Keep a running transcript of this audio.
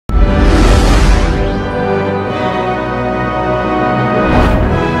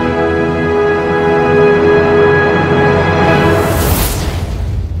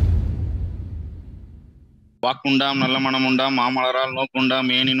வாக்குண்டாம் நல்ல மனம் உண்டாம் மாமலரால் நோக்குண்டாம்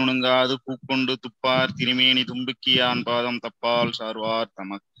மேனி நுணுங்காது பூக்கொண்டு துப்பார் திருமேனி தும்புக்கியான் பாதம் தப்பால் சார்வார்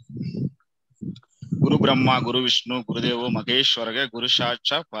தமக்கு. குரு பிரம்மா குரு விஷ்ணு குருதேவோ மகேஸ்வரக குரு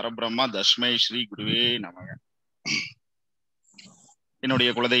சாட்சா பரபிரம்மா தஸ்மை ஸ்ரீ குருவே நமக. என்னுடைய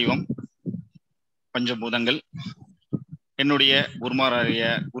குலதெய்வம் பஞ்சபூதங்கள். என்னுடைய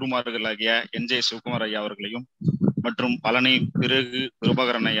குருமார்களாகிய என்.ஜே. சிவகுமார் ஐயா அவர்களையும் மற்றும் பழனி பிறகு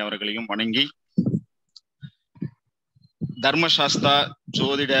கிருபகரன் ஐயா அவர்களையும் வணங்கி, தர்மசாஸ்திரா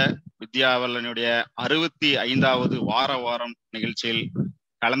ஜோதிட வித்யாவலனுடைய 65வது வாரம் நிகழ்ச்சியில்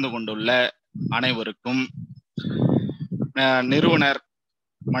கலந்து கொண்டுள்ள அனைவருக்கும், நிறுவனர்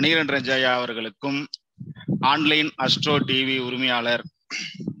மணிகண்டன் ஜயா அவர்களுக்கும், ஆன்லைன் அஸ்ட்ரோ டிவி உரிமையாளர்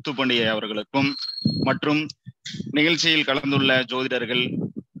முத்துப்பண்டிகை அவர்களுக்கும் மற்றும் நிகழ்ச்சியில் கலந்துள்ள ஜோதிடர்கள்,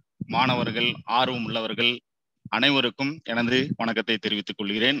 மாணவர்கள், ஆர்வம் உள்ளவர்கள் அனைவருக்கும் எனது வணக்கத்தை தெரிவித்துக்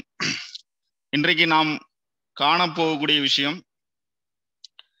கொள்கிறேன். இன்றைக்கு நாம் காணப்போகக்கூடிய விஷயம்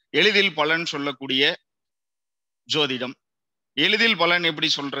எளிதில் பலன் சொல்லக்கூடிய ஜோதிடம். எளிதில் பலன் எப்படி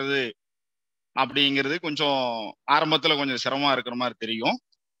சொல்றது அப்படிங்கிறது கொஞ்சம் ஆரம்பத்துல கொஞ்சம் சிரமமா இருக்கிற மாதிரி தெரியும்.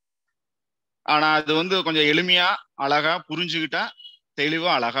 ஆனா அது கொஞ்சம் எளிமையா அழகா புரிஞ்சுக்கிட்டா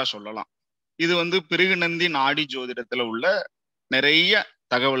தெளிவா அழகா சொல்லலாம். இது பிருகுநந்தி நாடி ஜோதிடத்துல உள்ள நிறைய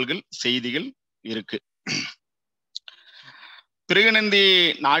தகவல்கள், செய்திகள் இருக்கு. பிருகுநந்தி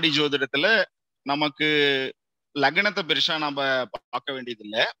நாடி ஜோதிடத்துல நமக்கு லக்னத்தை பெருசா நாம பார்க்க வேண்டியது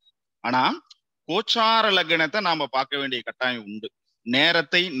இல்லை. ஆனா கோச்சார லக்னத்தை நாம பார்க்க வேண்டிய கட்டாயம் உண்டு.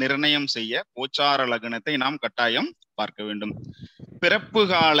 நேரத்தை நிர்ணயம் செய்ய கோச்சார லக்னத்தை நாம் கட்டாயம் பார்க்க வேண்டும். பிறப்பு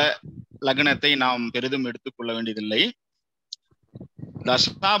கால லக்னத்தை நாம் பெரிதும் எடுத்துக்கொள்ள வேண்டியதில்லை.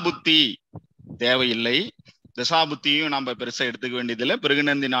 தசாபுத்தி தேவையில்லை. தசாபுத்தியும் நாம பெருசா எடுத்துக்க வேண்டியதில்லை.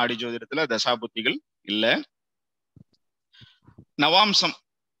 பிருகுநந்தி நாடி ஜோதிடத்துல தசாபுத்திகள் இல்லை.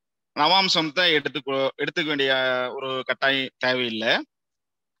 நவாம்சத்தை எடுத்துக்க வேண்டிய ஒரு கட்டாயம் தேவையில்லை.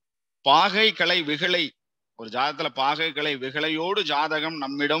 பாகை கலை விகளை, ஒரு ஜாதகத்துல பாகை கலை விகளையோடு ஜாதகம்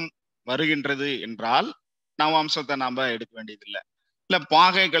நம்மிடம் வருகின்றது என்றால் நவாம்சத்தை நாம எடுக்க வேண்டியதில்லை. இல்ல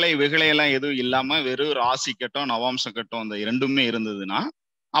பாகை கலை விகளையெல்லாம் எதுவும் இல்லாம வெறும் ராசி கட்டம் நவாம்சம் கட்டம் அந்த இரண்டுமே இருந்ததுன்னா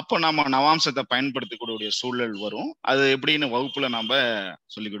அப்போ நம்ம நவாம்சத்தை பயன்படுத்தக்கூடிய சூழல் வரும். அது எப்படின்னு வகுப்புல நாம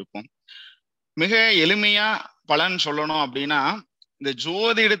சொல்லி கொடுப்போம். மிக எளிமையா பலன் சொல்லணும் அப்படின்னா, இந்த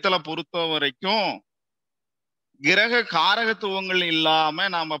ஜோதிடத்துல பொறுத்த வரைக்கும் கிரக காரகத்துவங்கள் இல்லாம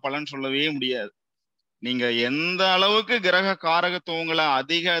நாம பலன் சொல்லவே முடியாது. நீங்க எந்த அளவுக்கு கிரக காரகத்துவங்களை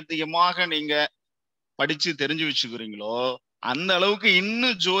அதிகமாக நீங்க படிச்சு தெரிஞ்சு வச்சுக்கிறீங்களோ அந்த அளவுக்கு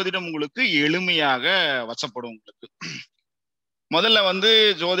இன்னும் ஜோதிடம் உங்களுக்கு எளிமையாக வசப்படும். உங்களுக்கு முதல்ல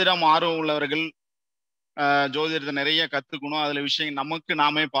ஜோதிடம் ஆர்வம் உள்ளவர்கள் ஜோதிடத்தை நிறைய கத்துக்கணும். அதுல விஷயம் நமக்கு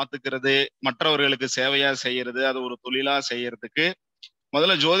நாமே பார்த்துக்கிறது, மற்றவர்களுக்கு சேவையா செய்யறது, அது ஒரு தொழிலா செய்யறதுக்கு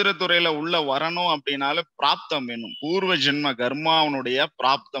முதல்ல ஜோதிடத்துறையில உள்ள வரணும் அப்படின்னால பிராப்தம் வேணும். பூர்வ ஜென்ம கர்மாவனுடைய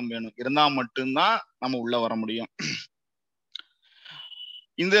பிராப்தம் வேணும். இருந்தா மட்டும்தான் நம்ம உள்ள வர முடியும்.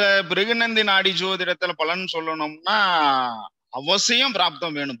 இந்த பிருகுநந்தி நாடி ஜோதிடத்துல பலன் சொல்லணும்னா அவசியம்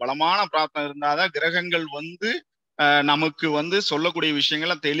பிராப்தம் வேணும். பலமான பிராப்தம் இருந்தாதான் கிரகங்கள் நமக்கு சொல்லக்கூடிய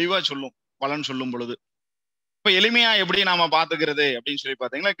விஷயங்களை தெளிவா சொல்லும். பலன் சொல்லும் பொழுது இப்ப எளிமையா எப்படி நாம பாத்துக்கிறது அப்படின்னு சொல்லி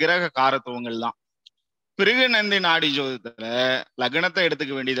பாத்தீங்கன்னா, கிரக காரத்துவங்கள் தான். பிருகுநந்தி நாடி ஜோதிடத்துல லக்னத்தை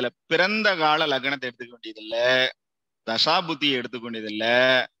எடுத்துக்க வேண்டியதில்லை, பிறந்த கால லக்னத்தை எடுத்துக்க வேண்டியதில்லை, தசாபுத்தியை எடுத்துக்க வேண்டியதில்லை.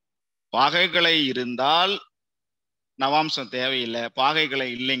 பாகைகளை இருந்தால் நவாம்சம் தேவையில்லை, பாகைகளை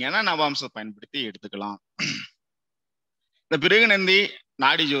இல்லைங்கன்னா நவாம்சம் பயன்படுத்தி எடுத்துக்கலாம். இந்த பிருகுநந்தி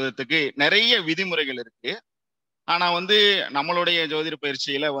நாடி ஜோதிடத்துக்கு நிறைய விதிமுறைகள் இருக்கு. ஆனா நம்மளுடைய ஜோதிட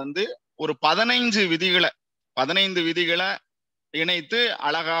பயிற்சியில ஒரு 15 விதிகளை இணைத்து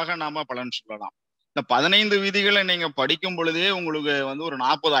அழகாக நாம பலன் சொல்லலாம். இந்த 15 விதிகளை நீங்க படிக்கும் பொழுதே உங்களுக்கு ஒரு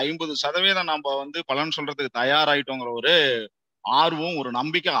 40-50% நம்ம பலன் சொல்றதுக்கு தயாராயிட்டோங்கிற ஒரு ஆர்வம், ஒரு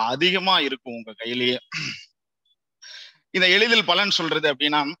நம்பிக்கை அதிகமா இருக்கும் உங்க கையிலேயே. இந்த எளிதில் பலன் சொல்றது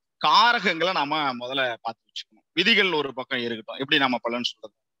அப்படின்னா காரகங்களை நாம முதல்ல பார்த்து வச்சுக்கணும். விதிகள் ஒரு பக்கம் இருக்கட்டும், எப்படி நம்ம பலன்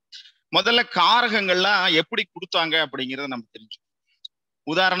சொல்றது. முதல்ல காரகங்கள்லாம் எப்படி கொடுத்தாங்க அப்படிங்கிறத நம்ம தெரிஞ்சுக்கணும்.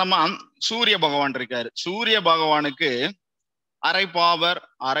 உதாரணமா சூரிய பகவான் இருக்காரு. சூரிய பகவானுக்கு அரை பாவர்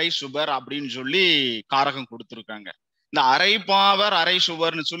அரை சுபர் அப்படின்னு சொல்லி காரகம் கொடுத்துருக்காங்க. இந்த அரை பாவர் அரை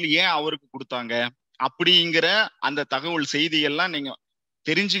சுபர்னு சொல்லி ஏன் அவருக்கு கொடுத்தாங்க அப்படிங்கிற அந்த தகவல் செய்திகள்லாம் நீங்க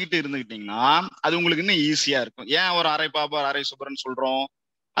தெரிஞ்சுக்கிட்டு இருந்துக்கிட்டீங்கன்னா அது உங்களுக்கு இன்னும் ஈஸியா இருக்கும். ஏன் அவர் அரை பாவர் அரை சுபர்னு சொல்றோம்,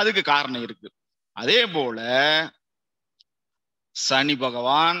 அதுக்கு காரணம் இருக்கு. அதே போல சனி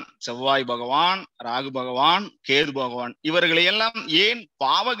பகவான், செவ்வாய் பகவான், ராகு பகவான், கேது பகவான் இவர்களை எல்லாம் ஏன்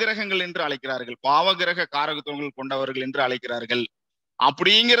பாவகிரகங்கள் என்று அழைக்கிறார்கள், பாவகிரக காரகத்துவங்கள் கொண்டவர்கள் என்று அழைக்கிறார்கள்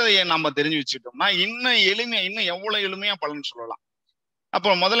அப்படிங்கிறத நம்ம தெரிஞ்சு வச்சுட்டோம்னா இன்னும் எவ்வளவு எளிமையா பலன் சொல்லலாம். அப்போ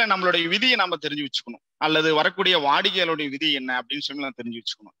முதல்ல நம்மளுடைய விதியை நம்ம தெரிஞ்சு வச்சுக்கணும், அல்லது வரக்கூடிய வாடிக்கையாளருடைய விதி என்ன அப்படின்னு சொல்லி நான் தெரிஞ்சு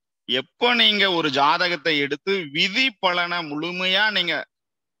வச்சுக்கணும். எப்போ நீங்க ஒரு ஜாதகத்தை எடுத்து விதி பலனை முழுமையா நீங்க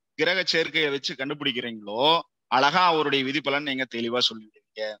கிரக சேர்க்கையை வச்சு கண்டுபிடிக்கிறீங்களோ அழகா அவருடைய விதி பலன் நீங்க தெளிவா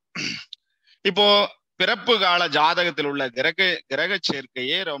சொல்லிடுவீங்க. இப்போ பிறப்பு கால ஜாதகத்தில் உள்ள கிரக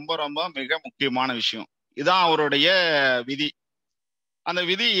சேர்க்கையே ரொம்ப ரொம்ப மிக முக்கியமான விஷயம். இதான் அவருடைய விதி. அந்த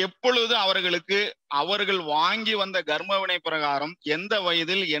விதி எப்பொழுது அவர்கள் வாங்கி வந்த கர்மவினை பிரகாரம் எந்த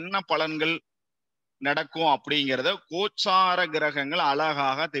வயதில் என்ன பலன்கள் நடக்கும் அப்படிங்கிறத கோச்சார கிரகங்கள்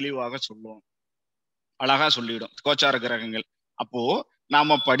அழகாக தெளிவாக சொல்லிடும் கோச்சார கிரகங்கள். அப்போ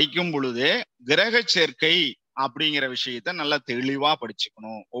நாம படிக்கும் பொழுது கிரக சேர்க்கை அப்படிங்கிற விஷயத்த நல்லா தெளிவா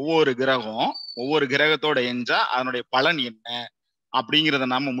படிச்சுக்கணும். ஒவ்வொரு கிரகத்தோட எஞ்சா அதனுடைய பலன் என்ன அப்படிங்கிறத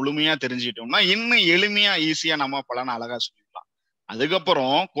நம்ம முழுமையா தெரிஞ்சுக்கிட்டோம்னா இன்னும் எளிமையா ஈஸியா நம்ம பலனை அழகா சொல்லிடலாம்.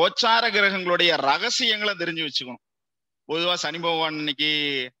 அதுக்கப்புறம் கோச்சார கிரகங்களுடைய ரகசியங்களை தெரிஞ்சு வச்சுக்கணும். பொதுவா சனி பகவான் இன்னைக்கு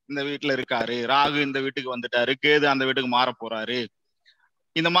இந்த வீட்டுல இருக்காரு, ராகு இந்த வீட்டுக்கு வந்துட்டாரு, கேது அந்த வீட்டுக்கு மாற போறாரு,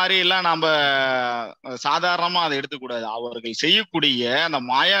 இந்த மாதிரி எல்லாம் நம்ம சாதாரணமா அதை எடுத்துக்கூடாது. அவர்கள் செய்யக்கூடிய அந்த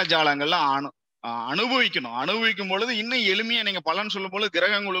மாயாஜாலங்கள்லாம் அனுபவிக்கும் பொழுது இன்னும் எளிமையா நீங்க பலன் சொல்லும் பொழுது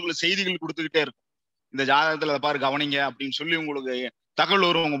கிரகங்களுக்கு செய்திகள் கொடுத்துக்கிட்டே இருக்கும். இந்த ஜாதகத்துல பாரு கவனிங்க அப்படின்னு சொல்லி உங்களுக்கு தகவல்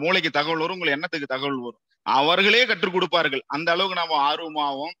வரும், உங்க மூளைக்கு தகவல் வரும், உங்களுக்கு எண்ணத்துக்கு தகவல் வரும். அவர்களே கற்றுக் கொடுப்பார்கள். அந்த அளவுக்கு நம்ம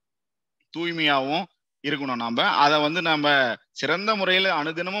ஆர்வமாகவும் தூய்மையாகவும் இருக்கணும். நம்ம அதை நம்ம சிறந்த முறையில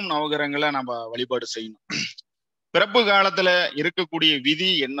அனுதினமும் நவகிரகங்களை நம்ம வழிபாடு செய்யணும். பிறப்பு காலத்துல இருக்கக்கூடிய விதி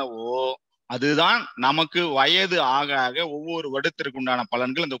என்னவோ அதுதான் நமக்கு வயது ஆக ஆக ஒவ்வொரு வருடத்திற்கு உண்டான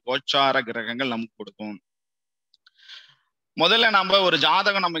பலன்கள் இந்த கோச்சார கிரகங்கள் நமக்கு கொடுக்கும். முதல்ல நம்ம ஒரு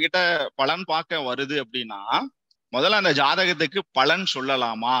ஜாதகம் நம்ம கிட்ட பலன் பார்க்க வருது அப்படின்னா முதல்ல அந்த ஜாதகத்துக்கு பலன்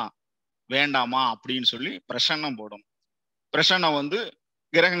சொல்லலாமா வேண்டாமா அப்படின்னு சொல்லி பிரசன்னம் போடணும். பிரசன்னம்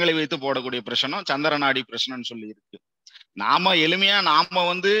கிரகங்களை வைத்து போடக்கூடிய பிரசனம் சந்திரநாடி பிரசனம்னு சொல்லி இருக்கு. நாம எளிமையா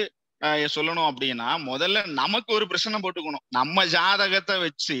சொல்லணும் அப்படின்னா முதல்ல நமக்கு ஒரு பிரசனம் போட்டுக்கணும். நம்ம ஜாதகத்தை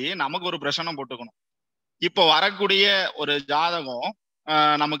வச்சு நமக்கு ஒரு பிரசனம் போட்டுக்கணும். இப்போ வரக்கூடிய ஒரு ஜாதகம்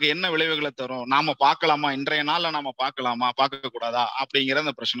நமக்கு என்ன விளைவுகளை தரும், நாம பார்க்கலாமா, இன்றைய நாள்ல நாம பார்க்கலாமா பார்க்க கூடாதா அப்படிங்கிற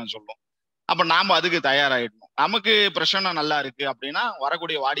அந்த பிரச்சனை சொல்லும். அப்ப நாம அதுக்கு தயாராயிடணும். நமக்கு பிரச்சனை நல்லா இருக்கு அப்படின்னா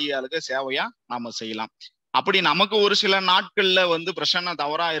வரக்கூடிய வாடிக்கையாளருக்கு சேவையா நாம செய்யலாம். அப்படி நமக்கு ஒரு சில நாட்கள்ல பிரச்சனை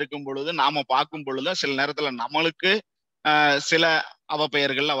தவறா இருக்கும் பொழுது நாம பார்க்கும் பொழுது சில நேரத்துல நம்மளுக்கு சில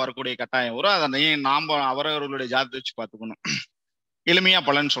அவப்பெயர்கள்ல வரக்கூடிய கட்டாயம் வரும். அதை நாம அவரவர்களுடைய ஜாதகத்தை வச்சு பார்த்துக்கணும். எளிமையா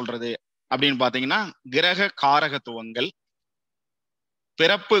பலன் சொல்றது அப்படின்னு பாத்தீங்கன்னா கிரக காரகத்துவங்கள்,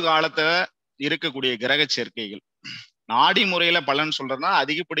 பிறப்பு காலத்துல இருக்கக்கூடிய கிரக சேர்க்கைகள், நாடி முறையில பலன் சொல்றதுனா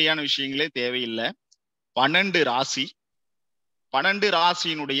அதிகப்படியான விஷயங்களே தேவையில்லை. 12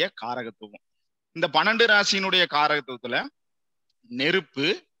 ராசியினுடைய காரகத்துவம். இந்த 12 ராசியினுடைய காரகத்துவத்துல நெருப்பு,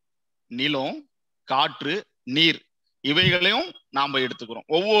 நிலம், காற்று, நீர் இவைகளையும் நாம எடுத்துக்கிறோம்.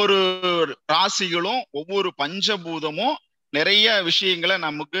 ஒவ்வொரு ராசிகளும் ஒவ்வொரு பஞ்சபூதமும் நிறைய விஷயங்களை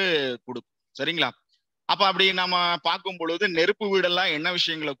நமக்கு கொடுக்கும். சரிங்களா? அப்ப அப்படி நம்ம பார்க்கும் பொழுது நெருப்பு வீடெல்லாம் என்ன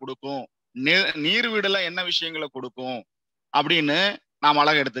விஷயங்களை கொடுக்கும், நீர் வீடெல்லாம் என்ன விஷயங்களை கொடுக்கும் அப்படின்னு நாம்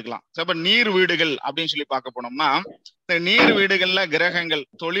அழகா எடுத்துக்கலாம். அப்ப நீர் வீடுகள் அப்படின்னு சொல்லி பார்க்க போனோம்னா இந்த நீர் வீடுகள்ல கிரகங்கள்,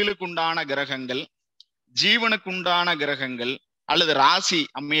 தொழிலுக்குண்டான கிரகங்கள், ஜீவனுக்குண்டான கிரகங்கள் அல்லது ராசி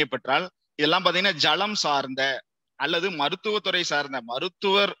அமைய பெற்றால் இதெல்லாம் பாத்தீங்கன்னா ஜலம் சார்ந்த அல்லது மருத்துவத்துறை சார்ந்த,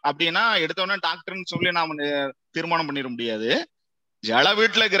 மருத்துவர் அப்படின்னா எடுத்தோடனே டாக்டர்னு சொல்லி நாம தீர்மானம் பண்ணிட முடியாது. ஜல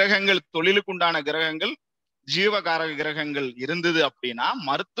வீட்டுல கிரகங்கள், தொழிலுக்குண்டான கிரகங்கள், ஜீவகாரக கிரகங்கள் இருந்தது அப்படின்னா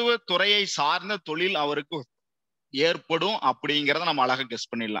மருத்துவ துறையை சார்ந்த தொழில் அவருக்கு ஏற்படும் அப்படிங்கிறத நம்ம அழகா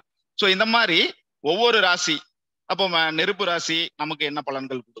கெஸ் பண்ணிடலாம். சோ இந்த மாதிரி ஒவ்வொரு ராசி, அப்போ நெருப்பு ராசி நமக்கு என்ன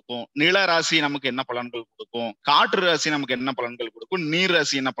பலன்கள் கொடுக்கும், நில ராசி நமக்கு என்ன பலன்கள் கொடுக்கும், காற்று ராசி நமக்கு என்ன பலன்கள் கொடுக்கும், நீர்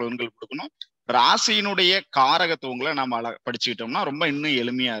ராசி என்ன பலன்கள் கொடுக்கணும், ராசியினுடைய காரகத்துவங்களை நம்ம படிச்சுக்கிட்டோம்னா ரொம்ப இன்னும்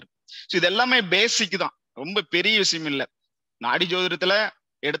எளிமையா இருக்கும். ஸோ இது எல்லாமே பேசிக் தான், ரொம்ப பெரிய விஷயம் இல்லை. நாடி ஜோதிடத்துல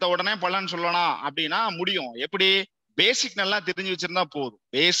எடுத்த உடனே பலன் சொல்லலாம் அப்படின்னா முடியும். எப்படி? பேசிக் நல்லா தெரிஞ்சு வச்சிருந்தா போதும்.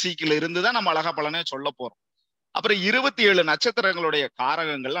 பேசிக்ல இருந்துதான் நம்ம அழகா பலனே சொல்ல போறோம். அப்புறம் 27 நட்சத்திரங்களுடைய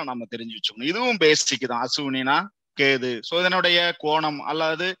காரகங்கள்லாம் நம்ம தெரிஞ்சு வச்சுக்கணும். இதுவும் பேசிக் தான். அசுவினா கேது, ஸோ இதனுடைய கோணம்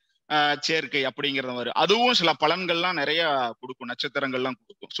அல்லது சேர்க்கை அப்படிங்கிறது வரும். அதுவும் சில பலன்கள்லாம் நிறைய கொடுக்கும், நட்சத்திரங்கள்லாம்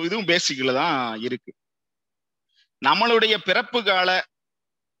கொடுக்கும். ஸோ இதுவும் பேசிக்ல தான் இருக்கு. நம்மளுடைய பிறப்பு கால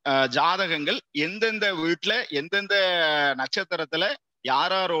ஜாதகங்கள் எந்தெந்த வீட்டுல எந்தெந்த நட்சத்திரத்துல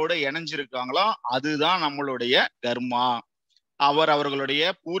யாரோட இணைஞ்சிருக்காங்களோ அதுதான் நம்மளுடைய கர்மா. அவர்களுடைய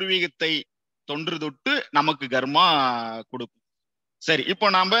பூர்வீகத்தை தொன்று தொட்டு நமக்கு கர்மா கொடுக்கும். சரி, இப்போ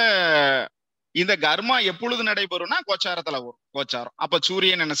நாம இந்த கர்மா எப்பொழுது நடைபெறும்னா கோச்சாரத்துல வரும். கோச்சாரம் அப்ப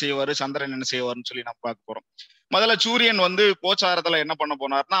சூரியன் என்ன செய்வாரு, சந்திரன் என்ன செய்வாருன்னு சொல்லி நம்ம பார்க்க போறோம். முதல்ல சூரியன் கோச்சாரத்துல என்ன பண்ண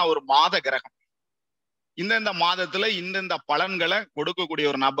போனார்னா ஒரு மாத கிரகம். இந்தந்த மாதத்துல இந்தந்த பலன்களை கொடுக்கக்கூடிய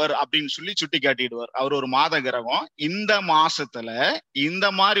ஒரு நபர் அப்படின்னு சொல்லி சுட்டி காட்டிடுவார். அவர் ஒரு மாத கிரகம், இந்த மாசத்துல இந்த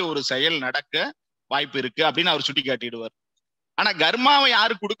மாதிரி ஒரு செயல் நடக்க வாய்ப்பு இருக்கு அப்படின்னு அவர் சுட்டி காட்டிடுவார். ஆனா கர்மாவை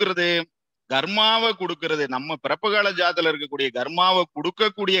யாரு கொடுக்கறது? கர்மாவை கொடுக்கறது நம்ம பிறப்புகால ஜாதத்துல இருக்கக்கூடிய கர்மாவை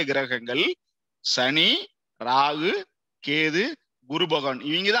கொடுக்கக்கூடிய கிரகங்கள் சனி, ராகு, கேது, குரு பகவான்.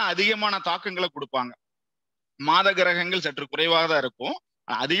 இவங்கதான் அதிகமான தாக்கங்களை கொடுப்பாங்க. மாத கிரகங்கள் சற்று குறைவாக தான் இருக்கும்,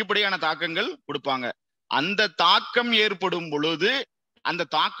 அதிகப்படியான தாக்கங்கள் கொடுப்பாங்க. அந்த தாக்கம் ஏற்படும் பொழுது அந்த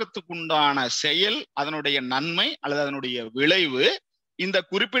தாக்கத்துக்குண்டான செயல், அதனுடைய நன்மை அல்லது அதனுடைய விளைவு இந்த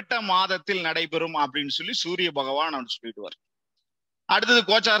குறிப்பிட்ட மாதத்தில் நடைபெறும் அப்படின்னு சொல்லி சூரிய பகவான் அவர் சொல்லிடுவார். அடுத்தது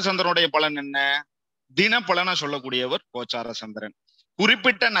கோச்சார சந்திரனுடைய பலன் என்ன? தின பலனை சொல்லக்கூடியவர் கோச்சார சந்திரன்.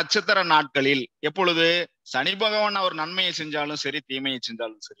 குறிப்பிட்ட நட்சத்திர நாட்களில் எப்பொழுது சனி பகவான் அவர் நன்மையை செஞ்சாலும் சரி, தீமையை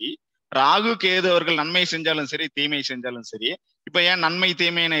செஞ்சாலும் சரி, ராகு கேது அவர்கள் நன்மை செஞ்சாலும் சரி, தீமை செஞ்சாலும் சரி. இப்ப ஏன் நன்மை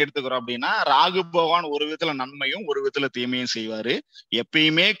தீமையை எடுத்துக்கிறோம் அப்படின்னா, ராகு பகவான் ஒரு விதத்துல நன்மையும் ஒரு விதத்துல தீமையும் செய்வாரு.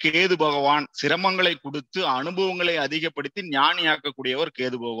 எப்பயுமே கேது பகவான் சிரமங்களை கொடுத்து அனுபவங்களை அதிகப்படுத்தி ஞானியாக்கக்கூடியவர்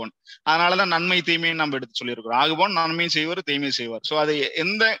கேது பகவான். அதனாலதான் நன்மை தீமையை நம்ம எடுத்து சொல்லியிருக்கிறோம். ராகு பகவான் நன்மையும் செய்வார், தீமையும் செய்வார். சோ அது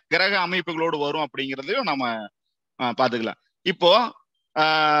எந்த கிரக அமைப்புகளோடு வரும் அப்படிங்கிறதையும் நம்ம பாத்துக்கலாம். இப்போ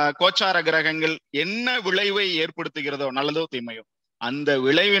கோச்சார கிரகங்கள் என்ன விளைவை ஏற்படுத்துகிறதோ, நல்லதோ தீமையோ, அந்த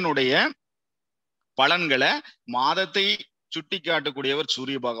விளைவினுடைய பலன்களை மாதத்தை சுட்டி காட்டக்கூடியவர்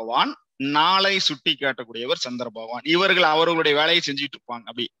சூரிய பகவான், நாளை சுட்டி காட்டக்கூடியவர் சந்திர பகவான். இவர்கள் அவர்களுடைய வேலையை செஞ்சுட்டு இருப்பாங்க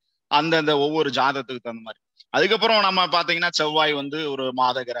அப்படி அந்தந்த ஒவ்வொரு ஜாதத்துக்கு தகுந்த மாதிரி. அதுக்கப்புறம் நம்ம பாத்தீங்கன்னா செவ்வாய் ஒரு ஒரு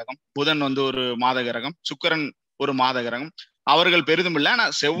கிரகம், புதன் ஒரு மாத கிரகம், சுக்கிரன் ஒரு மாத கிரகம். அவர்கள் பெரிதும் இல்லை. ஆனா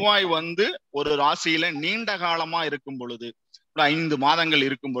செவ்வாய் ஒரு ராசியில நீண்ட காலமா இருக்கும் பொழுது, 5 மாதங்கள்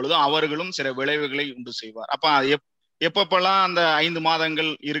இருக்கும் பொழுது அவர்களும் சில விளைவுகளை உண்டு செய்வார். அப்ப எப்பப்பெல்லாம் அந்த 5 மாதங்கள்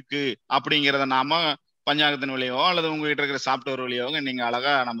இருக்கு அப்படிங்கிறத நாம பஞ்சாங்கத்தின் வழியாவோ அல்லது உங்ககிட்ட இருக்கிற சாப்ட்வேர் வழியாவோ நீங்க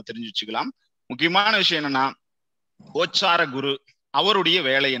அழகா நம்ம தெரிஞ்சு வச்சுக்கலாம். முக்கியமான விஷயம் என்னன்னா, கோச்சார குரு அவருடைய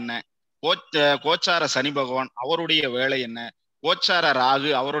வேலை என்ன, கோச்சார சனி பகவான் அவருடைய வேலை என்ன, கோச்சார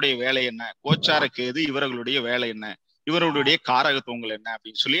ராகு அவருடைய வேலை என்ன, கோச்சார கேது இவர்களுடைய வேலை என்ன, இவர்களுடைய காரகத்துவங்கள் என்ன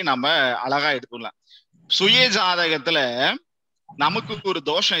அப்படின்னு சொல்லி நம்ம அழகா எடுத்துக்கலாம். சுய ஜாதகத்துல நமக்கு ஒரு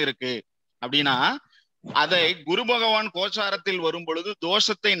தோஷம் இருக்கு அப்படின்னா, அதை குரு பகவான் கோச்சாரத்தில் வரும் பொழுது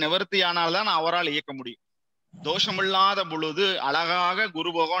தோஷத்தை நிவர்த்தியானால்தான் அவரால் இயக்க முடியும். தோஷமில்லாத பொழுது அழகாக குரு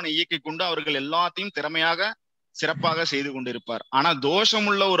பகவான் இயக்கி கொண்டு அவர்கள் எல்லாத்தையும் திறமையாக சிறப்பாக செய்து கொண்டிருப்பார். ஆனா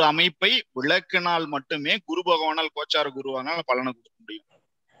தோஷமுள்ள ஒரு அமைப்பை விளக்கினால் மட்டுமே குரு பகவானால், கோச்சார குருவானால் பலனை கொடுக்க முடியும்.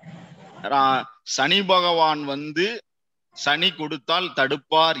 சனி பகவான் சனி கொடுத்தால்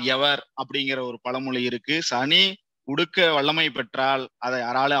தடுப்பார் எவர் அப்படிங்கிற ஒரு பழமொழி இருக்கு. சனி உடுக்க வல்லமை பெற்றால் அதை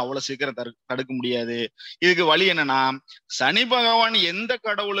யாராலும் அவ்வளவு சீக்கிரம் தடுக்க முடியாது. இதுக்கு வழி என்னன்னா, சனி பகவான் எந்த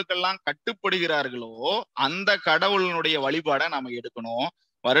கடவுளுக்கெல்லாம் கட்டுப்படுகிறார்களோ அந்த கடவுளினுடைய வழிபாடை நாம எடுக்கணும்.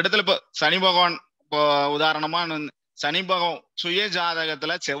 வருடத்துல இப்ப சனி பகவான், இப்போ உதாரணமா சனி பகவான் சுய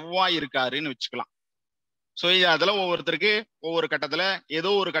ஜாதகத்துல செவ்வாய் இருக்காருன்னு வச்சுக்கலாம். சுய ஜாதகத்துல ஒவ்வொருத்தருக்கு ஒவ்வொரு கட்டத்துல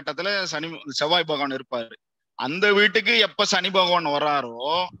ஏதோ ஒரு கட்டத்துல செவ்வாய் பகவான் இருப்பாரு. அந்த வீட்டுக்கு எப்ப சனி பகவான் வர்றாரோ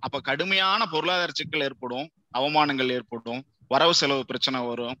அப்ப கடுமையான பொருளாதார சிக்கல் ஏற்படும், அவமானங்கள் ஏற்படும், வரவு செலவு பிரச்சனை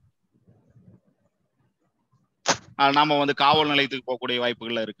வரும். நாம காவல் நிலையத்துக்கு போகக்கூடிய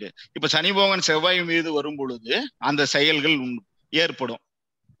வாய்ப்புகள் இருக்கு. இப்ப சனி பகவான் செவ்வாய் மீது வரும் பொழுது அந்த செயல்கள் ஏற்படும்.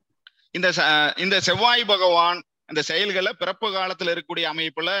 இந்த செவ்வாய் பகவான் இந்த செயல்களை பிறப்பு காலத்துல இருக்கக்கூடிய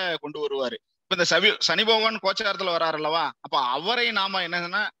அமைப்புல கொண்டு வருவாரு. இப்ப இந்த சனி பகவான் கோச்சாரத்துல வர்றாரு அல்லவா, அப்ப அவரை நாம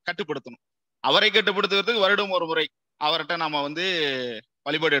என்னன்னா கட்டுப்படுத்தணும். அவரை கட்டுப்படுத்துறதுக்கு வருடம் ஒரு முறை அவர்கிட்ட நாம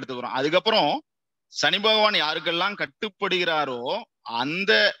வழிபாடு எடுத்துக்கிறோம். அதுக்கப்புறம் சனி பகவான் யாருக்கெல்லாம் கட்டுப்படுகிறாரோ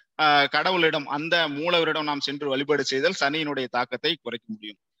அந்த கடவுளிடம், அந்த மூலவரிடம் நாம் சென்று வழிபாடு செய்தால் சனியினுடைய தாக்கத்தை குறைக்க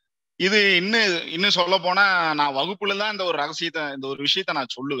முடியும். இது இன்னும் சொல்ல போனா, நான் வகுப்புல தான் இந்த ஒரு ரகசியத்தை, இந்த ஒரு விஷயத்த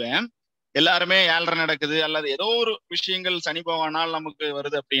நான் சொல்லுவேன். எல்லாருமே 7:30 நடக்குது அல்லது ஏதோ ஒரு விஷயங்கள் சனி பகவானால் நமக்கு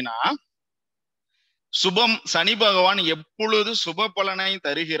வருது அப்படின்னா, சுபம் சனி பகவான் எப்பொழுது சுப பலனை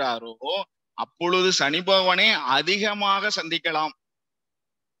தருகிறாரோ அப்பொழுது சனி பகவானே அதிகமாக சந்திக்கலாம்.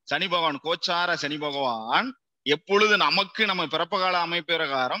 சனி பகவான், கோச்சார சனி பகவான் எப்பொழுது நமக்கு நம்ம பிறப்பகால அமைப்பு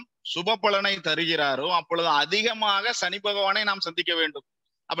பிரகாரம் சுப பலனை தருகிறாரோ அப்பொழுது அதிகமாக சனி பகவானை நாம் சந்திக்க வேண்டும்.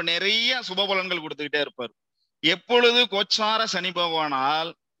 அப்ப நிறைய சுப பலன்கள் கொடுத்துக்கிட்டே இருப்பார். எப்பொழுது கோச்சார சனி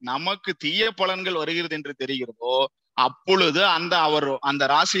பகவானால் நமக்கு தீய பலன்கள் வருகிறது என்று தெரிகிறதோ அப்பொழுது அந்த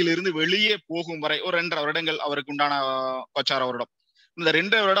ராசியிலிருந்து வெளியே போகும் வரை ஒரு 2.5 வருடங்கள் அவருக்கு உண்டான கோச்சார வருடம். இந்த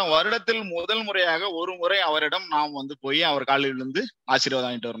 2 வருடத்தில் முதல் முறையாக ஒரு முறை அவரிடம் நாம் போய் அவர் காலில் விழுந்து ஆசீர்வாதம்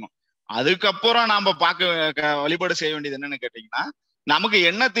வாங்கிட்டு வரணும். அதுக்கப்புறம் நாம வழிபாடு செய்ய வேண்டியது என்னன்னு கேட்டீங்கன்னா, நமக்கு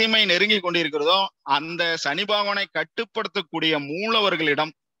என்ன தீமை நெருங்கி கொண்டிருக்கிறதோ அந்த சனி பகவானை கட்டுப்படுத்தக்கூடிய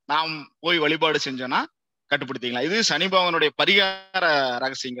மூலவர்களிடம் நாம் போய் வழிபாடு செஞ்சோம்னா கட்டுப்படுத்திக்கலாம். இது சனி பகவானுடைய பரிகார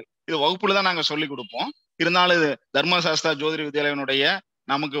ரகசியங்கள். இது வகுப்புல தான் நாங்க சொல்லி கொடுப்போம். இருந்தாலும் தர்மசாஸ்திரா ஜோதிட வித்யாலயனுடைய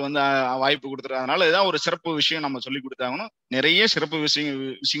நமக்கு வந்து வாய்ப்பு கொடுத்துருக்கறதுனால ஏதாவது ஒரு சிறப்பு விஷயம் நம்ம சொல்லி கொடுத்தாங்கன்னு நிறைய சிறப்பு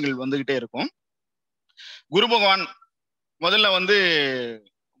விஷயங்கள் வந்துகிட்டே இருக்கும். குரு பகவான் முதல்ல வந்து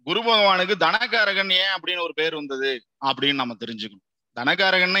குரு பகவானுக்கு தனகாரகன் ஏன் அப்படின்னு ஒரு பேர் வந்தது அப்படின்னு நம்ம தெரிஞ்சுக்கணும்.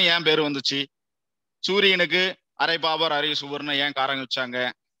 தனகாரகன்னு ஏன் பேர் வந்துச்சு? சூரியனுக்கு அரை பாபர் அரை சுவர்னு ஏன் காரங்க வச்சாங்க?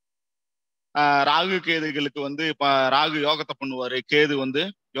 ராகு கேதுகளுக்கு வந்து இப்ப ராகு யோகத்தை பண்ணுவாரு, கேது வந்து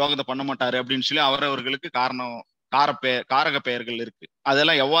யோகத்தை பண்ண மாட்டாரு அப்படின்னு சொல்லி அவரவர்களுக்கு காரக பெயர்கள் இருக்கு.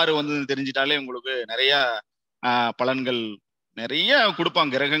 அதெல்லாம் எவ்வாறு வந்து தெரிஞ்சிட்டாலே உங்களுக்கு நிறைய பலன்கள் நிறைய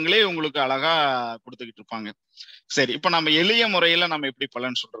கொடுப்பாங்க. கிரகங்களே உங்களுக்கு அழகா கொடுத்துக்கிட்டு இருப்பாங்க. சரி, இப்ப நம்ம எளிய முறையில நம்ம எப்படி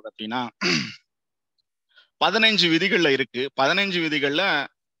பலன் சொல்றது அப்படின்னா 15 விதிகள்ல இருக்கு. 15 விதிகள்ல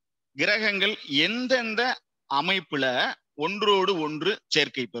கிரகங்கள் எந்தெந்த அமைப்புல ஒன்றோடு ஒன்று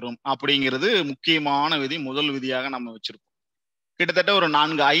சேர்க்கை பெறும் அப்படிங்கிறது முக்கியமான விதி. முதல் விதியாக நம்ம வச்சிருக்கோம். கிட்டத்தட்ட ஒரு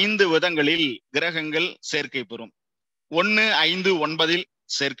 4-5 விதங்களில் கிரகங்கள் சேர்க்கை பெறும். 1, 5, 9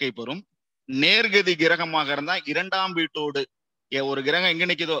 சேர்க்கை பெறும். நேர்கதி கிரகமாக இருந்தா 2ஆம் வீட்டோடு ஒரு கிரகம் எங்க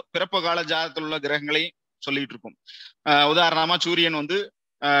நிக்குதோ பிறப்பு கால ஜாதகத்தில் உள்ள கிரகங்களை சொல்லிட்டு இருக்கும். உதாரணமா சூரியன் வந்து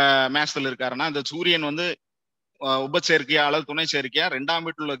மேசத்துல இருக்காருன்னா அந்த சூரியன் வந்து உபசேர்க்கையா அல்லது துணை சேர்க்கையா 2ஆம்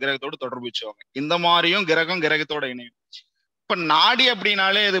வீட்டில் உள்ள கிரகத்தோடு தொடர்பு வச்சுவாங்க. இந்த மாதிரியும் கிரகத்தோட இணையும். இப்ப நாடி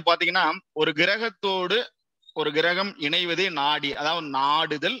அப்படின்னாலே இது பாத்தீங்கன்னா ஒரு கிரகத்தோடு ஒரு கிரகம் இணைவதே நாடி, அதாவது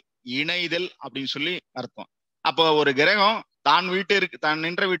நாடுதல் இணைதல் அப்படின்னு சொல்லி அர்த்தம். அப்போ ஒரு கிரகம் தான்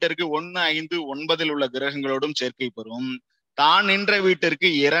நின்ற வீட்டிற்கு 1, 5, 9 உள்ள கிரகங்களோடும் சேர்க்கை பெறும். தான் நின்ற வீட்டிற்கு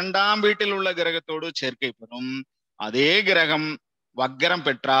 2ஆம் வீட்டில் உள்ள கிரகத்தோடு சேர்க்கை பெறும். அதே கிரகம் வக்கரம்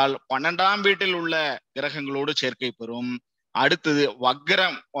பெற்றால் 12ஆம் வீட்டில் உள்ள கிரகங்களோடு சேர்க்கை பெறும். அடுத்தது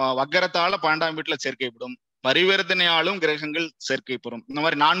வக்கரத்தால 12ஆம் வீட்டுல சேர்க்கை பெறும். பரிவர்த்தனையாலும் கிரகங்கள் சேர்க்கை பெறும். இந்த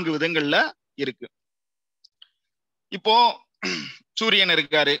மாதிரி 4 விதங்கள்ல இருக்கு. இப்போ சூரியன்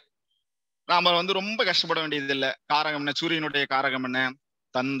இருக்காரு, நாம வந்து ரொம்ப கஷ்டப்பட வேண்டியது இல்லை. காரகம் என்ன? சூரியனுடைய காரகம் என்ன?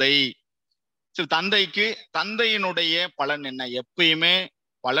 தந்தை. சரி, தந்தையினுடைய பலன் என்ன? எப்பயுமே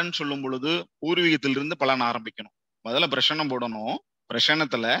பலன் சொல்லும் பொழுது பூர்வீகத்திலிருந்து பலன் ஆரம்பிக்கணும். முதல்ல பிரசனம் போடணும்.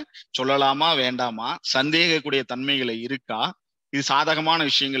 பிரசனத்துல சொல்லலாமா வேண்டாமா, சந்தேகக்கூடிய தன்மைகளை இருக்கா, இது சாதகமான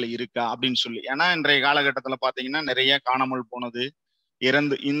விஷயங்கள் இருக்கா அப்படின்னு சொல்லி. ஏன்னா இன்றைய காலகட்டத்துல பாத்தீங்கன்னா நிறைய காணாமல் போனது,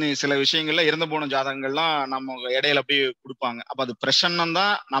 இன்னும் சில விஷயங்கள்ல இறந்து போன ஜாதகங்கள்லாம் நம்ம இடையில அப்படியே கொடுப்பாங்க. அப்ப அது பிரசன்னம்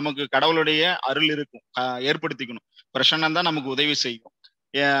தான் நமக்கு கடவுளுடைய அருள் இருக்கும், ஏற்படுத்திக்கணும். பிரசன்னம் தான் நமக்கு உதவி செய்யும்.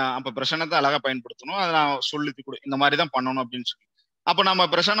 அப்ப பிரசன்னத்தை அழகா பயன்படுத்தணும். அதை நான் சொல்லி கொடு, இந்த மாதிரிதான் பண்ணணும் அப்படின்னு சொல்லி. அப்ப நம்ம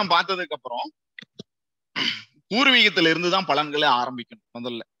பிரசன்னம் பார்த்ததுக்கு அப்புறம் பூர்வீகத்துல இருந்துதான் பலன்களை ஆரம்பிக்கணும்.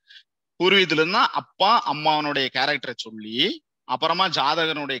 முதல்ல பூர்வீகத்துல இருந்தா அப்பா அம்மாவனுடைய கேரக்டரை சொல்லி, அப்புறமா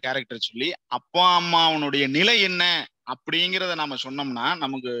ஜாதகனுடைய கேரக்டரை சொல்லி, அப்பா அம்மாவனுடைய நிலை என்ன அப்படிங்கிறத நாம சொன்னோம்னா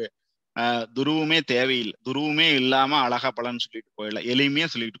நமக்கு துருவமே தேவையில்லை. துருவமே இல்லாம அழகா பலன் சொல்லிட்டு போயிடலாம், எளிமையா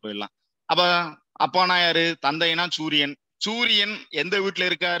சொல்லிட்டு போயிடலாம். அப்ப அப்பானா யாரு? தந்தைனா சூரியன். சூரியன் எந்த வீட்டுல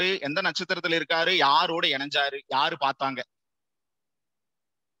இருக்காரு, எந்த நட்சத்திரத்துல இருக்காரு, யாரோட இணைஞ்சாரு, யாரு பார்த்தாங்க?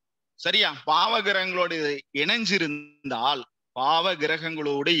 சரியா? பாவ கிரகங்களோடு இணைஞ்சிருந்தால், பாவ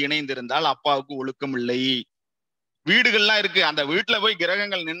கிரகங்களோடு இணைந்திருந்தால் அப்பாவுக்கு ஒழுக்கம் இல்லை. வீடுகள்லாம் இருக்கு, அந்த வீட்டுல போய்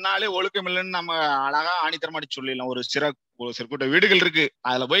கிரகங்கள் நின்னாலே ஒழுக்கம் இல்லைன்னு நம்ம அழகா ஆணித்தரமாடி சொல்லிடலாம். ஒரு சிறக்கூட்ட வீடுகள் இருக்கு,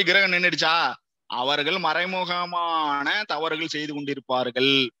 அதுல போய் கிரகம் நின்றுடுச்சா அவர்கள் மறைமுகமான தவறுகள் செய்து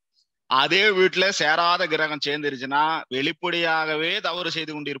கொண்டிருப்பார்கள். அதே வீட்டுல சேராத கிரகம் சேர்ந்துருச்சுன்னா வெளிப்படையாகவே தவறு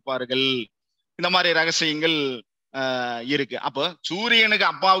செய்து கொண்டிருப்பார்கள். இந்த மாதிரி ரகசியங்கள் இருக்கு. அப்போ சூரியனுக்கு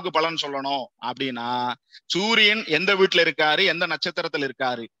அப்பாவுக்கு பலன் சொல்லணும் அப்படின்னா சூரியன் எந்த வீட்டுல இருக்காரு, எந்த நட்சத்திரத்துல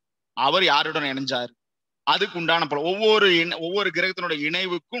இருக்காரு, அவர் யாருடன் இணைஞ்சாரு, அதுக்கு உண்டான பலன். ஒவ்வொரு கிரகத்தினுடைய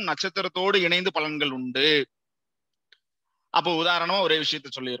இணைவுக்கும் நட்சத்திரத்தோடு இணைந்து பலன்கள் உண்டு. அப்போ உதாரணமா ஒரே விஷயத்த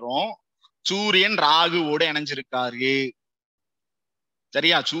சொல்லிடுறோம். சூரியன் ராகுவோடு இணைஞ்சிருக்காரு.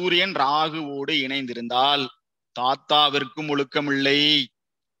 சரியா? சூரியன் ராகுவோடு இணைந்திருந்தால் தாத்தாவிற்கும் ஒழுக்கம் இல்லை,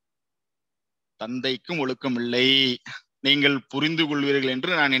 தந்தைக்கும் ஒழுக்கம் இல்லை. நீங்கள் புரிந்து கொள்வீர்கள்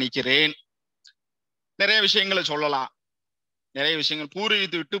என்று நான் நினைக்கிறேன். நிறைய விஷயங்களை சொல்லலாம். நிறைய விஷயங்கள்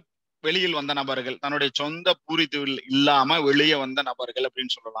பூர்வீகத்தை விட்டு வெளியில் வந்த நபர்கள், தன்னுடைய சொந்த பூர்வீகத்தில் இல்லாம வெளியே வந்த நபர்கள்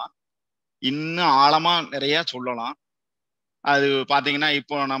அப்படின்னு சொல்லலாம். இன்னும் ஆழமா நிறைய சொல்லலாம். அது பாத்தீங்கன்னா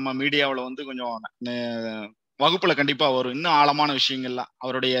இப்போ நம்ம மீடியாவில் வந்து கொஞ்சம் வகுப்புல கண்டிப்பா வரும், இன்னும் ஆழமான விஷயங்கள்லாம்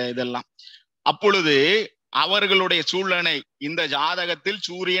அவருடைய இதெல்லாம். அப்பொழுது அவர்களுடைய சூழ்நிலை, இந்த ஜாதகத்தில்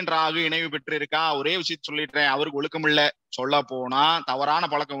சூரியன் ராகு இணைவு பெற்று இருக்கா, ஒரே விஷயத்த சொல்லிடுறேன், அவருக்கு ஒழுக்கம் இல்லை. சொல்ல போனா தவறான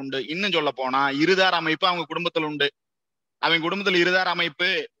பழக்கம் உண்டு. இன்னும் சொல்ல போனா இருதார அமைப்பு அவங்க குடும்பத்துல உண்டு. அவங்க குடும்பத்துல இருதார அமைப்பு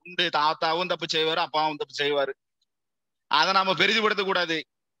உண்டு. தாத்தாவும் தப்பு செய்வாரு, அப்பாவும் தப்பு செய்வாரு. அதை நாம பெரிதுபடுத்த கூடாது.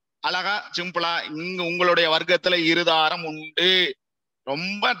 அழகா சிம்பிளா இங்க உங்களுடைய வர்க்கத்துல இருதாரம் உண்டு,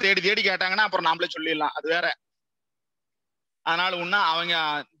 ரொம்ப தேடி தேடி கேட்டாங்கன்னா அப்புறம் நாமளே சொல்லிடலாம், அது வேற. அதனால ஒண்ணு அவங்க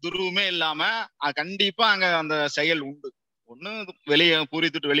துருவமே இல்லாம கண்டிப்பா அங்க அந்த செயல் உண்டு. ஒண்ணு வெளியே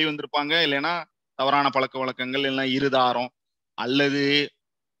பூரித்துட்டு வெளியே வந்திருப்பாங்க, இல்லைன்னா தவறான பழக்க வழக்கங்கள், இல்லைன்னா இருதாரம் அல்லது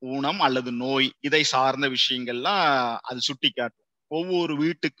ஊனம் அல்லது நோய், இதை சார்ந்த விஷயங்கள்லாம் அது சுட்டி காட்டும். ஒவ்வொரு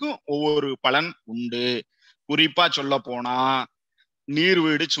வீட்டுக்கும் ஒவ்வொரு பலன் உண்டு. குறிப்பா சொல்ல போனா நீர்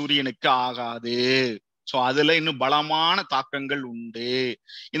வீடு சூரியனுக்கு ஆகாது. சோ அதுல இன்னும் பலமான தாக்கங்கள் உண்டு.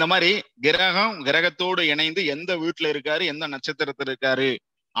 இந்த மாதிரி கிரகத்தோடு இணைந்து எந்த வீட்டுல இருக்காரு, எந்த நட்சத்திரத்துல இருக்காரு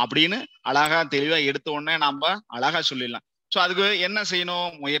அப்படின்னு அழகா தெளிவா எடுத்த உடனே நாம அழகா சொல்லிடலாம். சோ அதுக்கு என்ன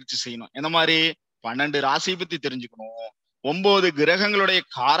செய்யணும்? முயற்சி செய்யணும். எந்த மாதிரி? 12 ராசி பத்தி தெரிஞ்சுக்கணும், 9 கிரகங்களுடைய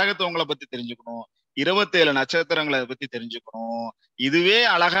காரகத்துவங்களை பத்தி தெரிஞ்சுக்கணும், 27 நட்சத்திரங்களை பத்தி தெரிஞ்சுக்கணும். இதுவே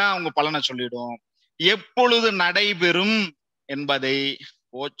அழகா அவங்க பலனை சொல்லிடும். எப்பொழுது நடைபெறும் என்பதை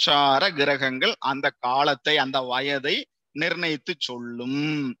கோச்சார கிரகங்கள் அந்த காலத்தை அந்த வயதை நிர்ணயித்து சொல்லும்.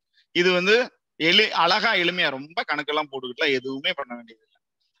 இது அழகா எளிமையா, ரொம்ப கணக்கெல்லாம் போட்டுக்கிட்டுலாம் எதுவுமே பண்ண வேண்டியது இல்லை.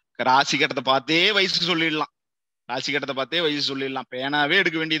 ராசி கட்டத்தை பார்த்தே வயசு சொல்லிடலாம். ராசி கட்டத்தை பார்த்தே வயசு சொல்லிடலாம். பேனாவே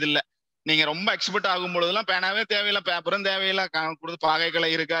எடுக்க வேண்டியது இல்லை. நீங்க ரொம்ப எக்ஸ்பர்ட் ஆகும் பொழுதுலாம் பேனாவே தேவையில்லை, பேப்பரும் தேவையில்லை. கொடுத்து பாகைகளை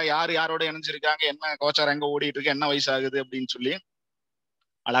இருக்கா, யார் யாரோட இணைஞ்சிருக்காங்க, என்ன கோச்சாரம் எங்க ஓடிட்டு இருக்கு, என்ன வயசு ஆகுது அப்படின்னு சொல்லி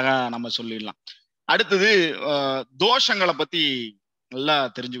அழகா நம்ம சொல்லிடலாம். அடுத்தது தோஷங்களை பத்தி நல்லா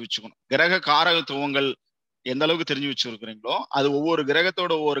தெரிஞ்சு வச்சுக்கணும். கிரக காரகத்துவங்கள் எந்த அளவுக்கு தெரிஞ்சு வச்சிருக்கிறீங்களோ அது ஒவ்வொரு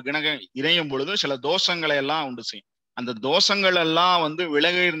கிரகத்தோட ஒவ்வொரு கிரகம் இணையும் பொழுதும் சில தோஷங்களை எல்லாம் உண்டு செய்யும். அந்த தோஷங்கள் எல்லாம்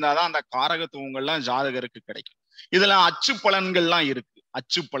விலகி இருந்தாதான் அந்த காரகத்துவங்கள்லாம் ஜாதகருக்கு கிடைக்கும். இதுல அச்சு பலன்கள்லாம் இருக்கு.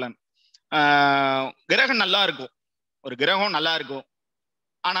 அச்சு பலன், கிரகம் நல்லா இருக்கும், ஒரு கிரகம் நல்லா இருக்கும்,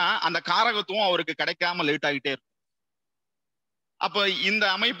 ஆனா அந்த காரகத்துவம் அவருக்கு கிடைக்காம லேட் ஆகிட்டே இருக்கும். அப்ப இந்த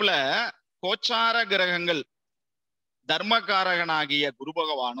அமைப்புல கோச்சார கிரகங்கள் தர்மகாரகனாகிய குரு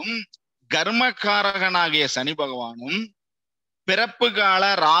பகவானும் கர்மகாரகனாகிய சனி பகவானும் பிறப்பு கால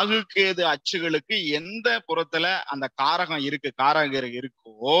ராகு கேது அச்சுகளுக்கு எந்த புறத்துல அந்த காரகம் இருக்கு, காரகர்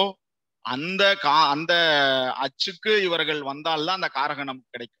இருக்கோ அந்த அச்சுக்கு இவர்கள் வந்தால்தான் அந்த காரகம்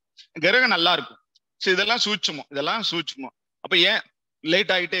நமக்கு கிடைக்கும். கிரகம் நல்லா இருக்கும். இதெல்லாம் சூட்சுமம். அப்ப ஏன்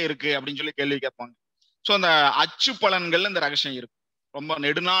லேட் ஆகிட்டே இருக்கு அப்படின்னு சொல்லி கேள்வி கேட்பாங்க. சோ அந்த அச்சு பலன்கள் இந்த ரகசியம் இருக்கு. ரொம்ப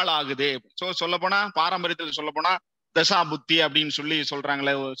நெடுநாள் ஆகுது. சோ சொல்ல போனா பாரம்பரியத்துல சொல்ல போனா தசா புத்தி அப்படின்னு சொல்லி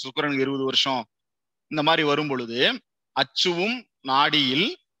சொல்றாங்களே, சுக்கிரனுக்கு 20 வருஷம் இந்த மாதிரி வரும் பொழுது அச்சுவும் நாடியில்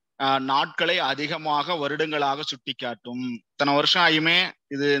நாட்களை அதிகமாக வருடங்களாக சுட்டி காட்டும். இத்தனை வருஷம் ஆயுமே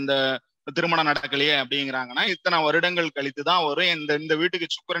இது இந்த திருமணம் நடக்கலையே அப்படிங்கிறாங்கன்னா இத்தனை வருடங்கள் கழித்துதான் வரும். இந்த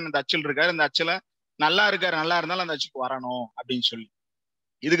வீட்டுக்கு சுக்கிரன் இந்த அச்சில் இருக்காரு, இந்த அச்சுல நல்லா இருக்காரு, நல்லா இருந்தாலும் அந்த அச்சுக்கு வரணும் அப்படின்னு சொல்லி.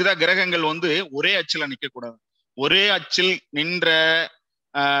 இதுக்குதான் கிரகங்கள் ஒரே அச்சுல நிக்க கூடாது. ஒரே அச்சில் நின்ற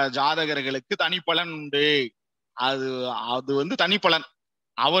ஜாதகர்களுக்கு தனிப்பலன் உண்டு. அது தனிப்பலன்.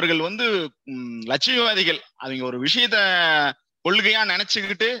 அவர்கள் லட்சியவாதிகள். அவங்க ஒரு விஷயத்த கொள்கையா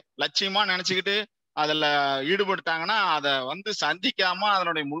நினைச்சுக்கிட்டு, லட்சியமா நினைச்சுக்கிட்டு அதுல ஈடுபட்டாங்கன்னா அதை சந்திக்காம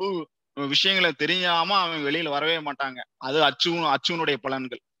அதனுடைய முழு விஷயங்களை தெரியாம அவங்க வெளியில வரவே மாட்டாங்க. அது அச்சுனுடைய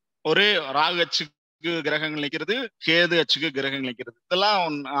பலன்கள். ஒரே ராகு அச்சுக்கு கிரகங்கள் நிற்கிறது, கேது அச்சுக்கு கிரகங்கள் நிற்கிறது.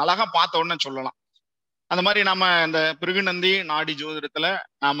 இதெல்லாம் அழகா பார்த்த உடனே சொல்லலாம். அந்த மாதிரி நாம இந்த பிருகுநந்தி நாடி ஜோதிடத்துல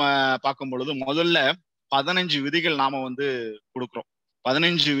நாம பார்க்கும் பொழுது முதல்ல 15 விதிகள் நாம கொடுக்குறோம்.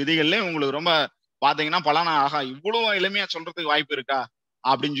 15 விதிகள்ல உங்களுக்கு ரொம்ப பாத்தீங்கன்னா பலானா ஆகா இவ்வளவு எளிமையா சொல்றதுக்கு வாய்ப்பு இருக்கா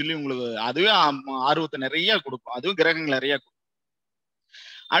அப்படின்னு சொல்லி உங்களுக்கு அதுவே ஆர்வத்தை நிறைய கொடுக்கும். அதுவும் கிரகங்கள் நிறைய கொடுக்கும்.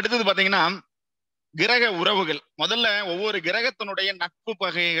 அடுத்தது பாத்தீங்கன்னா கிரக உறவுகள். முதல்ல ஒவ்வொரு கிரகத்தினுடைய நட்பு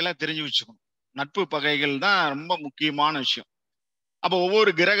பகைகளை தெரிஞ்சு வச்சுக்கணும். நட்பு பகைகள் தான் ரொம்ப முக்கியமான விஷயம். அப்ப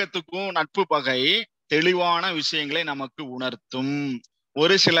ஒவ்வொரு கிரகத்துக்கும் நட்பு பகை தெளிவான விஷயங்களை நமக்கு உணர்த்தும்.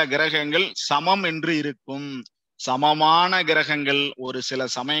 ஒரு சில கிரகங்கள் சமம் என்று இருக்கும். சமமான கிரகங்கள் ஒரு சில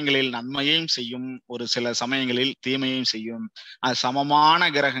சமயங்களில் நன்மையையும் செய்யும், ஒரு சில சமயங்களில் தீமையும் செய்யும். சமமான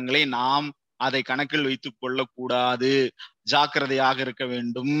கிரகங்களை நாம் அதை கணக்கில் வைத்துக் கொள்ளக்கூடாது, ஜாக்கிரதையாக இருக்க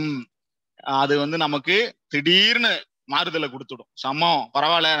வேண்டும். அது நமக்கு திடீர்னு மாறுதலை கொடுத்துடும். சமம்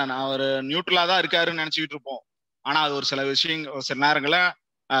பரவாயில்ல, நான் ஒரு நியூட்ரலா தான் இருக்காருன்னு நினைச்சுக்கிட்டு இருப்போம். ஆனா அது ஒரு சில விஷயங்கள் சில நேரங்களை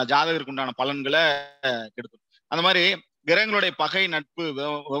ஜாதகருக்கு உண்டான பலன்களை கெடுக்கும். அந்த மாதிரி கிரகங்களுடைய பகை நட்பு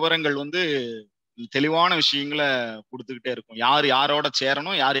விவரங்கள் தெளிவான விஷயங்களை கொடுத்துக்கிட்டே இருக்கும். யார் யாரோட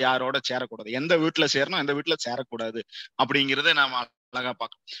சேரணும், யார் யாரோட சேரக்கூடாது, எந்த வீட்டுல சேரணும், எந்த வீட்டுல சேரக்கூடாது அப்படிங்கிறத நாம அழகா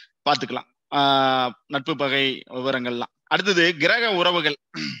பார்த்துக்கலாம். நட்பு பகை விவரங்கள்லாம். அடுத்தது கிரக உறவுகள்.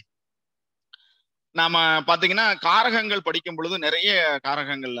 நாம பாத்தீங்கன்னா காரகங்கள் படிக்கும் பொழுது நிறைய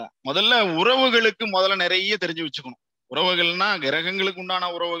காரகங்கள்ல முதல்ல உறவுகளுக்கு முதல்ல நிறைய தெரிஞ்சு வச்சுக்கணும். உறவுகள்னா கிரகங்களுக்கு உண்டான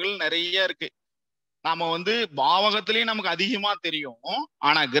உறவுகள் நிறைய இருக்கு. நாம பாவகத்திலயும் நமக்கு அதிகமா தெரியும்,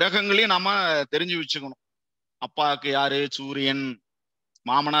 ஆனா கிரகங்களையும் நாம தெரிஞ்சு வச்சுக்கணும். அப்பாவுக்கு யாரு? சூரியன்.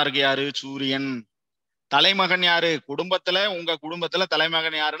 மாமனாருக்கு யாரு? சூரியன். தலைமகன் யாரு? உங்க குடும்பத்துல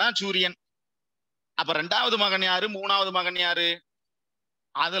தலைமகன் யாருன்னா சூரியன். அப்ப 2வது மகன் யாரு, 3வது மகன் யாரு,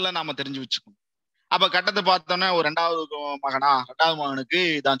 அதெல்லாம் நாம தெரிஞ்சு வச்சுக்கணும். அப்ப கட்டத்தை பார்த்தோன்னா ஒரு 2வது மகனா, 2வது மகனுக்கு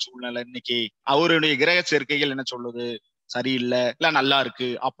இதான் சூழ்நிலை இன்னைக்கு, அவருடைய கிரக சேர்க்கைகள் என்ன சொல்லுது, சரியில்லை இல்ல நல்லா இருக்கு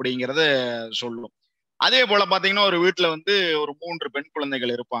அப்படிங்கிறத சொல்லும். அதே போல பாத்தீங்கன்னா ஒரு வீட்டுல வந்து ஒரு 3 பெண்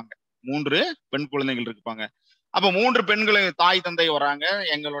குழந்தைகள் இருப்பாங்க, 3 பெண் குழந்தைகள் இருப்பாங்க. அப்ப 3 பெண்களை தாய் தந்தை வராங்க,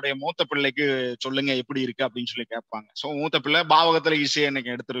 எங்களுடைய மூத்த பிள்ளைக்கு சொல்லுங்க எப்படி இருக்கு அப்படின்னு சொல்லி கேட்பாங்க. சோ மூத்த பிள்ளை பாவகத்துல ஈஸியா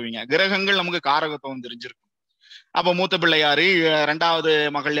இன்னைக்கு எடுத்துருவீங்க, கிரகங்கள் நமக்கு காரகத்துவம் தெரிஞ்சிருக்கும். அப்ப மூத்த பிள்ளை யாரு, 2வது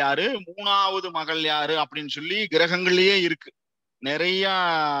மகள் யாரு, 3வது மகள் யாரு அப்படின்னு சொல்லி கிரகங்கள்லயே இருக்கு. நிறைய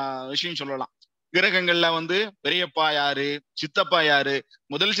விஷயம் சொல்லலாம். கிரகங்கள்ல வந்து பெரியப்பா யாரு, சித்தப்பா யாரு,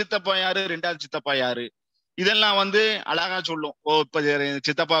 முதல் சித்தப்பா யாரு, 2வது சித்தப்பா யாரு, இதெல்லாம் வந்து அழகா சொல்லும். ஓ இப்ப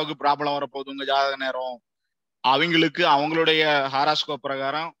சித்தப்பாவுக்கு ப்ராப்ளம் வரப்போகுது உங்க ஜாதக நேரம், அவங்களுக்கு அவங்களுடைய ஹாராஸ்கோப்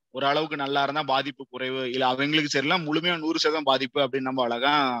பிரகாரம் ஒரு அளவுக்கு நல்லா இருந்தா பாதிப்பு குறைவு, இல்ல அவங்களுக்கு சரியில்லாம் முழுமையா 100% பாதிப்பு அப்படின்னு நம்ம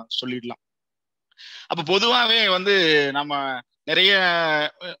அழகா சொல்லிடலாம். அப்ப பொதுவாவே வந்து நம்ம நிறைய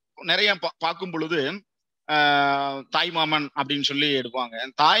நிறைய பார்க்கும் பொழுது தாய் மாமன் அப்படின்னு சொல்லி எடுப்பாங்க.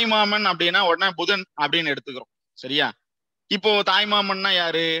 தாய் மாமன் அப்படின்னா உடனே புதன் அப்படின்னு எடுத்துக்கிறோம், சரியா? இப்போ தாய் மாமன்னா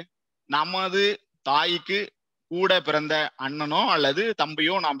யாரு, நமது தாய்க்கு கூட பிறந்த அண்ணனோ அல்லது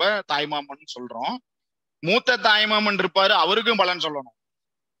தம்பியோ நம்ம தாய் மாமன் சொல்றோம். மூத்த தாய் மாமன் இருப்பாரு, அவருக்கும் பலன் சொல்லணும்.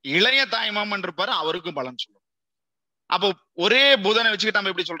 இளைய தாய் மாமன் இருப்பாரு, அவருக்கும் பலன் சொல்லணும். அப்போ ஒரே புதனை வச்சுக்கிட்டு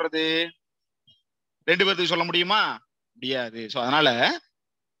நம்ம எப்படி சொல்றது, 2 பேர்த்துக்கு சொல்ல முடியுமா, முடியாது. சோ அதனால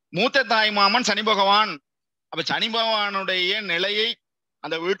மூத்த தாய் மாமன் சனி பகவான். அப்ப சனி பகவானுடைய நிலையை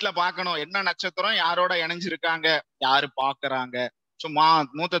அந்த வீட்டுல பார்க்கணும், என்ன நட்சத்திரம் யாரோட இணைஞ்சிருக்காங்க, யாரு பாக்குறாங்க. சும்மா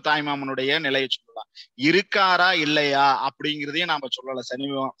மூத்த தாய் மாமனுடைய நிலையை சொல்லலாம். இருக்காரா இல்லையா அப்படிங்கிறதையும் நாம சொல்லலாம்.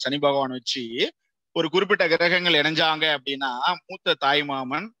 சனி பகவான் வச்சு ஒரு குறிப்பிட்ட கிரகங்கள் இணைஞ்சாங்க அப்படின்னா மூத்த தாய்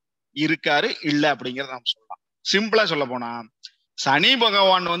மாமன் இருக்காரு இல்ல அப்படிங்கறத நாம சொல்லலாம். சிம்பிளா சொல்ல போனா சனி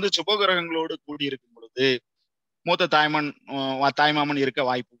பகவான் வந்து சுப கிரகங்களோடு கூடி இருக்கும் பொழுது மூத்த தாய்மாமன் இருக்க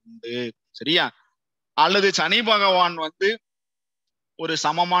வாய்ப்பு உண்டு, சரியா? அல்லது சனி பகவான் வந்து ஒரு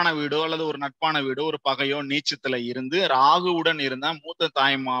சமமான வீடோ அல்லது ஒரு நட்பான வீடோ ஒரு பகையோ நீச்சத்துல இருந்து ராகுவுடன் இருந்தா மூத்த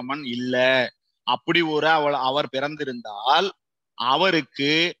தாய்மாமன் இல்ல, அப்படி ஒரு அவர் பிறந்திருந்தால்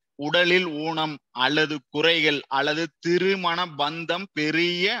அவருக்கு உடலில் ஊனம் அல்லது குறைகள் அல்லது திருமண பந்தம்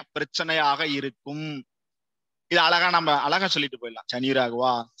பெரிய பிரச்சனையாக இருக்கும். இது அழகா நம்ம அழகா சொல்லிட்டு போயிடலாம். சனி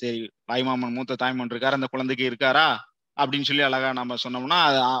ராகுவா, சரி தாய்மாமன் மூத்த தாய்மாமன் இருக்காரு, அந்த குழந்தைக்கு இருக்காரா அப்படின்னு சொல்லி அழகா நம்ம சொன்னோம்னா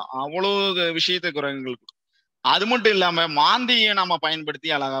அது அவ்வளவு விஷயத்தை குறைகள். அது மட்டும் இல்லாம மாந்தியை நம்ம பயன்படுத்தி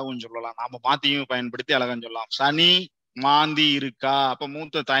அழகாவும் சொல்லலாம். நாம மாந்தியும் பயன்படுத்தி அழகான்னு சொல்லலாம். சனி மாந்தி இருக்கா, அப்ப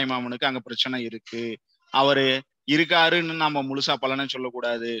மூத்த தாய்மாமனுக்கு அங்க பிரச்சனை இருக்கு, அவரு இருக்காருன்னு நம்ம முழுசா பலனை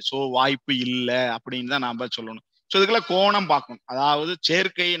சொல்லக்கூடாது. சோ வாய்ப்பு இல்லை அப்படின்னு தான் நாம சொல்லணும். சோ இதுக்கெல்லாம் கோணம் பார்க்கணும், அதாவது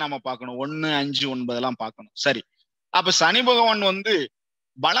சேர்க்கையை நம்ம பார்க்கணும், 1, 5, 9 எல்லாம் பார்க்கணும். சரி, அப்ப சனி பகவான் வந்து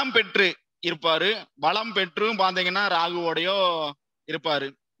பலம் பெற்று இருப்பாரு. பலம் பெற்றும் பாத்தீங்கன்னா ராகுவோடையோ இருப்பாரு.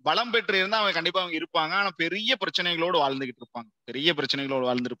 பலம் பெற்று இருந்தா அவங்க கண்டிப்பா அவங்க இருப்பாங்க, ஆனா பெரிய பிரச்சனைகளோடு வாழ்ந்துகிட்டு இருப்பாங்க, பெரிய பிரச்சனைகளோடு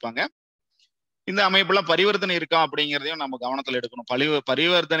வாழ்ந்திருப்பாங்க. இந்த அமைப்புல பரிவர்த்தனை இருக்கா அப்படிங்கிறதையும் நம்ம கவனத்துல எடுக்கணும்.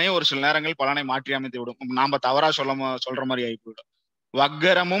 பரிவர்த்தனை ஒரு சில நேரங்கள் பலனை மாற்றி அமைத்து விடும், நாம தவறா சொல்ற மாதிரி ஆகி போயிடும்.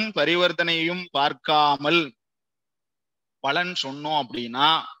 வக்கரமும் பரிவர்த்தனையும் பார்க்காமல் பலன் சொன்னோம் அப்படின்னா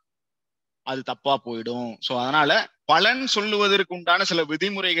அது தப்பா போயிடும். சோ அதனால பலன் சொல்லுவதற்கு உண்டான சில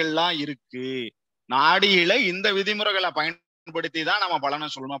விதிமுறைகள்லாம் இருக்கு. நாடியில இந்த விதிமுறைகளை பயன்படுத்தி தான் நம்ம பலனை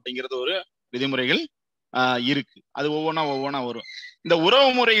சொல்லணும் அப்படிங்கிறது ஒரு விதிமுறைகள் இருக்கு. அது ஒவ்வொன்னா வரும். இந்த உறவு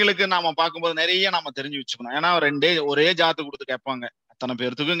முறைகளுக்கு நாம பார்க்கும்போது நிறைய நாம தெரிஞ்சு வச்சுக்கணும். ஏன்னா ஒரே ஜாதகம் கொடுத்து கேட்பாங்க, அத்தனை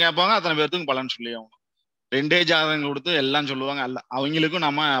பேர்த்துக்கும் கேட்பாங்க, அத்தனை பேர்த்துக்கும் பலன் சொல்லி ஆகணும். 2 ஜாதகம் கொடுத்து எல்லாம் சொல்லுவாங்க, அல்ல அவங்களுக்கும்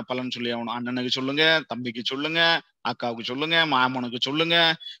நம்ம பலன் சொல்லி ஆகணும். அண்ணனுக்கு சொல்லுங்க, தம்பிக்கு சொல்லுங்க, அக்காவுக்கு சொல்லுங்க, மாமனுக்கு சொல்லுங்க,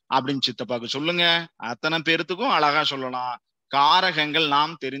 அப்படின்னு சித்தப்பாக்கு சொல்லுங்க, அத்தனை பேர்த்துக்கும் அழகா சொல்லலாம். காரகங்கள்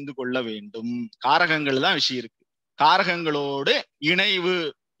நாம் தெரிந்து கொள்ள வேண்டும். காரகங்கள் தான் விஷயம் இருக்கு. காரகங்களோடு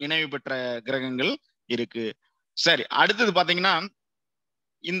இணைவு பெற்ற கிரகங்கள் இருக்கு. சரி, அடுத்தது பாத்தீங்கன்னா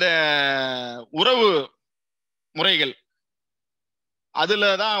இந்த உறவு முறைகள்,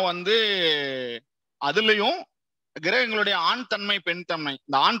 அதுலதான் வந்து அதுலயும் கிரகங்களுடைய ஆண் தன்மை பெண் தன்மை,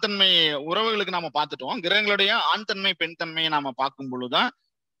 இந்த ஆண் தன்மை உறவுகளுக்கு நாம பார்த்துட்டோம். கிரகங்களுடைய ஆண் தன்மை பெண் தன்மையை நாம பார்க்கும் பொழுதுதான்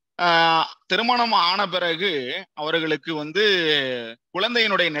திருமணம் ஆன பிறகு அவர்களுக்கு வந்து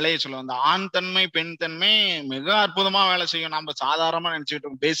குழந்தையினுடைய நிலையை சொல்லுவோம். அந்த ஆண் தன்மை பெண் தன்மை மிக அற்புதமா வேலை செய்யும். நம்ம சாதாரணமா நினைச்சுக்கிட்டு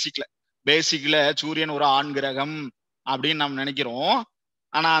இருக்கோம். பேசிக்ல சூரியன் ஒரு ஆண் கிரகம் அப்படின்னு நம்ம நினைக்கிறோம்.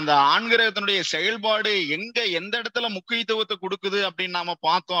 ஆனா அந்த ஆண் கிரகத்தினுடைய செயல்பாடு எந்த இடத்துல முக்கியத்துவத்தை கொடுக்குது அப்படின்னு நாம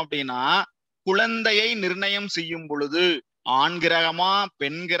பார்த்தோம் அப்படின்னா, குழந்தையை நிர்ணயம் செய்யும் பொழுது ஆண் கிரகமா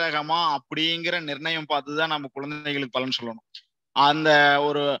பெண் கிரகமா அப்படிங்கிற நிர்ணயம் பார்த்துதான் நம்ம குழந்தைகளுக்கு பலன் சொல்லணும். அந்த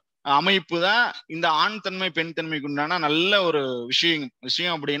ஒரு அமைப்பு தான் இந்த ஆண் தன்மை பெண் தன்மைக்கு உண்டான நல்ல ஒரு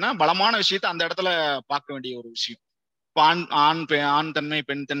விஷயம் அப்படின்னா பலமான விஷயத்த அந்த இடத்துல பார்க்க வேண்டிய ஒரு விஷயம். இப்போ ஆண் தன்மை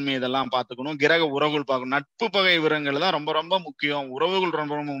பெண் தன்மை இதெல்லாம் பார்த்துக்கணும். கிரக உறவுகள் பார்க்கணும். நட்பு பகை விவரங்கள் தான் ரொம்ப ரொம்ப முக்கியம். உறவுகள்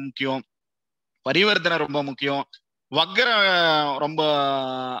ரொம்ப ரொம்ப முக்கியம். பரிவர்த்தனை ரொம்ப முக்கியம். வக்கர ரொம்ப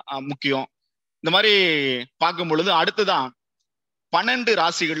முக்கியம். இந்த மாதிரி பார்க்கும் பொழுது அடுத்துதான் 12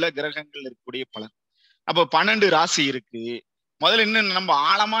 ராசிகள்ல கிரகங்கள் இருக்கக்கூடிய பலன். அப்ப 12 ராசி இருக்கு. முதல்ல இன்னும் நம்ம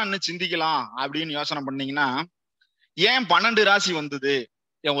ஆழமா இன்னும் சிந்திக்கலாம் அப்படின்னு யோசனை பண்ணீங்கன்னா, ஏன் 12 ராசி வந்தது?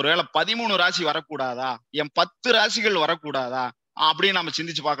 என் ஒருவேளை 13 ராசி வரக்கூடாதா? என் 10 ராசிகள் வரக்கூடாதா அப்படின்னு நம்ம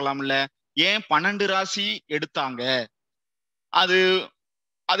சிந்திச்சு பார்க்கலாம்ல. ஏன் 12 ராசி எடுத்தாங்க? அது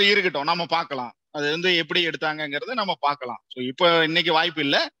அது இருக்கட்டும், நம்ம பார்க்கலாம். அது வந்து எப்படி எடுத்தாங்கிறத நம்ம பார்க்கலாம். ஸோ இப்போ இன்னைக்கு வாய்ப்பு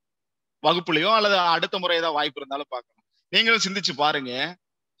இல்லை, வகுப்புலையோ அல்லது அடுத்த முறை ஏதாவது வாய்ப்பு இருந்தாலும் பார்க்கலாம். நீங்களும் சிந்திச்சு பாருங்க,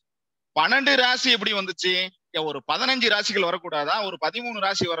 12 ராசி எப்படி வந்துச்சு? ஒரு 15 ராசிகள் வரக்கூடாதா? ஒரு 13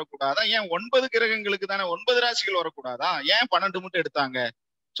 ராசி வரக்கூடாதா? ஏன் 9 கிரகங்களுக்கு தானே 9 ராசிகள் வரக்கூடாதா? ஏன் 12 மட்டும் எடுத்தாங்க?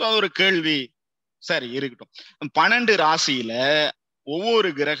 சோ அது ஒரு கேள்வி. சரி, இருக்கட்டும். 12 ராசியில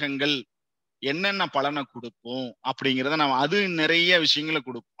ஒவ்வொரு கிரகங்கள் என்னென்ன பலனை கொடுக்கும் அப்படிங்கிறத நம்ம அது நிறைய விஷயங்களை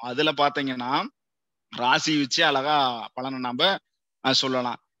கொடுக்கும். அதுல பாத்தீங்கன்னா ராசி வச்சு அழகா பலனை நம்ம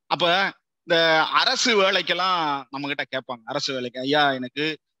சொல்லலாம். அப்ப இந்த அரசு வேலைக்கெல்லாம் நம்ம கிட்ட கேட்பாங்க. அரசு வேலைக்கு, ஐயா எனக்கு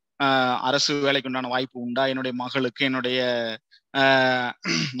அரசு வேலைக்கு உண்டான வாய்ப்பு உண்டா என்னுடைய மகளுக்கு, என்னுடைய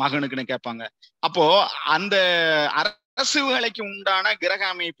மகனுக்குன்னு கேட்பாங்க. அப்போ அந்த அரசு வேலைக்கு உண்டான கிரக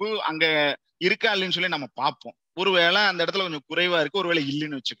அமைப்பு அங்க இருக்கா இல்லைன்னு சொல்லி நம்ம பார்ப்போம். ஒருவேளை அந்த இடத்துல கொஞ்சம் குறைவா இருக்கு, ஒருவேளை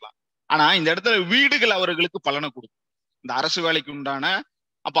இல்லைன்னு வச்சுக்கலாம். ஆனா இந்த இடத்துல வீடுகள் அவர்களுக்கு பலனை கொடுக்கும், இந்த அரசு வேலைக்கு உண்டான.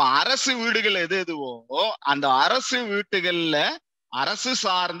 அப்ப அரசு வீடுகள் எது எதுவோ அந்த அரசு வீட்டுகள்ல அரசு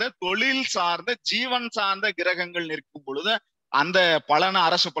சார்ந்த, தொழில் சார்ந்த, ஜீவன் சார்ந்த கிரகங்கள் நிற்கும் பொழுது அந்த பலனை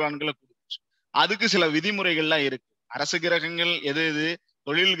அரசு பலன்களை கொடுக்கும். அதுக்கு சில விதிமுறைகள்லாம் இருக்கு. அரசு கிரகங்கள் எது எது,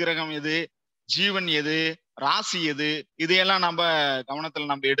 தொழில் கிரகம் எது, ஜீவன் எது, ராசி எது, இதையெல்லாம் நம்ம கவனத்துல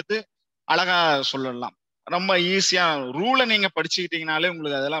நம்ம எடுத்து அழகா சொல்லலாம். ரொம்ப ஈஸியா ரூலை நீங்க படிச்சுக்கிட்டீங்கனாலே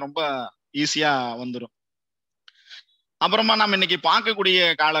உங்களுக்கு அதெல்லாம் ரொம்ப ஈஸியா வந்துடும். அப்புறமா நம்ம இன்னைக்கு பார்க்கக்கூடிய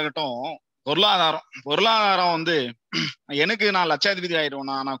காலகட்டம் பொருளாதாரம் வந்து எனக்கு நான் லட்சாதிபதி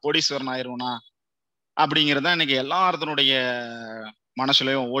ஆயிடுவேனா, நான் கோடீஸ்வரன் ஆயிடுவேனா அப்படிங்கிறத இன்னைக்கு எல்லாத்தினுடைய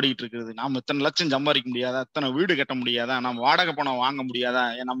மனசுலயும் ஓடிட்டு இருக்குது. நாம இத்தனை லட்சம் சம்பாதிக்க முடியாதா, இத்தனை வீடு கட்ட முடியாதா, நம்ம வாடகை பணம் வாங்க முடியாதா,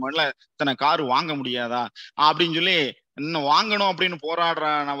 நம்ம இத்தனை காரு வாங்க முடியாதா அப்படின்னு சொல்லி இன்னும் வாங்கணும் அப்படின்னு போராடுற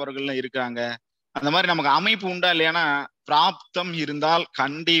நபர்கள் இருக்காங்க. அந்த மாதிரி நமக்கு அமைப்பு உண்டா இல்லையானா, பிராப்தம் இருந்தால்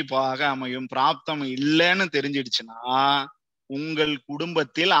கண்டிப்பாக அமையும். பிராப்தம் இல்லைன்னு தெரிஞ்சிடுச்சுன்னா உங்கள்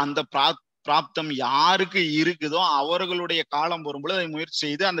குடும்பத்தில் அந்த பிராப்தம் யாருக்கு இருக்குதோ அவர்களுடைய காலம் வரும்பொழுது அதை முயற்சி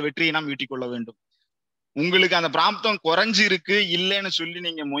செய்து அந்த வெற்றியை நாம் ஈட்டிக் கொள்ள வேண்டும். உங்களுக்கு அந்த பிராப்தம் குறைஞ்சு இருக்கு இல்லைன்னு சொல்லி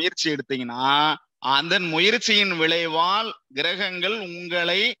நீங்க முயற்சி எடுத்தீங்கன்னா அந்த முயற்சியின் விளைவால் கிரகங்கள்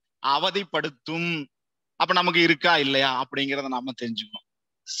உங்களை அவதிப்படுத்தும். அப்ப நமக்கு இருக்கா இல்லையா அப்படிங்கிறத நாம தெரிஞ்சுக்கணும்.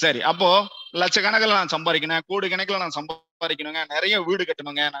 சரி, அப்போ லட்சக்கணக்கில் நான் சம்பாதிக்கணும், கோடி கணக்கில் நான் சம்பாதிக்கணுங்க, நிறைய வீடு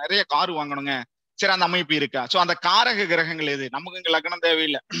கட்டணுங்க, நிறைய காரு வாங்கணுங்க. சரி, அந்த அமைப்பு இருக்கா? சோ அந்த காரக கிரகங்கள் எது? நமக்கு இங்க லக்னம்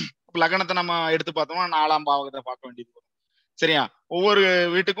தேவையில்லை. லக்னத்தை நம்ம எடுத்து பார்த்தோம்னா 4ஆம் பாவகத்தை பார்க்க வேண்டியது வரும். சரியா? ஒவ்வொரு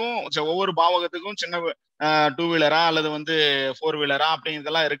வீட்டுக்கும் ஒவ்வொரு பாவகத்துக்கும் சின்ன 2 வீலரா அல்லது வந்து 4 வீலரா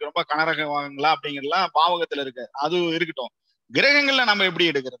அப்படிங்கிறதெல்லாம் இருக்கு. ரொம்ப கனரக வாகனங்களா அப்படிங்கிறதுலாம் பாவகத்துல இருக்கு. அது இருக்கட்டும். கிரகங்கள்ல நம்ம எப்படி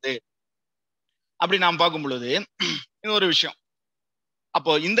எடுக்கிறது அப்படி நாம் பார்க்கும் பொழுது இது ஒரு விஷயம்.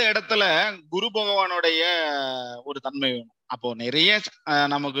 அப்போ இந்த இடத்துல குரு பகவானுடைய ஒரு தன்மை வேணும். அப்போ நிறைய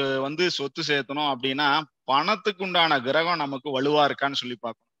நமக்கு வந்து சொத்து சேர்த்தணும் அப்படின்னா பணத்துக்கு உண்டான கிரகம் நமக்கு வலுவா இருக்கான்னு சொல்லி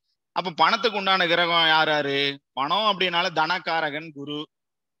பார்க்கணும். அப்ப பணத்துக்கு உண்டான கிரகம் யாரு? பணம் அப்படின்னால தனக்காரகன் குரு.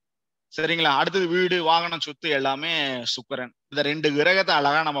 சரிங்களா? அடுத்தது வீடு, வாகனம், சொத்து எல்லாமே சுக்கிரன். இந்த 2 கிரகத்தை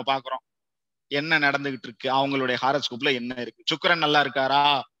அழகா நம்ம பாக்குறோம். என்ன நடந்துகிட்டு இருக்கு, அவங்களுடைய ஹாரோஸ்கோப்ல என்ன இருக்கு? சுக்கிரன் நல்லா இருக்காரா?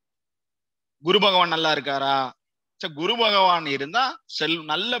 குரு பகவான் நல்லா இருக்காரா? குரு பகவான் இருந்தா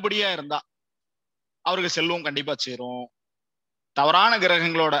நல்லபடியா இருந்தா அவருக்கு செல்வம் கண்டிப்பா சேரும். தவறான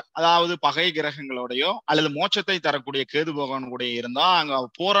கிரகங்களோட, அதாவது பகை கிரகங்களோடயோ அல்லது மோட்சத்தை தரக்கூடிய கேது பகவான் கூட இருந்தா அங்க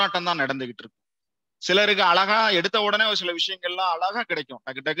போராட்டம் தான் நடந்துகிட்டு இருக்கு. சிலருக்கு அழகா எடுத்த உடனே ஒரு சில விஷயங்கள்லாம் அழகா கிடைக்கும்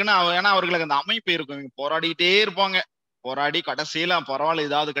டக்கு டக்குன்னு. ஏன்னா அவர்களுக்கு அந்த அமைப்பு இருக்கும், போராடிட்டே இருப்பாங்க. போராடி கடைசியில பரவாயில்ல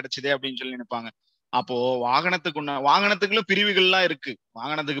ஏதாவது கிடைச்சதே அப்படின்னு சொல்லி நினைப்பாங்க. அப்போ வாகனத்துக்குள்ள பிரிவுகள்லாம் இருக்கு.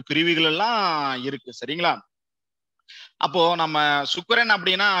 வாகனத்துக்கு பிரிவுகள் எல்லாம் இருக்கு. சரிங்களா? அப்போ நம்ம சுக்கிரன்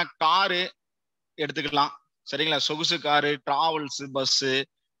அப்படின்னா காரு எடுத்துக்கலாம். சரிங்களா? சொகுசு காரு, டிராவல்ஸ், பஸ்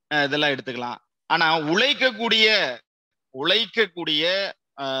இதெல்லாம் எடுத்துக்கலாம். ஆனா உழைக்கக்கூடிய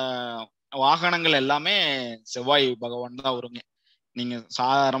வாகனங்கள் எல்லாமே செவ்வாய் பகவான் தான் வருங்க. நீங்க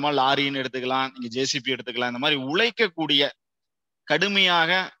சாதாரணமா லாரின்னு எடுத்துக்கலாம், நீங்க ஜேசிபி எடுத்துக்கலாம். இந்த மாதிரி உழைக்கக்கூடிய,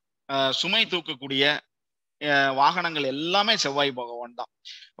 கடுமையாக சுமை தூக்கக்கூடிய வாகனங்கள் எல்லாமே செவ்வாய் பகவான் தான்.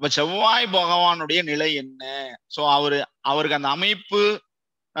 அப்ப செவ்வாய் பகவானுடைய நிலை என்ன? சோ அவருக்கு அந்த அமைப்பு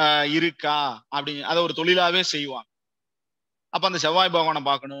இருக்கா அப்படின்னு அதை ஒரு தொழிலாவே செய்வாங்க. அப்ப அந்த செவ்வாய் பகவானை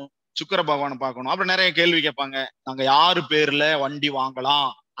பார்க்கணும், சுக்கிர பகவானை பார்க்கணும். அப்புறம் நிறைய கேள்வி கேட்பாங்க. நாங்க யாரு பேர்ல வண்டி வாங்கலாம்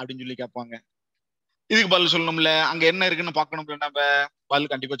அப்படின்னு சொல்லி கேட்பாங்க. இதுக்கு பதில் சொல்லணும்ல, அங்க என்ன இருக்குன்னு பார்க்கணும்ல. நம்ம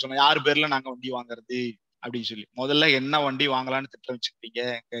பதில் கண்டிப்பா சொல்லணும். யாரு பேர்ல நாங்க வண்டி வாங்குறது அப்படின்னு சொல்லி முதல்ல என்ன வண்டி வாங்கலாம்னு திட்டம் வச்சுக்கிட்டீங்க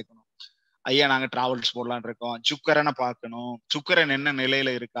கேட்கணும். ஐயா நாங்க டிராவல்ஸ் போடலான்னு இருக்கோம். சுக்கரனை பார்க்கணும், சுக்கரன் என்ன நிலையில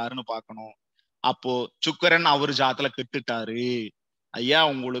இருக்காருன்னு பார்க்கணும். அப்போ சுக்கரன் அவரு ஜாத்துல கெட்டுட்டாரு, ஐயா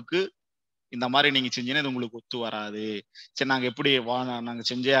உங்களுக்கு இந்த மாதிரி நீங்க செஞ்சீங்கன்னா இது உங்களுக்கு ஒத்து வராது. சரி நாங்க எப்படி நாங்க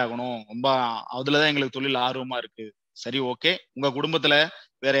செஞ்சே ஆகணும், ரொம்ப அதுலதான் எங்களுக்கு தொழில் ஆர்வமா இருக்கு. சரி ஓகே, உங்க குடும்பத்துல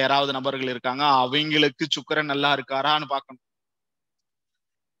வேற யாராவது நபர்கள் இருக்காங்க, அவங்களுக்கு சுக்கரன் நல்லா இருக்காரான்னு பார்க்கணும்.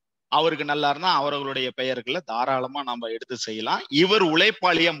 அவருக்கு நல்லா இருந்தா அவர்களுடைய பெயர்களை தாராளமா நம்ம எடுத்து செய்யலாம். இவர்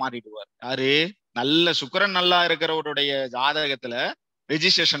உழைப்பாளியா மாறிடுவார். யாரு? நல்ல சுக்கிரன் நல்லா இருக்கிறவருடைய ஜாதகத்துல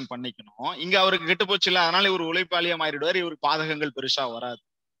ரெஜிஸ்ட்ரேஷன் பண்ணிக்கணும். இங்க அவருக்கு கெட்டு போச்சு இல்ல, அதனால இவர் உழைப்பாளியா மாறிடுவார். இவருக்கு பாதகங்கள் பெருசா வராது.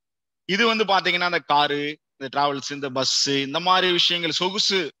 இது பாத்தீங்கன்னா இந்த காரு, இந்த டிராவல்ஸ், இந்த பஸ், இந்த மாதிரி விஷயங்கள்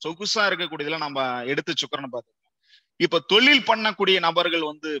சொகுசா இருக்கக்கூடியதுல நம்ம எடுத்து சுக்கிரனை பார்த்துக்கணும். இப்ப தொழில் பண்ணக்கூடிய நபர்கள்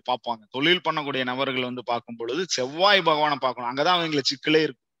பார்ப்பாங்க. தொழில் பண்ணக்கூடிய நபர்கள் பார்க்கும் பொழுது செவ்வாய் பகவானை பார்க்கணும். அங்கதான் அவங்களுக்கு சிக்கலே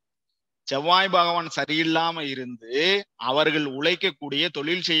இருக்கும். செவ்வாய் பகவான் சரியில்லாம இருந்து அவர்கள் உழைக்கக்கூடிய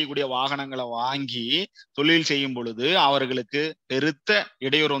தொழில் செய்யக்கூடிய வாகனங்களை வாங்கி தொழில் செய்யும் பொழுது அவர்களுக்கு பெருத்த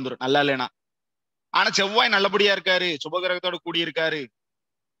இடையூறு வந்துடும். நல்லா இல்லைனா. ஆனா செவ்வாய் நல்லபடியா இருக்காரு, சுபகிரகத்தோட கூடியிருக்காரு,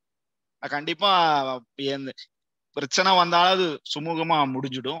 கண்டிப்பா பிரச்சனை வந்தாலும் அது சுமூகமா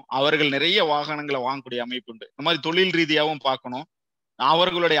முடிஞ்சிடும். அவர்கள் நிறைய வாகனங்களை வாங்கக்கூடிய அமைப்பு உண்டு. இந்த மாதிரி தொழில் ரீதியாவும் பார்க்கணும்,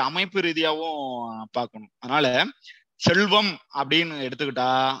 அவர்களுடைய அமைப்பு ரீதியாவும் பார்க்கணும். அதனால செல்வம் அப்படின்னு எடுத்துக்கிட்டா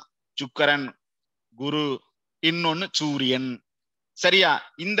சுக்கரன், குரு, இன்னொன்னு சூரியன். சரியா?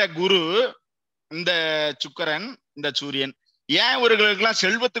 இந்த குரு, இந்த சுக்கரன், இந்த சூரியன் ஏன் இவர்களுக்கு எல்லாம்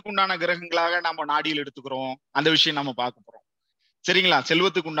செல்வத்துக்கு உண்டான கிரகங்களாக நம்ம நாடியில் எடுத்துக்கிறோம், அந்த விஷயம் நம்ம பார்க்க போறோம். சரிங்களா?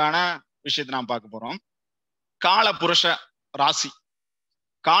 செல்வத்துக்கு உண்டான விஷயத்தை நாம் பார்க்க போறோம். கால புருஷ ராசி,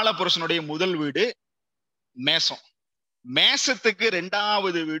 கால புருஷனுடைய முதல் வீடு மேஷம். மேஷத்துக்கு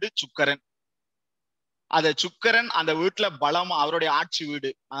 2வது வீடு சுக்கரன். அத சுக்கரன் அந்த வீட்டுல பலம், அவருடைய ஆட்சி வீடு.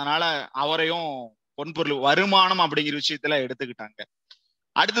 அதனால அவரையும் பொன்பொருள் வருமானம் அப்படிங்கிற விஷயத்துல எடுத்துக்கிட்டாங்க.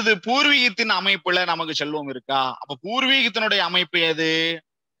 அடுத்தது பூர்வீகத்தின் அமைப்புல நமக்கு செல்வம் இருக்கா? அப்ப பூர்வீகத்தினுடைய அமைப்பு எது?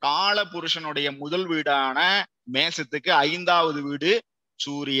 கால புருஷனுடைய முதல் வீடான மேசத்துக்கு 5வது வீடு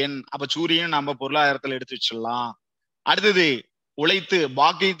சூரியன். அப்ப சூரியன் நம்ம பொருளாதாரத்துல எடுத்து வச்சிடலாம். அடுத்தது உழைத்து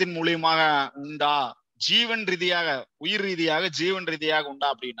பாக்கியத்தின் மூலியமாக உண்டா, ஜீவன் ரீதியாக, உயிர் ரீதியாக, ஜீவன் ரீதியாக உண்டா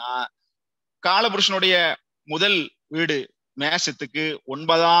அப்படின்னா காலபுருஷனுடைய முதல் வீடு மேஷத்துக்கு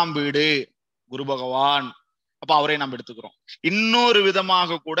 9ஆம் வீடு குரு பகவான். அப்ப அவரை நம்ம எடுத்துக்கிறோம். இன்னொரு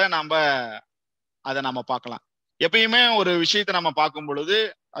விதமாக கூட நம்ம அதை நம்ம பார்க்கலாம். எப்பயுமே ஒரு விஷயத்தை நம்ம பார்க்கும் பொழுது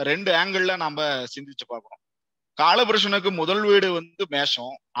 2 ஆங்கிள் நம்ம சிந்திச்சு பார்க்கிறோம். காலபுருஷனுக்கு முதல் வீடு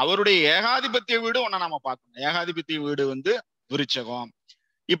மேஷம், அவருடைய ஏகாதிபத்திய வீடு ஒன்ன நம்ம பார்க்கணும். ஏகாதிபத்திய வீடு விருச்சகம்.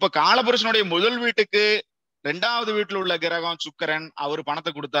 இப்ப காலபுருஷனுடைய முதல் வீட்டுக்கு 2வது வீட்டுல உள்ள கிரகம் சுக்கரன், அவரு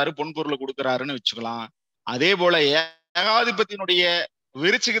பணத்தை கொடுத்தாரு, பொன் பொருளை கொடுக்குறாருன்னு வச்சுக்கலாம். அதே போல ஏகாதிபத்தினுடைய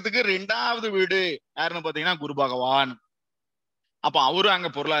விருச்சிகத்துக்கு 2வது வீடு யாருன்னு பாத்தீங்கன்னா குரு பகவான். அப்ப அவரு அங்க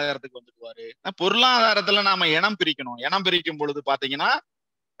பொருளாதாரத்துக்கு வந்துடுவாரு. பொருளாதாரத்துல நாம இனம் பிரிக்கணும். இனம் பிரிக்கும் பொழுது பாத்தீங்கன்னா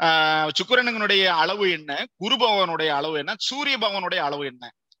சுக்கிரனுடைய அளவு என்ன, குரு பகவானுடைய அளவு என்ன, சூரிய பகவானுடைய அளவு என்ன.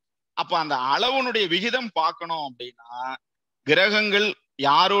 அப்ப அந்த அளவுனுடைய விகிதம் பார்க்கணும் அப்படின்னா கிரகங்கள்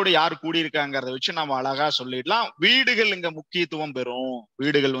யாரோடு யார் கூடியிருக்காங்கிறத வச்சு நம்ம அழகா சொல்லிடலாம். வீடுகள் இங்க முக்கியத்துவம் பெறும்.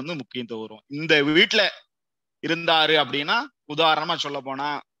 வீடுகள் முக்கியத்துவம் வரும். இந்த வீட்டுல இருந்தாரு அப்படின்னா உதாரணமா சொல்ல போனா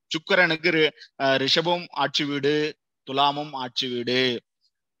சுக்கிரனுக்கு ரிஷபம் ஆட்சி வீடு, துலாமும் ஆட்சி வீடு.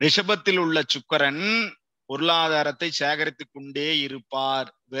 ரிஷபத்தில் உள்ள சுக்கிரன் பொருளாதாரத்தை சேகரித்து கொண்டே இருப்பார்,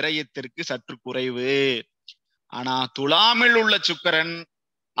 விரயத்திற்கு சற்று குறைவு. ஆனா துலாமில் உள்ள சுக்கிரன்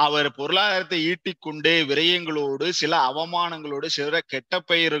அவர் பொருளாதாரத்தை ஈட்டிக்கொண்டே விரயங்களோடு, சில அவமானங்களோடு, சில கெட்ட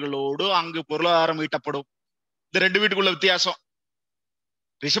பெயர்களோடு அங்கு பொருளாதாரம் ஈட்டப்படும். இந்த 2 வீட்டுக்குள்ள வித்தியாசம்.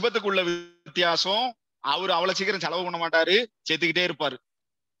 ரிஷபத்துக்குள்ள வித்தியாசம், அவரு அவ்வளவு சீக்கிரம் செலவு பண்ண மாட்டாரு, சேர்த்துக்கிட்டே இருப்பாரு.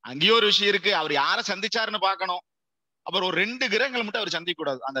 அங்கேயும் ஒரு விஷயம் இருக்கு, அவர் யாரை சந்திச்சாருன்னு பார்க்கணும். அப்புறம் ஒரு 2 கிரகங்கள் மட்டும் அவர் சந்திக்க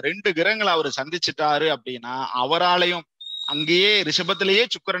கூடாது. அந்த 2 கிரகங்களை அவர் சந்திச்சுட்டாரு அப்படின்னா அவராலையும், அங்கேயே ரிஷபத்திலேயே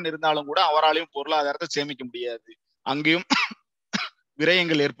சுக்கிரன் இருந்தாலும் கூட அவராலையும் பொருளாதாரத்தை சேமிக்க முடியாது. அங்கேயும்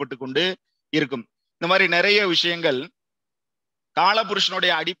விரயங்கள் ஏற்பட்டு கொண்டு இருக்கும். இந்த மாதிரி நிறைய விஷயங்கள்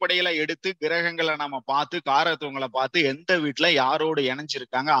காலபுருஷனுடைய அடிப்படையில எடுத்து கிரகங்களை நம்ம பார்த்து, காரத்துவங்களை பார்த்து, எந்த வீட்டுல யாரோடு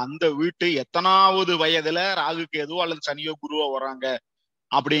இணைஞ்சிருக்காங்க, அந்த வீட்டு எத்தனாவது வயதுல ராகுக்கு எதுவோ அல்லது சனியோ குருவோ வர்றாங்க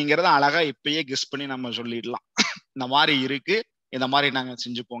அப்படிங்கிறத அழகா இப்பயே கெஸ் பண்ணி நம்ம சொல்லிடலாம். இந்த மாதிரி இருக்கு. இந்த மாதிரி நாங்க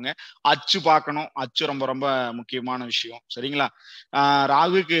செஞ்சுப்போங்க. அச்சு பார்க்கணும். அச்சு ரொம்ப ரொம்ப முக்கியமான விஷயம். சரிங்களா?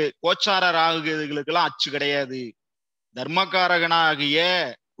 ராகுக்கு கோச்சார ராகு இதுகளுக்கெல்லாம் அச்சு கிடையாது. தர்மகாரகனாகிய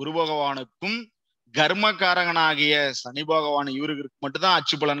குரு பகவானுக்கும் கர்மகாரகனாகிய சனி பகவான் இவருக்கு மட்டும்தான்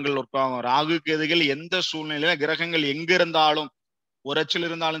அச்சு பலன்கள் ஒர்க் ஆகும். ராகு கேதுகள் எந்த சூழ்நிலையில கிரகங்கள் எங்க இருந்தாலும், ஒரு அச்சில்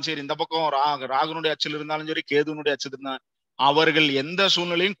இருந்தாலும் சரி, இந்த பக்கம் ராகுனுடைய அச்சில் இருந்தாலும் சரி, கேதுனுடைய அச்சில் இருந்தாலும், அவர்கள் எந்த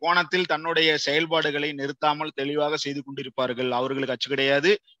சூழ்நிலையும் கோணத்தில் தன்னுடைய செயல்பாடுகளை நிறுத்தாமல் தெளிவாக செய்து கொண்டிருப்பார்கள். அவர்களுக்கு அச்சு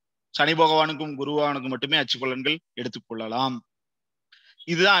கிடையாது. சனி பகவானுக்கும் குரு பகவானுக்கும் மட்டுமே அச்சு பலன்கள் எடுத்துக்கொள்ளலாம்.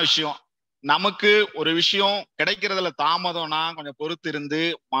 இதுதான் விஷயம். நமக்கு ஒரு விஷயம் கிடைக்கிறதுல தாமதம்னா கொஞ்சம் பொறுத்து இருந்து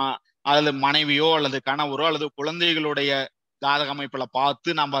அல்லது மனைவியோ அல்லது கணவரோ அல்லது குழந்தைகளுடைய ஜாதக அமைப்புல பார்த்து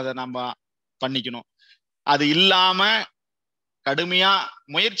நம்ம அதை பண்ணிக்கணும். அது இல்லாம கடுமையா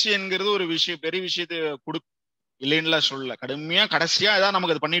முயற்சி என்கிறது ஒரு விஷயம், பெரிய விஷயத்தை இல்லைன்னுல சொல்ல, கடுமையா கடைசியா ஏதாவது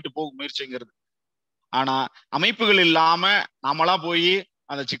நமக்கு அது பண்ணிட்டு போகும் முயற்சிங்கிறது. ஆனா அமைப்புகள் இல்லாம நாமளா போய்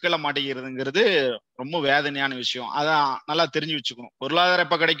அந்த சிக்கலை மாட்டிக்கிறதுங்கிறது ரொம்ப வேதனையான விஷயம். அதான் நல்லா தெரிஞ்சு வச்சுக்கணும். பொருளாதாரம்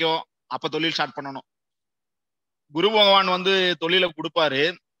எப்ப கிடைக்கும் அப்ப தொழில் ஸ்டார்ட் பண்ணணும். குரு பகவான் தொழிலை கொடுப்பாரு.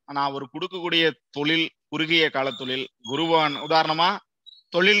 ஆனா அவர் கொடுக்கக்கூடிய தொழில் குறுகிய கால தொழில். குரு பகவான் உதாரணமா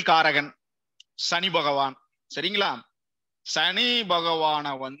தொழில் காரகன் சனி பகவான். சரிங்களா? சனி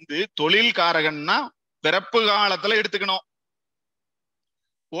பகவான தொழில் காரகன்னா பிறப்பு காலத்துல எடுத்துக்கணும்.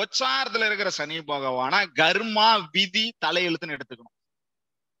 கோச்சாரத்துல இருக்கிற சனி பகவான கர்மா விதி தலையெழுத்துன்னு எடுத்துக்கணும்.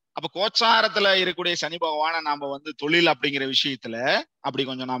 அப்ப கோச்சாரத்துல இருக்கக்கூடிய சனி பகவான நாம தொழில் அப்படிங்கிற விஷயத்துல அப்படி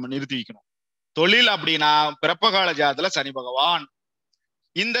கொஞ்சம் நாம நிறுத்தி வைக்கணும். தொழில் அப்படின்னா பிறப்ப கால ஜாதத்துல சனி பகவான்.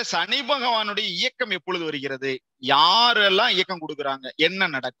 இந்த சனி பகவானுடைய இயக்கம் எப்பொழுது வருகிறது, யாரெல்லாம் இயக்கம் கொடுக்குறாங்க, என்ன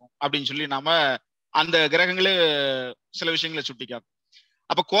நடக்கும் அப்படின்னு சொல்லி நாம அந்த கிரகங்களே சில விஷயங்களை சுட்டிக்காக்கும்.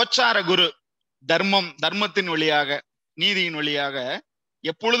 அப்ப கோச்சார குரு தர்மத்தின் வழியாக, நீதியின் வழியாக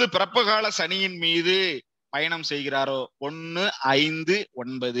எப்பொழுது பிறப்ப கால சனியின் மீது பயணம் செய்கிறாரோ 1, 5,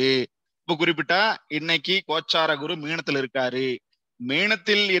 9. இப்ப குறிப்பிட்டா இன்னைக்கு கோச்சார குரு மீனத்தில் இருக்காரு.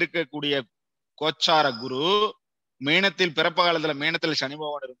 மீனத்தில் இருக்கக்கூடிய கோச்சார குரு மீனத்தில் பிறப்ப காலத்துல மீனத்தில் சனி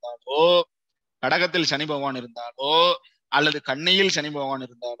பகவான் இருந்தாலோ, கடகத்தில் சனி பகவான் இருந்தாலோ, அல்லது கன்னியில் சனி பகவான்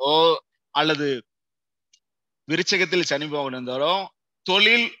இருந்தாலோ, அல்லது விருச்சகத்தில் சனி பகவான் இருந்தாலோ,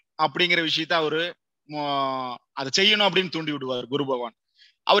 தொழில் அப்படிங்கிற விஷயத்த அவரு அதை செய்யணும் அப்படின்னு தூண்டி விடுவார் குரு பகவான்.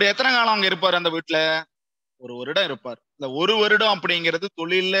 அவர் எத்தனை காலம் அங்க இருப்பார் அந்த வீட்டுல? 1 வருடம் இருப்பார். இந்த 1 வருடம் அப்படிங்கிறது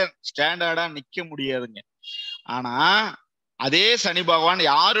தொழில்ல ஸ்டாண்டர்டா நிக்க முடியாதுங்க. ஆனா அதே சனி பகவான்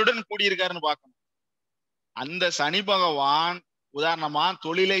யாருடன் கூடியிருக்காருன்னு பார்க்கணும். அந்த சனி பகவான் உதாரணமா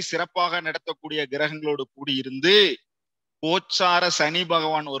தொழிலை சிறப்பாக நடத்தக்கூடிய கிரகங்களோடு கூடியிருந்து கோச்சார சனி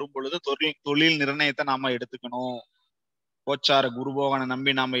பகவான் வரும் பொழுது தொழில் நிர்ணயத்தை நாம எடுத்துக்கணும். கோச்சார குரு பகவானை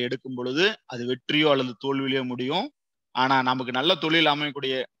நம்பி நாம எடுக்கும் பொழுது அது வெற்றியோ அல்லது தோல்வியோ முடியும். ஆனா நமக்கு நல்ல தொழில்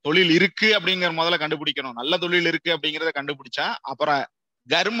அமையக்கூடிய தொழில் இருக்கு அப்படிங்கிற முதல்ல கண்டுபிடிக்கணும். நல்ல தொழில் இருக்கு அப்படிங்கிறத கண்டுபிடிச்சா அப்புறம்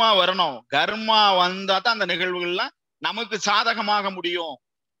கர்மா வரணும். கர்மா வந்தா தான் அந்த நிகழ்வுகள்லாம் நமக்கு சாதகமாக முடியும்.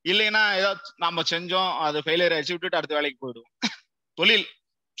 இல்லைன்னா ஏதாவது நம்ம செஞ்சோம், அது ஃபெயிலியர் ஆயிடுச்சு, விட்டுட்டு அடுத்த வேலைக்கு போயிடுவோம். தொழில்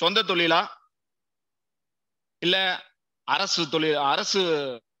சொந்த தொழிலா இல்ல அரசு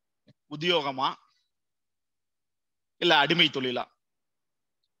உத்தியோகமா இல்ல அடிமை தொழிலா,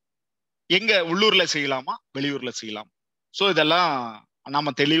 எங்க உள்ளூர்ல செய்யலாமா வெளியூர்ல செய்யலாம். சோ இதெல்லாம்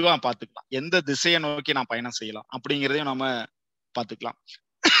நாம தெளிவா பாத்துக்கலாம். எந்த திசையை நோக்கி நான் பயணம் செய்யலாம் அப்படிங்கிறதையும் நம்ம பாத்துக்கலாம்.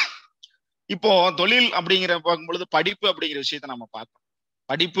 இப்போ தொழில் அப்படிங்கிற பார்க்கும் பொழுது படிப்பு அப்படிங்கிற விஷயத்த நம்ம பார்க்கணும்.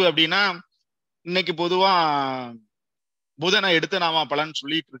 படிப்பு அப்படின்னா இன்னைக்கு பொதுவா புதனை எடுத்து நாம பலன்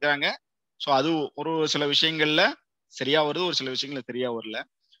சொல்லிட்டு இருக்காங்க. சோ அது ஒரு சில விஷயங்கள்ல சரியா வருது, ஒரு சில விஷயங்கள்ல சரியா வரல.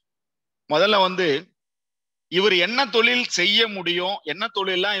 முதல்ல இவர் என்ன தொழில் செய்ய முடியும், என்ன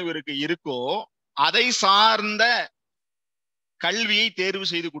தொழில்லாம் இவருக்கு இருக்கோ அதை சார்ந்த கல்வியை தேர்வு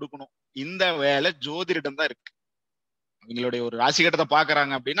செய்து கொடுக்கணும். இந்த வேலை ஜோதிடம் தான் இருக்கு. அவங்களுடைய ஒரு ராசி கட்டத்தை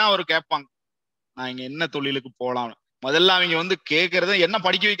பாக்குறாங்க அப்படின்னா அவர் கேட்பாங்க, நான் இங்க என்ன தொழிலுக்கு போலாம். முதல்ல அவங்க கேட்கறது என்ன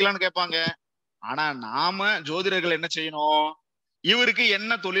படிக்க வைக்கலாம்னு கேட்பாங்க. ஆனா நாம ஜோதிடர்கள் என்ன செய்யணும், இவருக்கு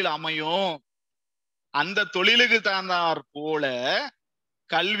என்ன தொழில் அமையும் அந்த தொழிலுக்கு தகுந்தாற் போல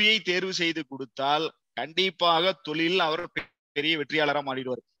கல்வியை தேர்வு செய்து கொடுத்தால் கண்டிப்பாக தொழில் அவர் பெரிய வெற்றியாளராக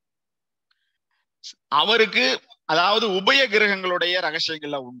மாறிடுவார். அவருக்கு அதாவது உபய கிரகங்களுடைய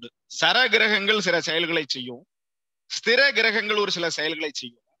ரகசியங்கள்லாம் உண்டு. சர கிரகங்கள் சில செயல்களை செய்யும், ஸ்திர கிரகங்கள் ஒரு சில செயல்களை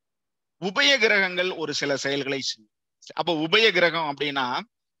செய்யும், உபய கிரகங்கள் ஒரு சில செயல்களை செய்யும். அப்ப உபய கிரகம் அப்படின்னா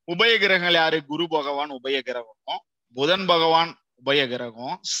உபய கிரகங்கள் யாரு? குரு பகவான் உபய கிரகம், புதன் பகவான் உபய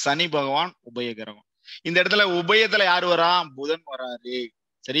கிரகம், சனி பகவான் உபய கிரகம். இந்த இடத்துல உபயத்துல யாரு வரா? புதன் வராரு.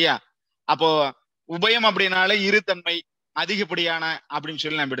 சரியா? அப்போ உபயம் அப்படின்னாலே இருத்தன்மை, அதிகப்படியான அப்படின்னு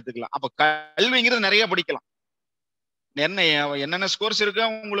சொல்லி நம்ம எடுத்துக்கலாம். அப்ப கல்விங்கிறது நிறைய படிக்கலாம். என்னென்ன ஸ்கோர்ஸ் இருக்கு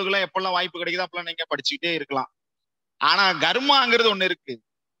உங்களுக்கு எல்லாம் எப்பெல்லாம் வாய்ப்பு கிடைக்குதோ அப்பெல்லாம் நீங்க படிச்சுக்கிட்டே இருக்கலாம். ஆனா கர்மாங்கிறது ஒண்ணு இருக்கு.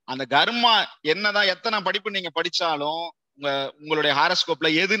 அந்த கர்மா என்னதான் எத்தனை படிப்பு நீங்க படிச்சாலும் உங்களுடைய ஹாரஸ்கோப்ல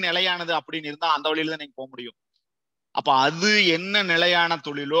எது நிலையானது அப்படின்னு இருந்தா அந்த வழியில தான் நீங்க போக முடியும். அப்ப அது என்ன நிலையான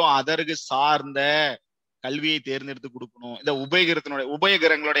தொழிலோ அதற்கு சார்ந்த கல்வியை தேர்ந்தெடுத்து கொடுக்கணும். இந்த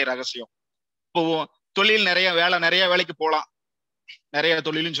உபயகிரகங்களுடைய ரகசியம். இப்போ தொழில் நிறைய வேலைக்கு போகலாம், நிறைய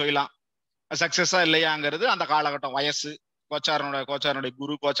தொழிலும் செய்யலாம். சக்சஸா இல்லையாங்கிறது அந்த காலகட்டம், வயசு, கோச்சாரனுடைய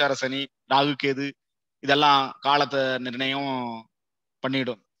குரு, கோச்சார சனி, ராகு கேது இதெல்லாம் காலத்தை நிர்ணயம்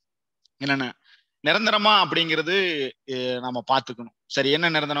பண்ணிடும். என்னென்ன நிரந்தரமா அப்படிங்கிறது நம்ம பார்த்துக்கணும். சரி, என்ன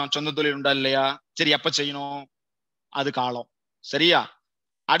நிரந்தரம்? சொந்த தொழில் உண்டா இல்லையா, சரி எப்ப செய்யணும், அது காலம். சரியா?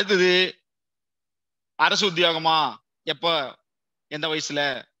 அடுத்தது அரசு உத்தியோகமா, எப்ப, எந்த வயசுல?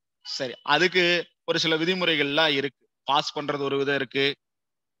 சரி, அதுக்கு ஒரு சில விதிமுறைகள்லாம் இருக்கு. பாஸ் பண்றது ஒரு விதம் இருக்கு,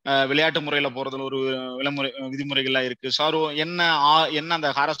 விளையாட்டு முறையில போறதுல ஒரு விதிமுறைகள்லாம் இருக்கு. சார் என்ன அந்த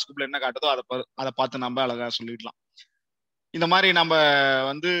ஹாரோஸ்கோப்ல என்ன காட்டுதோ அதை பார்த்து நம்ம அழகா சொல்லிடலாம். இந்த மாதிரி நம்ம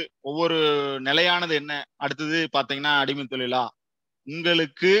ஒவ்வொரு நிலையானது என்ன. அடுத்தது பாத்தீங்கன்னா அடிமை தொழிலா,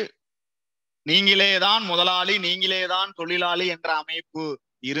 உங்களுக்கு நீங்களேதான் முதலாளி, நீங்களேதான் தொழிலாளி என்ற அமைப்பு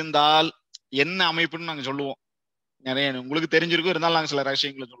இருந்தால் என்ன அமைப்புன்னு நாங்க சொல்லுவோம். நிறைய உங்களுக்கு தெரிஞ்சிருக்கும், இருந்தாலும் நாங்க சில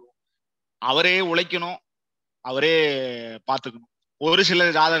ரகசியங்களை சொல்லுவோம். அவரே உழைக்கணும், அவரே பார்த்துக்கணும். ஒரு சில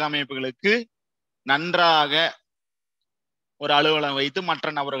ஜாதக அமைப்புகளுக்கு நன்றாக ஒரு அலுவலகம் வைத்து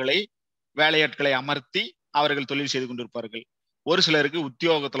மற்ற நபர்களை, வேலையாட்களை அமர்த்தி அவர்கள் தொழில் செய்து கொண்டிருப்பார்கள். ஒரு சிலருக்கு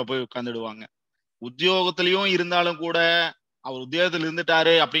உத்தியோகத்துல போய் உட்கார்ந்துடுவாங்க. உத்தியோகத்திலையும் இருந்தாலும் கூட அவர் உத்தியோகத்தில்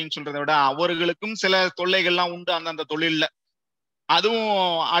இருந்துட்டாரு அப்படின்னு சொல்றதை விட அவர்களுக்கும் சில தொல்லைகள்லாம் உண்டு அந்தந்த தொழில்ல. அதுவும்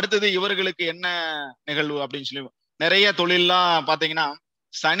அடுத்தது இவர்களுக்கு என்ன நிகழ்வு அப்படின்னு சொல்லி நிறைய தொழில்லாம் பாத்தீங்கன்னா,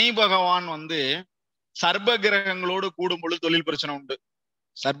 சனி பகவான் சர்ப கிரகங்களோடு கூடும் பொழுது தொழில் பிரச்சனை உண்டு.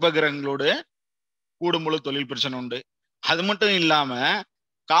 சர்ப கிரகங்களோடு கூடும் பொழுது தொழில் பிரச்சனை உண்டு. அது மட்டும் இல்லாம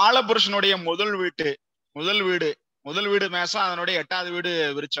காலபுருஷனுடைய முதல் வீடு மேசம், அதனுடைய 8வது வீடு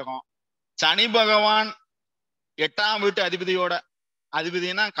விருச்சகம். சனி பகவான் 8ஆம் வீட்டு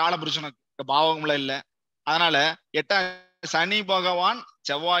அதிபதினா காலபுருஷனுக்கு பாவகம்ல இல்ல. அதனால சனி பகவான்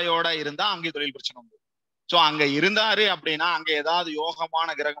செவ்வாயோட இருந்தா அங்கே தொழில் பிரச்சனை உண்டு. சோ அங்க இருந்தாரு அப்படின்னா அங்க ஏதாவது யோகமான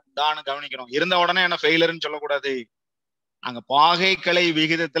கிரகம் உண்டான்னு கவனிக்கணும். இருந்த உடனே என்ன ஃபெயிலர்னு சொல்லக்கூடாது. அங்க பாகை கலை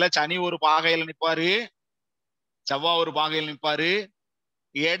விகிதத்துல சனி ஒரு பாகையில நிப்பாரு, செவ்வாய் ஒரு பாகையில் நிப்பாரு.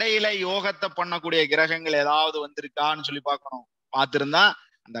 இடையில யோகத்தை பண்ணக்கூடிய கிரகங்கள் ஏதாவது வந்திருக்கான்னு சொல்லி பார்க்கணும். பார்த்திருந்தா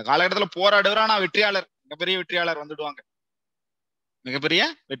அந்த காலகட்டத்துல போராடுவார், ஆனா மிகப்பெரிய வெற்றியாளர் வந்துடுவாங்க.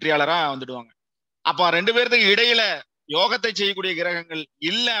 அப்ப 2 பேர்த்துக்கு இடையில யோகத்தை செய்யக்கூடிய கிரகங்கள்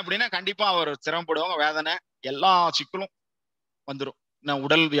இல்ல அப்படின்னா கண்டிப்பா அவர் சிரமப்படுவாங்க. வேதனை, எல்லா சிக்கலும் வந்துடும்.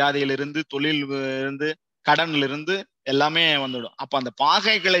 உடல் வியாதியிலிருந்து, தொழில் இருந்து, கடன்ல இருந்து எல்லாமே வந்துடும். அப்ப அந்த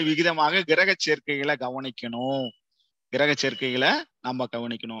பாகைகளை விகிதமாக கிரக சேர்க்கைகளை நம்ம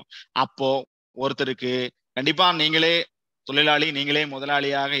கவனிக்கணும். அப்போ ஒருத்தருக்கு கண்டிப்பா நீங்களே தொழிலாளி, நீங்களே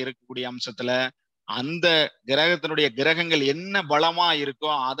முதலாளியாக இருக்கக்கூடிய அம்சத்துல அந்த கிரகங்கள் என்ன பலமா இருக்கோ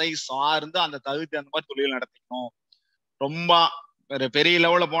அதை சார்ந்து அந்த தகுதி அந்த மாதிரி தொழில் நடத்திக்கணும். ரொம்ப பெரிய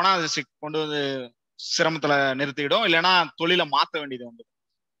லெவல்ல போனா அது கொண்டு சிரமத்துல நிறுத்திடும், இல்லைன்னா தொழிலை மாத்த வேண்டியது வந்து.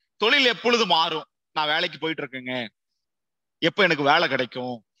 தொழில் எப்பொழுது மாறும்? நான் வேலைக்கு போயிட்டு இருக்கேங்க, எப்ப எனக்கு வேலை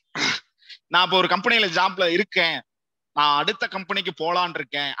கிடைக்கும்? நான் இப்போ ஒரு கம்பெனியில ஜாப்ல இருக்கேன், நான் அடுத்த கம்பெனிக்கு போலான்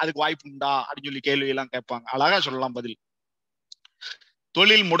இருக்கேன், அதுக்கு வாய்ப்பு உண்டா அப்படின்னு சொல்லி கேள்வி எல்லாம் கேட்பாங்க. அழகா சொல்லலாம் பதில்.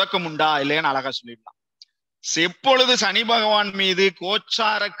 தொழில் முடக்கம் உண்டா இல்லையான்னு அழகா சொல்லிடலாம். எப்பொழுது சனி பகவான் மீது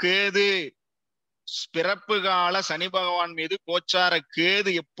கோச்சார கேது, பிறப்பு கால சனி பகவான் மீது கோச்சார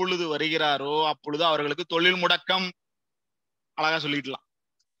கேது எப்பொழுது வருகிறாரோ அப்பொழுது அவர்களுக்கு தொழில் முடக்கம். அழகா சொல்லிடலாம்.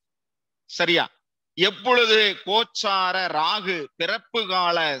 சரியா? எப்பொழுது கோச்சார ராகு பிறப்பு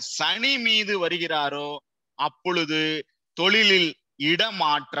கால சனி மீது வருகிறாரோ அப்பொழுது தொழிலில்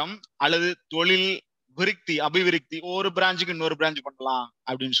இடமாற்றம் அல்லது தொழில் அபிவிருத்தி, ஒரு பிரான்ச்சுக்கு இன்னொரு பிரான்ச் பண்ணலாம்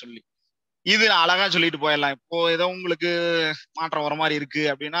அப்படின்னு சொல்லி இது அழகா சொல்லிட்டு போயிடலாம். இப்போ ஏதோ உங்களுக்கு மாற்றம் வர மாதிரி இருக்கு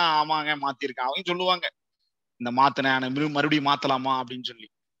அப்படின்னா, ஆமாங்க மாத்திருக்கேன் அவங்க சொல்லுவாங்க, இந்த மாத்தினேன் மறுபடியும் மாத்தலாமா அப்படின்னு சொல்லி.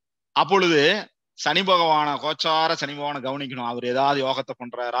 அப்பொழுது சனி கோச்சார சனி பகவானை கவனிக்கணும். அவர் ஏதாவது யோகத்தை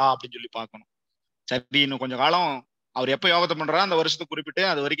பண்றாரா அப்படின்னு சொல்லி பார்க்கணும். சரி, இன்னும் கொஞ்சம் காலம் அவர் எப்ப யோகத்தை பண்றாரோ அந்த வருஷத்தை குறிப்பிட்டு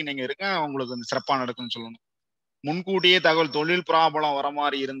அது வரைக்கும் நீங்க இருக்க, உங்களுக்கு சிறப்பா நடக்கும்னு சொல்லணும். முன்கூட்டியே தகவல், தொழில் பிராபலம் வர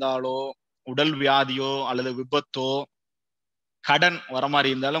மாதிரி இருந்தாலோ, உடல் வியாதியோ அல்லது விபத்தோ, கடன் வர மாதிரி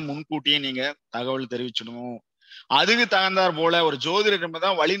இருந்தாலும் முன்கூட்டியே நீங்க தகவல் தெரிவிச்சிடணும். அதுக்கு தகுந்தாற் போல ஒரு ஜோதிடர்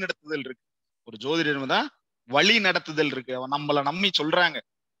தான் வழி நடத்துதல் இருக்கு. நம்மளை நம்பி சொல்றாங்க.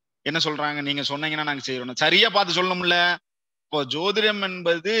 என்ன சொல்றாங்க? நீங்க சொன்னீங்கன்னா நாங்க செய்யறோம். சரியா பார்த்து சொல்லணும்ல. இப்போ ஜோதிடம்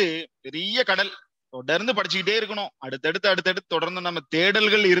என்பது பெரிய கடல். தொடர்ந்து படிச்சுக்கிட்டே இருக்கணும். அடுத்தடுத்து தொடர்ந்து நம்ம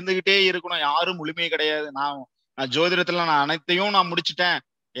தேடல்கள் இருந்துகிட்டே இருக்கணும். யாரும் முழுமையே கிடையாது. நான் ஜோதிடத்துல நான் அனைத்தையும் நான் முடிச்சுட்டேன்,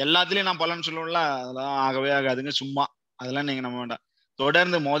 எல்லாத்துலயும் நான் பலன் சொல்லுவேன்ல, அதெல்லாம் ஆகவே ஆகாதுங்க, சும்மா. அதெல்லாம் நீங்க நம்ப வேண்டாம்.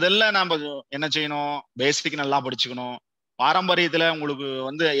 தொடர்ந்து முதல்ல நாம என்ன செய்யணும், பேசிக் நல்லா படிச்சுக்கணும். பாரம்பரியத்துல உங்களுக்கு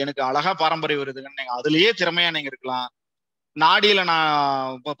வந்து எனக்கு அழகா பாரம்பரியம் வருதுங்க, நீங்க அதுலயே திறமையா நீங்க இருக்கலாம். நாடியில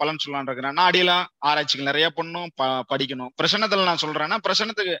நான் இப்போ பலன் சொல்லலான் இருக்கிறேன். நாடியில ஆராய்ச்சிகள் நிறைய பண்ணணும், படிக்கணும். பிரசன்னத்துல நான் சொல்றேன்னா,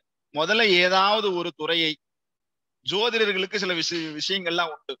 பிரசன்னத்துக்கு முதல்ல ஏதாவது ஒரு துறையை, ஜோதிடர்களுக்கு சில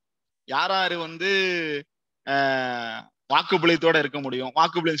விஷயங்கள்லாம் உண்டு. யாராரு வந்து வாக்குப்பளித்தோட இருக்க முடியும்,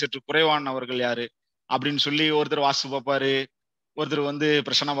 வாக்குப்பளியம் சற்று குறைவானவர்கள் யாரு அப்படின்னு சொல்லி ஒருத்தர் வாஸ்து பார்ப்பாரு, ஒருத்தர் வந்து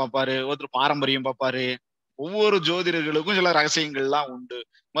பிரச்சனை பார்ப்பாரு, ஒருத்தர் பாரம்பரியம் பார்ப்பாரு. ஒவ்வொரு ஜோதிடர்களுக்கும் சில ரகசியங்கள்லாம் உண்டு.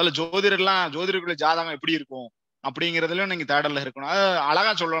 முதல்ல ஜோதிடர்களுடைய ஜாதகம் எப்படி இருக்கும் அப்படிங்கிறதுலயும் நீங்க தேடல்ல இருக்கணும். அது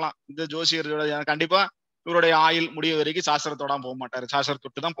அழகா சொல்லலாம். இந்த ஜோசியர்களோட கண்டிப்பா இவருடைய ஆயுள் முடிய வரைக்கும் சாஸ்திரத்தோட போக மாட்டாரு, சாஸ்திர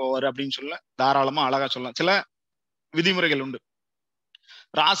தொட்டு தான் போவாரு அப்படின்னு சொல்ல தாராளமா அழகா சொல்லலாம். சில விதிமுறைகள் உண்டு.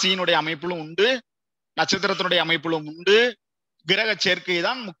 ராசியினுடைய அமைப்பிலும் உண்டு, நட்சத்திரத்தினுடைய அமைப்பிலும் உண்டு. கிரக சேர்க்கை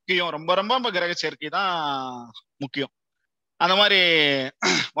தான் முக்கியம், ரொம்ப ரொம்ப கிரக சேர்க்கை தான் முக்கியம். அந்த மாதிரி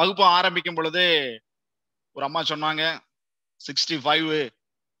வகுப்பு ஆரம்பிக்கும் பொழுது ஒரு அம்மா சொன்னாங்க, 65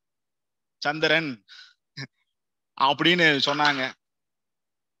 சந்திரன் அப்படின்னு சொன்னாங்க.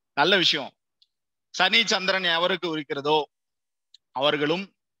 நல்ல விஷயம். சனி சந்திரன் எவருக்கு இருக்கிறதோ அவர்களும்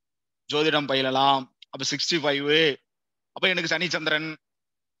ஜோதிடம் பயிலலாம். அப்ப 65, அப்ப எனக்கு சனி சந்திரன்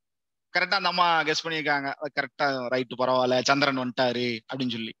கரெக்டா அந்த அம்மா கெஸ் பண்ணியிருக்காங்க. கரெக்டா, ரைட்டு, பரவாயில்ல, சந்திரன் வந்துட்டாரு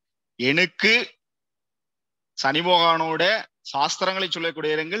அப்படின்னு சொல்லி. எனக்கு சனி பகவானோட சாஸ்திரங்களை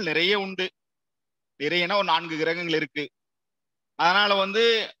சொல்லக்கூடிய இடங்கள் நிறைய உண்டு. நிறையனா ஒரு 4 கிரகங்கள் இருக்கு. அதனால வந்து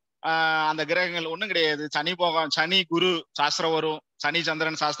அந்த கிரகங்கள் ஒண்ணும் கிடையாது. சனி பகவான், சனி குரு சாஸ்திரம் வரும், சனி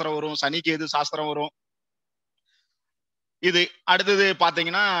சந்திரன் சாஸ்திரம் வரும், சனி கேது சாஸ்திரம் வரும். இது அடுத்தது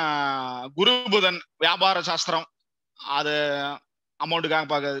பாத்தீங்கன்னா குரு புதன் வியாபார சாஸ்திரம், அது அமௌண்ட்டுக்காக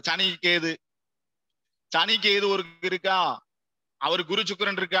பார்க்காது. சனி கேது ஒரு இருக்கா, அவர் குரு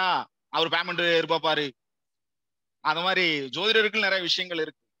சுக்கிரன் இருக்கா, அவர் பேமெண்ட் எதிர்பார்ப்பாரு. அந்த மாதிரி ஜோதிடருக்கு நிறைய விஷயங்கள்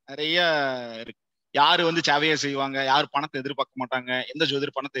இருக்கு, நிறைய இருக்கு. யாரு வந்து சேவையை செய்வாங்க, யாரு பணத்தை எதிர்பார்க்க மாட்டாங்க, எந்த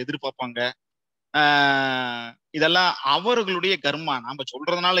ஜோதிடர் பணத்தை எதிர்பார்ப்பாங்க, இதெல்லாம் அவர்களுடைய கர்மா. நம்ம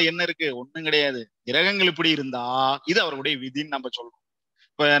சொல்றதுனால என்ன இருக்கு, ஒண்ணும் கிடையாது. கிரகங்கள் இப்படி இருந்தா இது அவர்களுடைய விதின்னு நம்ம சொல்றோம்.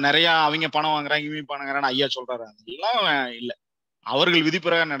 இப்ப நிறைய அவங்க பணம் வாங்குறாங்க, இவங்க பணம் வாங்குறான்னு ஐயா சொல்றாரு, அதெல்லாம் இல்ல, அவர்கள் விதி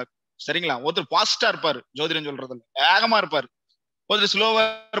பிரகாரம் நடக்கும். சரிங்களா? ஒருத்தர் பாஸ்டா இருப்பாரு, ஜோதிடம் சொல்றதுல வேகமா இருப்பாரு. ஒருத்தர் ஸ்லோவா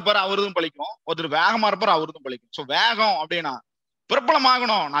இருப்பாரு, அவருதும் பழிக்கும். ஒருத்தர் வேகமா இருப்பாரு, அவருதும் பழிக்கும். சோ வேகம் அப்படின்னா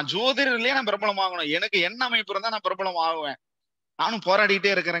பிரபலமாகணும். நான் ஜோதிடர்லயே நான் பிரபலமாகணும், எனக்கு என்ன அமைப்பு இருந்தா நான் பிரபலம் ஆகுவேன். நானும் போராடிட்டே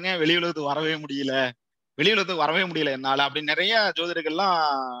இருக்கிறேங்க, வெளியுலகத்துக்கு வரவே முடியல என்னால அப்படின்னு நிறைய ஜோதிடர்கள்லாம்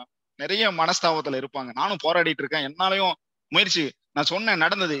நிறைய மனஸ்தாபத்துல இருப்பாங்க. நானும் போராடிட்டு இருக்கேன், என்னாலையும் முயற்சி, நான் சொன்னேன்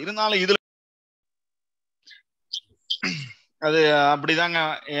நடந்தது, இருந்தாலும் இதுல அது அப்படிதாங்க.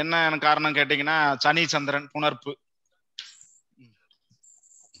 என்ன காரணம் கேட்டீங்கன்னா, சனி சந்திரன் புணர்ப்பு.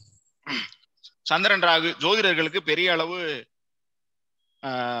 சந்திரன் ராகு ஜோதிடர்களுக்கு பெரிய அளவு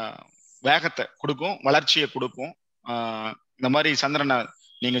வேகத்தை கொடுக்கும், வளர்ச்சியை கொடுக்கும். இந்த மாதிரி சந்திரன்,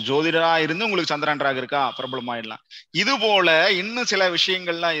 நீங்க ஜோதிடரா இருந்து உங்களுக்கு சந்திரன் ராகு இருக்கா, பிரபலமாயிடலாம். இது போல இன்னும் சில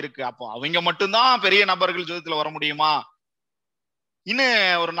விஷயங்கள்லாம் இருக்கு. அப்போ அவங்க மட்டும்தான் பெரிய நபர்கள் ஜோதிடத்துல வர முடியுமா?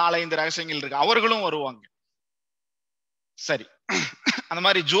 இன்னும் ஒரு 4-5 ரகசியங்கள் இருக்கு, அவர்களும் வருவாங்க. சரி, அந்த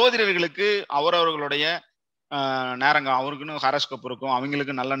மாதிரி ஜோதிடர்களுக்கு அவரவர்களுடைய நேரங்க, அவருக்குன்னு ஹாரோஸ்கோப் இருக்கும்,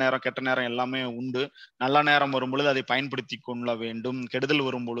 அவங்களுக்கு நல்ல நேரம் கெட்ட நேரம் எல்லாமே உண்டு. நல்ல நேரம் வரும் பொழுது அதை பயன்படுத்தி கொள்ள வேண்டும், கெடுதல்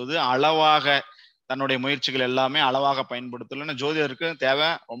வரும் பொழுது அளவாக தன்னுடைய முயற்சிகள் எல்லாமே அளவாக பயன்படுத்தலன்னு ஜோதிடருக்கு தேவை.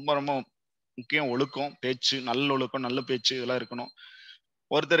 ரொம்ப ரொம்ப முக்கியம் ஒழுக்கம், பேச்சு, நல்லொழுக்கம், நல்ல பேச்சு, இதெல்லாம் இருக்கணும்.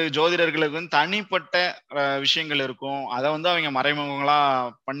 ஒருத்தர் ஜோதிடர்களுக்கு வந்து தனிப்பட்ட விஷயங்கள் இருக்கும், அதை வந்து அவங்க மறைமுகங்களா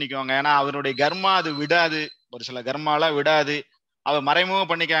பண்ணிக்குவாங்க. ஏன்னா அவருடைய கர்மா அது விடாது, ஒரு சில கர்மாலாம் விடாது, அவ மறைமுகம்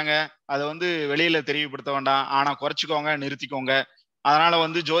பண்ணிக்காங்க. அதை வந்து வெளியில தெரியப்படுத்த வேண்டாம், ஆனா குறைச்சிக்கோங்க, நிறுத்திக்கோங்க. அதனால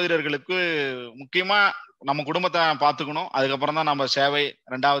வந்து ஜோதிடர்களுக்கு முக்கியமா நம்ம குடும்பத்தை பார்த்துக்கணும், அதுக்கப்புறம் தான் நம்ம சேவை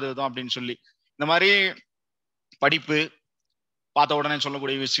ரெண்டாவது விதம் அப்படின்னு சொல்லி. இந்த மாதிரி படிப்பு, பார்த்த உடனே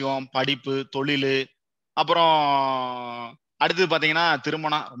சொல்லக்கூடிய விஷயம், படிப்பு, தொழில், அப்புறம் அடுத்தது பாத்தீங்கன்னா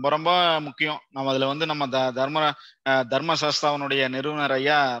திருமணம் ரொம்ப ரொம்ப முக்கியம். நம்ம அதுல வந்து நம்ம தர்மசாஸ்தாவனுடைய நிறுவனர்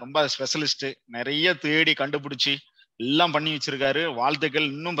ஐயா ரொம்ப ஸ்பெஷலிஸ்ட், நிறைய தேடி கண்டுபிடிச்சி எல்லாம் பண்ணி வச்சிருக்காரு. வாழ்த்துக்கள்,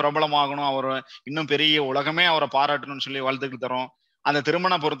 இன்னும் பிரபலமாகணும், அவர் இன்னும் பெரிய உலகமே அவரை பாராட்டணும்னு சொல்லி வாழ்த்துக்கள் தரோம். அந்த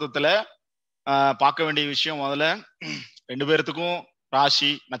திருமண பொருத்தத்துல பார்க்க வேண்டிய விஷயம், முதல்ல 2 பேர்த்துக்கும்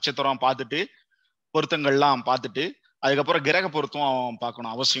ராசி நட்சத்திரம் பார்த்துட்டு, பொருத்தங்கள்லாம் பார்த்துட்டு, அதுக்கப்புறம் கிரக பொருத்தம்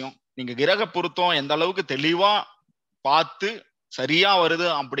பார்க்கணும் அவசியம். நீங்க கிரக பொருத்தம் எந்த அளவுக்கு தெளிவா பார்த்து சரியா வருது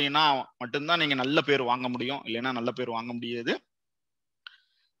அப்படின்னா மட்டும்தான் நீங்க நல்ல பேர் வாங்க முடியும், இல்லைன்னா நல்ல பேர் வாங்க முடியாது.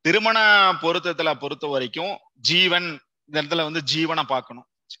 திருமண பொருத்தத்துல பொறுத்த வரைக்கும் ஜீவன், இந்த இடத்துல வந்து ஜீவனை பார்க்கணும்.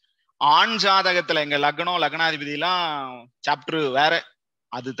 ஆண் ஜாதகத்துல எங்க லக்னாதிபதி எல்லாம் சாப்டர் வேற,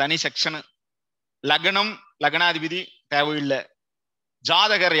 அது தனி செக்ஷனு. லக்னம், லக்னாதிபதி தேவையில்லை.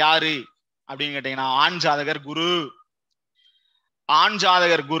 ஜாதகர் யாரு அப்படின்னு கேட்டீங்கன்னா ஆண் ஜாதகர் குரு. ஆண்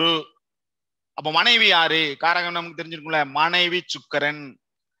ஜாதகர் குரு. அப்ப மனைவி யாரு? காரகம் நமக்கு தெரிஞ்சிருக்கும்ல, மனைவி சுக்கிரன்.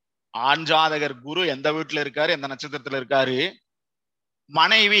 ஆண் ஜாதகர் குரு எந்த வீட்டுல இருக்காரு, எந்த நட்சத்திரத்துல இருக்காரு,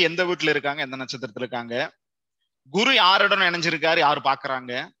 மனைவி எந்த வீட்டுல இருக்காங்க, எந்த நட்சத்திரத்துல இருக்காங்க, குரு யாருடன் இணைஞ்சிருக்காரு, யாரு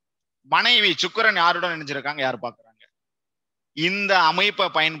பாக்குறாங்க, மனைவி சுக்கிரன் யாருடன் இணைஞ்சிருக்காங்க, யாரு பாக்குறாங்க. இந்த அமைப்பை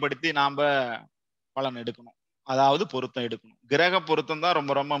பயன்படுத்தி நாம பலன் எடுக்கணும். அதாவது பொருத்தம் எடுக்கணும். கிரக பொருத்தம் தான்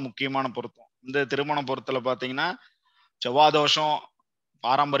ரொம்ப ரொம்ப முக்கியமான பொருத்தம். இந்த திருமண பொருத்தல பாத்தீங்கன்னா செவ்வாதோஷம்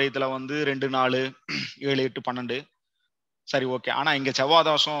பாரம்பரியத்துல 2 4 7 8 12 சரி ஓகே. ஆனா இங்க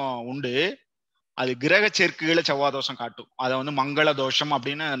செவ்வாதோஷம் உண்டு. அது கிரக சேர்க்கைகளை செவ்வாதோஷம் காட்டும். அதை மங்கள தோஷம்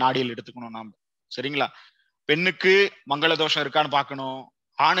அப்படின்னு நாடியில் எடுத்துக்கணும் நாம. சரிங்களா? பெண்ணுக்கு மங்கள தோஷம் இருக்கான்னு பார்க்கணும்.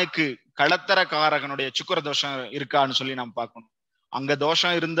 ஆணுக்கு களத்தரக்காரகனுடைய சுக்கிர தோஷம் இருக்கான்னு சொல்லி நம்ம பார்க்கணும். அங்க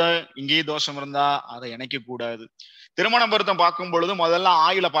தோஷம் இருந்தா இங்கேயும் தோஷம் இருந்தா அதை இணைக்க கூடாது. திருமண பொருத்தம் பார்க்கும் பொழுது முதல்ல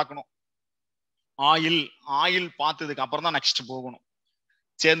ஆயில பார்க்கணும். ஆயில் பார்த்ததுக்கு அப்புறம் தான் நெக்ஸ்ட் போகணும்.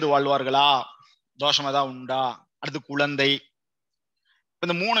 சேர்ந்து வாழ்வார்களா, தோஷம் ஏதாவது உண்டா, அடுத்து குழந்தை,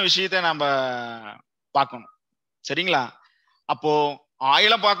 இந்த 3 விஷயத்த நம்ம பார்க்கணும். சரிங்களா? அப்போ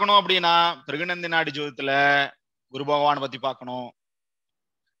ஆயில பார்க்கணும் அப்படின்னா பிருகுநந்தி நாடி ஜோதிடத்துல குரு பகவானை பத்தி பார்க்கணும்.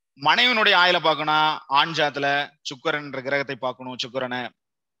 மனைவனுடைய ஆயில பார்க்கணும் ஆண் ஜாதத்துல சுக்கிரன் என்ற கிரகத்தை பார்க்கணும், சுக்கிரனை.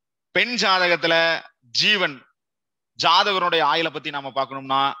 பெண் ஜாதகத்துல ஜீவன் ஜாதகருடைய ஆயில பத்தி நாம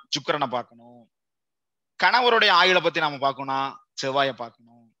பார்க்கணும்னா சுக்கிரனை பார்க்கணும். கணவருடைய ஆயுளை பத்தி நாம பார்க்கணும்னா செவ்வாயை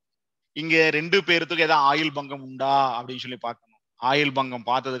பார்க்கணும். இங்க 2 பேருத்துக்கு ஏதாவது ஆயுள் பங்கம் உண்டா அப்படின்னு சொல்லி பார்க்கணும். ஆயுள் பங்கம்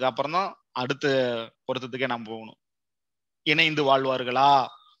பார்த்ததுக்கு அப்புறம் தான் அடுத்த பொருத்தத்துக்கே நம்ம போகணும். இணைந்து வாழ்வார்களா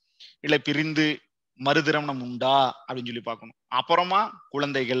இல்லை பிரிந்து மறுதிரமணம் உண்டா அப்படின்னு சொல்லி பார்க்கணும். அப்புறமா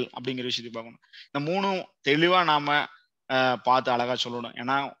குழந்தைகள் அப்படிங்கிற விஷயத்தை பார்க்கணும். இந்த 3 தெளிவா நாம பார்த்து அழகா சொல்லணும்.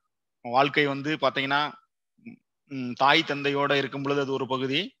 ஏன்னா வாழ்க்கை பாத்தீங்கன்னா தாய் தந்தையோட இருக்கும் பொழுது அது ஒரு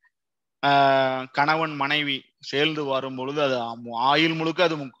பகுதி, கணவன் மனைவி சேர்ந்து வரும் பொழுது அது ஆயுள் முழுக்க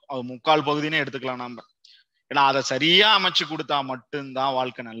அது முக்கால் பகுதினே எடுத்துக்கலாம் நாம. ஏன்னா அதை சரியா அமைச்சு கொடுத்தா மட்டும்தான்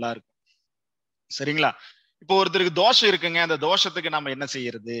வாழ்க்கை நல்லா இருக்கும். சரிங்களா? இப்போ ஒருத்தருக்கு தோஷம் இருக்குங்க, அந்த தோஷத்துக்கு நம்ம என்ன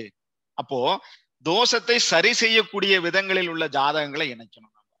செய்யறது? அப்போ தோஷத்தை சரி செய்யக்கூடிய விதங்களில் உள்ள ஜாதகங்களை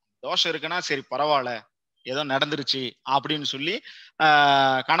இணைக்கணும். தோஷம் இருக்குன்னா சரி பரவாயில்ல ஏதோ நடந்துருச்சு அப்படின்னு சொல்லி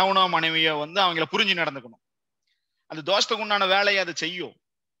கணவனோ மனைவியோ அவங்கள புரிஞ்சு நடந்துக்கணும். அந்த தோஷத்துக்கு உண்டான வேலையை அது செய்யும்.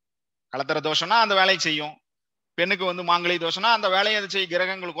 கலத்தர தோஷம்னா அந்த வேலையை செய்யும். பெண்ணுக்கு மாங்கலி தோஷம்னா அந்த வேலையை அது செய்யும்.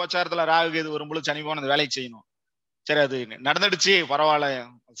 கிரகங்கள் கோச்சாரத்துல ராகு கேது வரும்பொழுது சனி போன அந்த வேலையை செய்யணும். சரி அது நடந்துடுச்சு பரவாயில்ல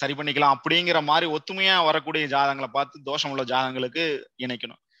சரி பண்ணிக்கலாம் அப்படிங்கிற மாதிரி ஒத்துமையா வரக்கூடிய ஜாதகங்களை பார்த்து தோஷம் உள்ள ஜாதகங்களுக்கு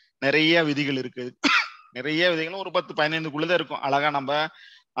இணைக்கணும். நிறைய விதிகள் இருக்கு. நிறைய விதிகளும் ஒரு 10-15க்குள்ளதான் இருக்கும். அழகா நம்ம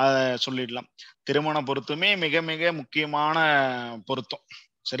சொல்லிடலாம். திருமண பொருத்தமே மிக மிக முக்கியமான பொருத்தம்.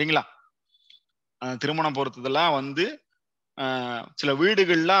 சரிங்களா? திருமண பொருத்தத்தெல்லாம் சில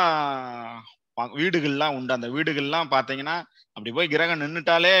வீடுகள்லாம் உண்டு. அந்த வீடுகள்லாம் பாத்தீங்கன்னா அப்படி போய் கிரகம்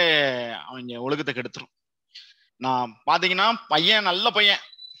நின்றுட்டாலே அவங்க ஒழுக்கத்தை கெடுத்துரும். நான் பாத்தீங்கன்னா பையன் நல்ல பையன்,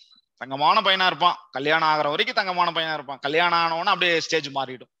 தங்கமான பையனா இருப்பான், கல்யாணம் ஆகிற வரைக்கும் தங்கமான பையனா இருப்பான். கல்யாணம் ஆனவன அப்படியே ஸ்டேஜ்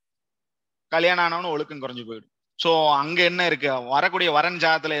மாறிடும். கல்யாணம் ஆனவனு ஒழுக்கம் குறைஞ்சு போயிடும். சோ அங்க என்ன இருக்கு, வரக்கூடிய வரன்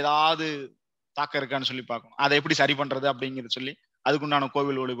ஜாதத்துல ஏதாவது தாக்கம் இருக்கான்னு சொல்லி பார்க்கணும். அதை எப்படி சரி பண்றது அப்படிங்கிறது சொல்லி அதுக்குண்டான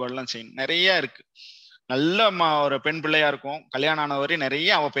கோவில் வழிபாடு எல்லாம் செய்யணும். நிறைய இருக்கு. நல்ல ஒரு பெண் பிள்ளையா இருக்கும், கல்யாணம் ஆன வரை நிறைய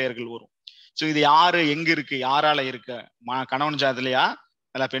அவப்பெயர்கள் வரும். சோ இது யாரு எங்க இருக்கு, யாரால இருக்க, கணவன் ஜாதலையா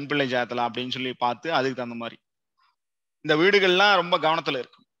இல்ல பெண் பிள்ளை ஜாதலா அப்படின்னு சொல்லி பார்த்து அதுக்கு தகுந்த மாதிரி இந்த வீடுகள்லாம் ரொம்ப கவனத்துல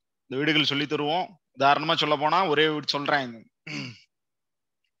இருக்கும். இந்த வீடுகள் சொல்லி தருவோம். உதாரணமா சொல்ல போனா ஒரே வீடு சொல்றேன்.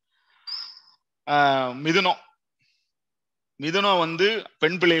 மிதுனம்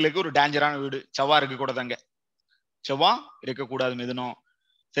பெண் பிள்ளைகளுக்கு ஒரு டேஞ்சரான வீடு. செவ்வா இருக்க கூடாதாங்க, செவ்வா இருக்கக்கூடாது மிதுனம்.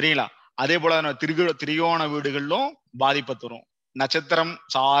 சரிங்களா? அதே போல திரிகோண வீடுகளிலும் பாதிப்பை தரும். நட்சத்திரம்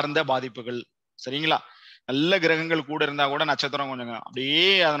சார்ந்த பாதிப்புகள். சரிங்களா? நல்ல கிரகங்கள் கூட இருந்தா கூட நட்சத்திரம் கொஞ்சம் அப்படியே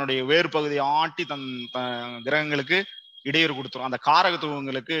அதனுடைய வேறு பகுதியை ஆட்டி தன் கிரகங்களுக்கு இடையூறு கொடுத்துரும். அந்த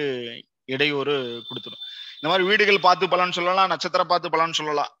காரகத்துவங்களுக்கு இடையூறு கொடுத்துரும். இந்த மாதிரி வீடுகள் பார்த்து பலன் சொல்லலாம், நட்சத்திரம் பார்த்து பலன்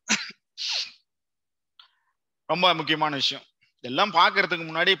சொல்லலாம். ரொம்ப முக்கியமான விஷயம். இதெல்லாம் பாக்குறதுக்கு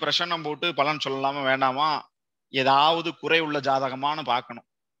முன்னாடி பிரசன்னம் போட்டு பலன் சொல்லலாமா வேண்டாமா, ஏதாவது குறை உள்ள ஜாதகமானு பார்க்கணும்.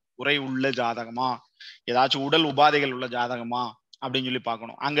 குறை உள்ள ஜாதகமா, ஏதாச்சும் உடல் உபாதைகள் உள்ள ஜாதகமா அப்படின்னு சொல்லி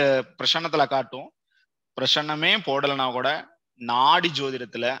பார்க்கணும். அங்க பிரசன்னத்துல காட்டும். பிரசன்னமே போடலைன்னா கூட நாடி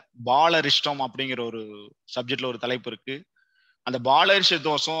ஜோதிடத்துல பாலரிஷ்டம் அப்படிங்கிற ஒரு சப்ஜெக்ட்ல ஒரு தலைப்பு இருக்கு. அந்த பாலரிஷ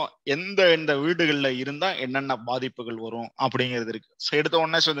தோஷம் எந்த வீடுகள்ல இருந்தா என்னென்ன பாதிப்புகள் வரும் அப்படிங்கிறது இருக்கு. எடுத்த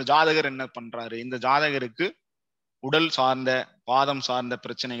உடனே இந்த ஜாதகர் என்ன பண்றாரு, இந்த ஜாதகருக்கு உடல் சார்ந்த பாதம் சார்ந்த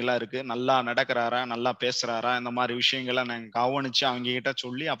பிரச்சனைகளா இருக்கு, நல்லா நடக்கிறாரா, நல்லா பேசுறாரா, இந்த மாதிரி விஷயங்களை நாங்க கவனிச்சு அவங்க கிட்ட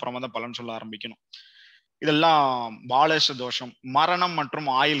சொல்லி அப்புறமா தான் பலன் சொல்ல ஆரம்பிக்கணும். இதெல்லாம் பாலேஷ தோஷம், மரணம் மற்றும்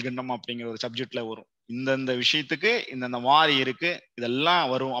ஆயுள் கண்டம் அப்படிங்கிற ஒரு சப்ஜெக்ட்ல வரும். இந்தந்த விஷயத்துக்கு இந்தந்த மாதிரி இருக்கு, இதெல்லாம்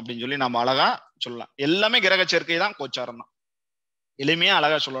வரும் அப்படின்னு சொல்லி நம்ம அழகா சொல்லலாம். எல்லாமே கிரக சேர்க்கை தான், கோச்சாரம் தான், எளிமையா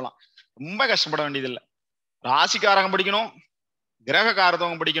அழகா சொல்லலாம். ரொம்ப கஷ்டப்பட வேண்டியதில்லை. ராசிக்காரங்க படிக்கணும், கிரக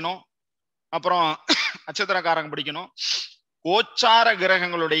காரகம் படிக்கணும், அப்புறம் நட்சத்திரக்காரங்க படிக்கணும். கோச்சார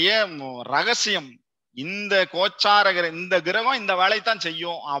கிரகங்களுடைய ரகசியம், இந்த கோச்சார இந்த கிரகம் இந்த வேலையைத்தான்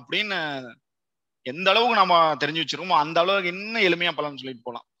செய்யும் அப்படின்னு எந்த அளவுக்கு நம்ம தெரிஞ்சு வச்சிருக்கோமோ அந்த அளவுக்கு இன்னும் எளிமையா பலன் சொல்லிட்டு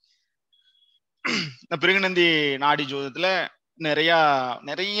போலாம். இந்த பிருகுநந்தி நாடி ஜோதிடத்துல நிறைய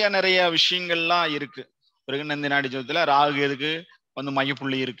நிறைய நிறைய விஷயங்கள்லாம் இருக்கு. பிருகுநந்தி நாடி ஜோதிடத்துல ராகு எதுக்கு வந்து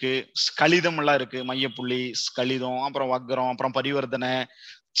மையப்புள்ளி இருக்கு, கலிதம் எல்லாம் இருக்கு, மையப்புள்ளி கலிதம், அப்புறம் வக்கரம், அப்புறம் பரிவர்த்தனை,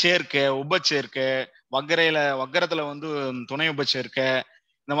 சேர்க்கை, உபச்சேர்க்கை, வக்கரத்துல வந்து துணை உபச்சேர்க்கை,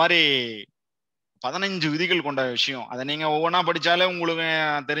 இந்த மாதிரி 15 விதிகள் கொண்ட விஷயம். அதை நீங்க ஒவ்வொன்றா படிச்சாலே உங்களுக்கு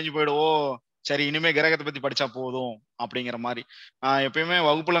தெரிஞ்சு போயிடுவோம். சரி, இனிமே கிரகத்தை பத்தி படிச்சா போதும் அப்படிங்கிற மாதிரி. எப்பயுமே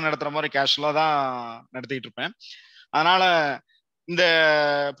வகுப்புல நடத்துற மாதிரி கேஷுவலா தான் நடத்திட்டு இருப்பேன். அதனால இந்த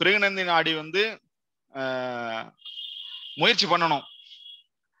பிருகுநந்தி நாடி வந்து முயற்சி பண்ணணும்.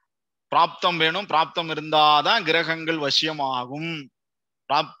 பிராப்தம் வேணும், பிராப்தம் இருந்தாதான் கிரகங்கள் வசியமாகும்,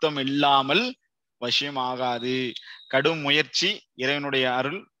 பிராப்தம் இல்லாமல் வசியம் ஆகாது. கடும் முயற்சி, இறைவனுடைய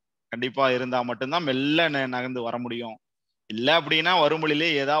அருள் கண்டிப்பா இருந்தா மட்டும்தான் மெல்ல நகர்ந்து வர முடியும். இல்லை அப்படின்னா வரும் வழியிலே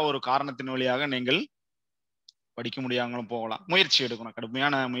ஏதாவது ஒரு காரணத்தின் வழியாக நீங்கள் படிக்க முடியாமலும் போகலாம். முயற்சி எடுக்கணும்,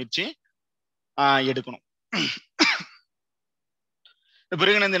 கடுமையான முயற்சி எடுக்கணும்.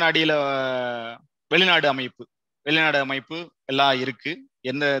 பிருகுநந்தி நாடியில வெளிநாடு அமைப்பு எல்லாம் இருக்கு.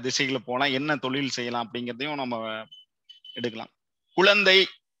 எந்த திசைகளை போகலாம், என்ன தொழில் செய்யலாம் அப்படிங்கிறதையும் நம்ம எடுக்கலாம். குழந்தை,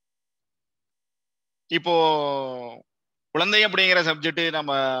 இப்போ குழந்தை அப்படிங்கிற சப்ஜெக்ட்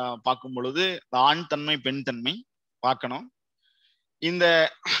நம்ம பார்க்கும் பொழுது ஆண் தன்மை பெண் தன்மை பார்க்கணும். இந்த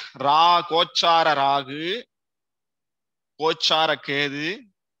கோச்சார ராகு, கோச்சார கேது,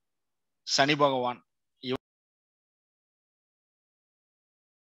 சனி பகவான்,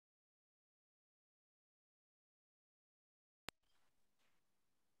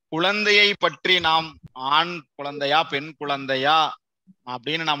 குழந்தையை பற்றி நாம் ஆண் குழந்தையா பெண் குழந்தையா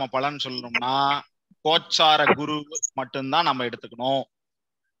அப்படின்னு நம்ம பலன் சொல்லணும்னா கோச்சார குரு மட்டும்தான் நம்ம எடுத்துக்கணும்.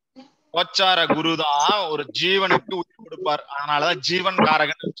 கோச்சார குரு தான் ஒரு ஜீவனுக்கு உயிர் கொடுப்பார். அதனாலதான் ஜீவன்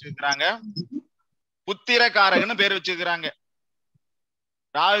காரகன் வச்சிருக்கிறாங்க, புத்திர காரகன்னு பேர் வச்சிருக்கிறாங்க.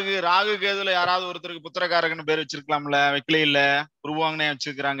 ராகு கேதுல யாராவது ஒருத்தருக்கு புத்திரக்காரகன்னு பேர் வச்சிருக்கலாம்ல, வைக்கலே இல்ல, உருவாங்கனே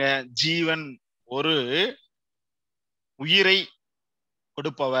வச்சிருக்கிறாங்க. ஜீவன் ஒரு உயிரை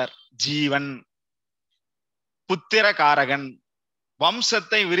கொடுப்பவர், ஜீவன் புத்திர காரகன்,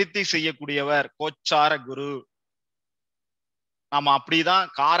 வம்சத்தை விருத்தி செய்யக்கூடியவர் கோச்சார குரு. நாம அப்படிதான்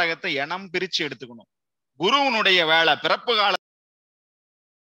காரகத்தை இனம் பிரிச்சு எடுத்துக்கணும். குருவனுடைய வேலை பிறப்பு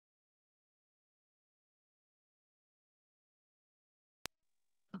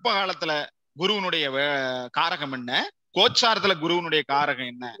காலத்துல குருவனுடைய காரகம் என்ன, கோச்சாரத்துல குருவனுடைய காரகம்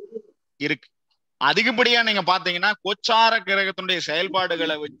என்ன இருக்கு. அதிகப்படியா நீங்க பாத்தீங்கன்னா கோச்சார கிரகத்தினுடைய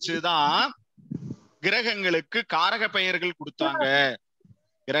செயல்பாடுகளை வச்சுதான் கிரகங்களுக்கு காரக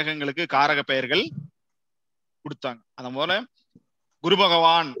பெயர்கள் கொடுத்தாங்க, அத போல குரு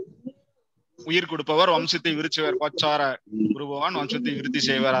பகவான் உயிர் கொடுப்பவர், வம்சத்தை விருச்சுவர். கோச்சார குரு பகவான் வம்சத்தை விருத்தி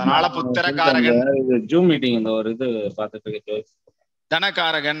செய்வார். அதனால புத்திர காரகன். ஜூம் மீட்டிங் இந்த ஒரு இது பார்த்துட்டு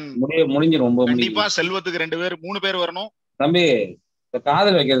தனகாரகன் முடிஞ்சிரும். கண்டிப்பா செல்வத்துக்கு 2 பேர் 3 பேர் வரணும் தம்பி.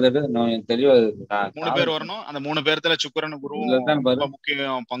 காதல் வைக்கிறது தெளிவா 3 பேர் வரணும். அந்த 3 பேர்த்துல சுக்கிரன் குருவும் ரொம்ப முக்கிய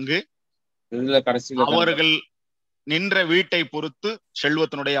பங்கு. இதுல கடைசியில அவர்கள் நின்ற வீட்டை பொறுத்து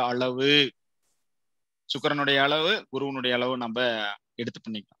செல்வத்தினுடைய அளவு, சுக்கிரனுடைய அளவு, குருவனுடைய அளவு நம்ம எடுத்து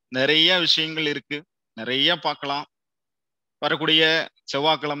பண்ணிக்கலாம். நிறைய விஷயங்கள் இருக்கு, நிறைய பார்க்கலாம். வரக்கூடிய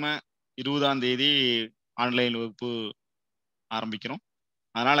செவ்வாய்க்கிழமை 20ஆம் தேதி ஆன்லைன் வகுப்பு ஆரம்பிக்கிறோம்.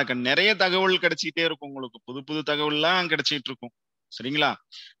 அதனால நிறைய தகவல் கிடைச்சிக்கிட்டே இருக்கும், உங்களுக்கு புது புது தகவல்லாம் கிடைச்சிட்டு இருக்கும். சரிங்களா?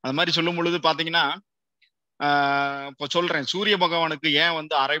 அது மாதிரி சொல்லும் பொழுது பாத்தீங்கன்னா இப்ப சொல்றேன், சூரிய பகவானுக்கு ஏன்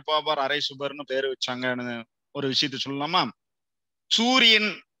வந்து அரை பாபர் அரை சுபர்னு பேர் வச்சாங்கன்னு ஒரு விஷயத்த சொல்லலாமா? சூரியன்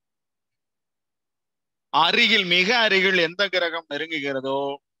அருகில், மிக அருகில் எந்த கிரகம் நெருங்குகிறதோ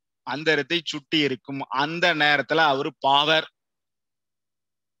அந்த இடத்தை சுட்டி இருக்கும். அந்த நேரத்துல அவரு பாவர்.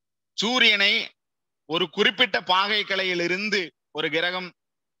 சூரியனை ஒரு குறிப்பிட்ட பாகை கலையிலிருந்து ஒரு கிரகம்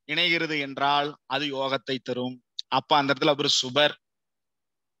இணைகிறது என்றால் அது யோகத்தை தரும். அப்ப அந்த இடத்துல அவர் சுபர்.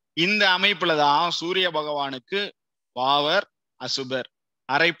 இந்த அமைப்புலதான் சூரிய பகவானுக்கு பாவர் அசுபர்,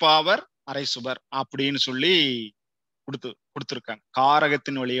 அரை பாவர் அரை சுபர் அப்படின்னு சொல்லி கொடுத்திருக்காங்க,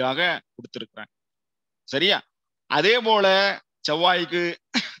 காரகத்தின் வழியாக கொடுத்திருக்காங்க. சரியா? அதே போல செவ்வாய்க்கு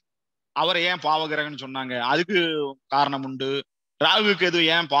அவரை ஏன் பாவகிரகம்னு சொன்னாங்க, அதுக்கு காரணம் உண்டு. ராகுக்கு எது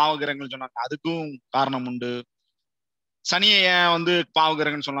ஏன் பாவகிரகம்னு சொன்னாங்க, அதுக்கும் காரணம் உண்டு. சனியை ஏன் வந்து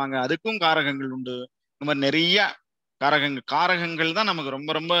பாவகிரகம்னு சொன்னாங்க, அதுக்கும் காரகங்கள் உண்டு. இந்த மாதிரி நிறைய காரகங்கள் தான் நமக்கு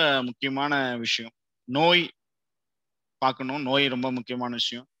ரொம்ப ரொம்ப முக்கியமான விஷயம். நோய் பார்க்கணும், நோய் ரொம்ப முக்கியமான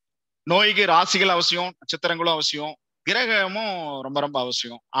விஷயம். நோய்க்கு ராசிகள் அவசியம், நட்சத்திரங்களும் அவசியம், கிரகமும் ரொம்ப ரொம்ப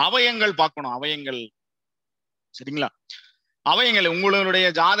அவசியம். அவயங்கள் பார்க்கணும், அவயங்கள். சரிங்களா? அவயங்கள் உங்களுடைய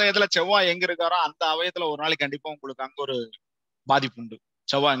ஜாதகத்துல செவ்வாய் எங்க இருக்காரோ அந்த அவயத்துல ஒரு நாளைக்கு கண்டிப்பா உங்களுக்கு அங்க ஒரு பாதிப்பு உண்டு.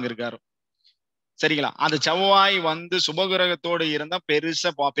 செவ்வாய் எங்க இருக்காரோ, சரிங்களா? அந்த செவ்வாய் வந்து சுபகிரகத்தோடு இருந்தா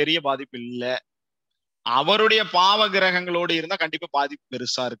பெரிய பாதிப்பு இல்லை. அவருடைய பாவ கிரகங்களோடு இருந்தா கண்டிப்பா பாதிப்பு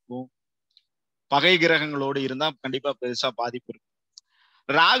பெருசா இருக்கும். பகை கிரகங்களோடு இருந்தா கண்டிப்பா பெருசா பாதிப்பு இருக்கும்.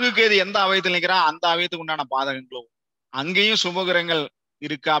 ராகுக்கு இது எந்த அவயத்தில் நிற்கிறா அந்த அவயத்துக்கு உண்டான பாதகங்களும் அங்கேயும் சுபகிரகங்கள்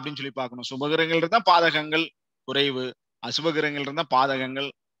இருக்கா அப்படின்னு சொல்லி பார்க்கணும். சுபகிரகங்கள் இருந்தா பாதகங்கள் குறைவு, அசுபகிரகங்கள் இருந்தா பாதகங்கள்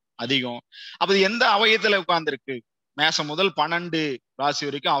அதிகம். அப்ப இது எந்த அவயத்துல உட்கார்ந்துருக்கு? மேசம் முதல் 12 ராசி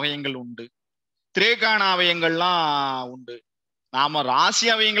வரைக்கும் அவயங்கள் உண்டு. திரேகான அவயங்கள்லாம் உண்டு. நாம ராசி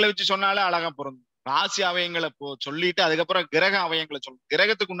அவயங்களை வச்சு சொன்னாலே அழகா பொருந்தும். ராசி அவயங்களை சொல்லிட்டு அதுக்கப்புறம் கிரக அவயங்களை சொல்லணும்.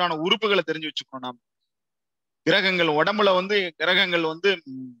 கிரகத்துக்கு உண்டான உறுப்புகளை தெரிஞ்சு வச்சுக்கணும். நாம கிரகங்கள் உடம்புல வந்து கிரகங்கள் வந்து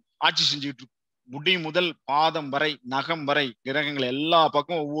ஆட்சி செஞ்சுட்டு இருக்கும். முடி முதல் பாதம் வரை, நகம் வரை கிரகங்கள் எல்லா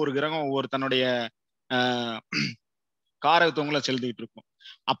பக்கம் ஒவ்வொரு கிரகம் ஒவ்வொரு தன்னுடைய ஆஹ் காரகத்துவங்களை செலுத்திட்டு இருக்கும்.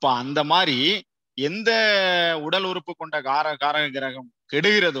 அப்ப அந்த மாதிரி எந்த உடல் உறுப்பு கொண்ட காரக கிரகம்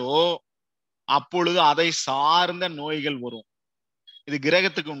கெடுகிறதோ அப்பொழுது அதை சார்ந்த நோய்கள் வரும். இது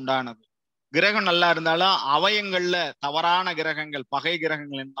கிரகத்துக்கு உண்டானது. கிரகம் நல்லா இருந்தாலும் அவயங்கள்ல தவறான கிரகங்கள், பகை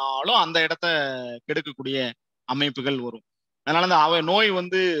கிரகங்கள் என்னாலும் அந்த இடத்த கெடுக்கக்கூடிய அமைப்புகள் வரும். அதனால அந்த நோய்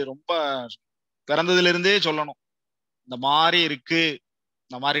வந்து ரொம்ப பிறந்ததுல இருந்தே சொல்லணும், இந்த மாதிரி இருக்கு,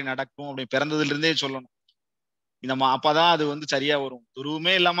 இந்த மாதிரி நடக்கும் அப்படி பிறந்ததுல இருந்தே சொல்லணும். அப்பதான் அது வந்து சரியா வரும்.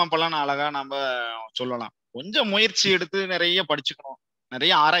 துருவமே இல்லாம அப்பெல்லாம் அழகா நம்ம சொல்லலாம். கொஞ்சம் முயற்சி எடுத்து நிறைய படிச்சுக்கணும்,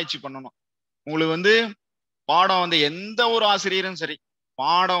 நிறைய ஆராய்ச்சி பண்ணணும். உங்களுக்கு வந்து பாடம் வந்து எந்த ஒரு ஆசிரியரும் சரி,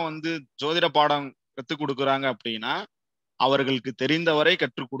 பாடம் வந்து ஜோதிட பாடம் கற்றுக் கொடுக்குறாங்க அப்படின்னா அவர்களுக்கு தெரிந்தவரை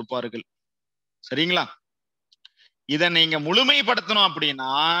கற்றுக் கொடுப்பார்கள். சரிங்களா? இதை நீங்க முழுமைப்படுத்தணும்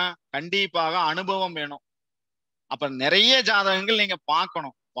அப்படின்னா கண்டிப்பாக அனுபவம் வேணும். அப்ப நிறைய ஜாதகங்கள் நீங்க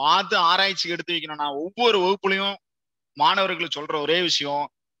பார்க்கணும், பார்த்து ஆராய்ச்சி எடுத்து வைக்கணும். நான் ஒவ்வொரு வகுப்புலையும் மாணவர்களுக்கு சொல்ற ஒரே விஷயம்,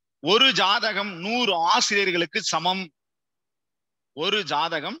 ஒரு ஜாதகம் 100 ஆசிரியர்களுக்கு சமம். ஒரு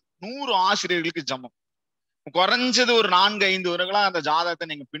ஜாதகம் 100 ஆசிரியர்களுக்கு சமம். குறைஞ்சது ஒரு 4-5 வருடங்களா அந்த ஜாதகத்தை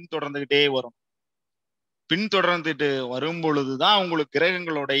நீங்க பின்தொடர்ந்துகிட்டே வரும். பின்தொடர்ந்துட்டு வரும் பொழுதுதான் உங்களுக்கு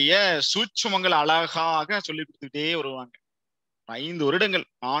கிரகங்களுடைய சூட்சுமங்கள் அழகாக சொல்லி கொடுத்துக்கிட்டே வருவாங்க. 5 வருடங்கள்,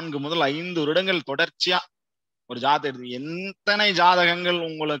 4 முதல் 5 வருடங்கள் தொடர்ச்சியா ஒரு ஜாதகம் எத்தனை ஜாதகங்கள்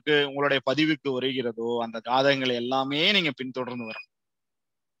உங்களுக்கு உங்களுடைய பதிவுக்கு வருகிறதோ அந்த ஜாதகங்களை எல்லாமே நீங்க பின்தொடர்ந்து வரணும்.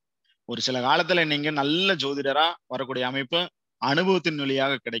 ஒரு சில காலத்துல நீங்க நல்ல ஜோதிடரா வரக்கூடிய அமைப்பு அனுபவத்தின்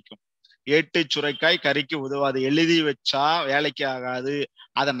வழியாக கிடைக்கும். ஏட்டு சுரைக்காய் கறிக்கு உதவாது, எழுதி வச்சா வேலைக்கு ஆகாது,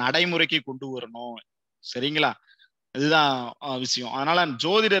 அதை நடைமுறைக்கு கொண்டு வரணும். சரிங்களா? இதுதான் விஷயம். அதனால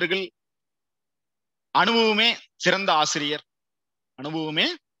ஜோதிடர்கள் அனுபவமே சிறந்த ஆசிரியர், அனுபவமே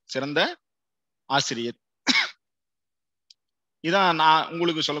சிறந்த ஆசிரியர். இதான் நான்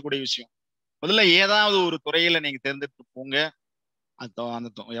உங்களுக்கு சொல்லக்கூடிய விஷயம். முதல்ல ஏதாவது ஒரு துறையில நீங்க தேர்ந்தெடுத்து போங்க. அந்த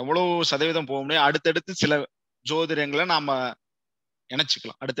எவ்வளவு சதவீதம் போக முடியும். அடுத்தடுத்து சில ஜோதிடங்களை நாம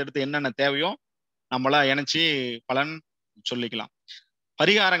இணைச்சிக்கலாம். அடுத்தடுத்து என்னென்ன தேவையோ நம்மளா இணைச்சி பலன் சொல்லிக்கலாம்.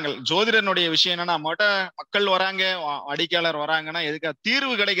 பரிகாரங்கள், ஜோதிடனுடைய விஷயம் என்னன்னா, நம்மகிட்ட மக்கள் வராங்க, வாடிக்கையாளர் வராங்கன்னா எதுக்காக?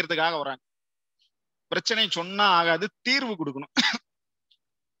 தீர்வு கிடைக்கிறதுக்காக வராங்க. பிரச்சனை சொன்னா ஆகாது, தீர்வு கொடுக்கணும்.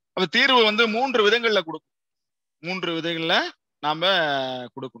 அப்ப தீர்வு வந்து 3 விதங்கள்ல கொடுக்கணும். 3 விதங்கள்ல நாம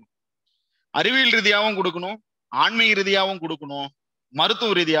கொடுக்கணும். அறிவியல் ரீதியாகவும் கொடுக்கணும், ஆன்மீக ரீதியாகவும் கொடுக்கணும்,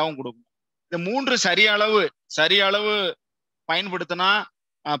 மருத்துவ ரீதியாகவும் கொடுக்கணும். இந்த 3 சரியளவு பயன்படுத்தினா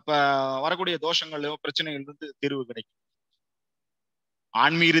அப்ப வரக்கூடிய தோஷங்களோ பிரச்சனைகள் இருந்து தீர்வு கிடைக்கும்.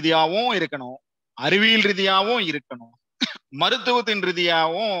 ஆன்மீக ரீதியாகவும் இருக்கணும், அறிவியல் ரீதியாகவும் இருக்கணும், மருத்துவத்தின்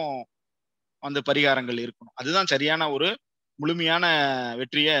ரீதியாகவும் அந்த பரிகாரங்கள் இருக்கணும். அதுதான் சரியான ஒரு முழுமையான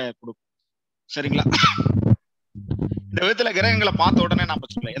வெற்றியை கொடுக்கும். சரிங்களா? இந்த விதத்துல கிரகங்களை பார்த்த உடனே நம்ம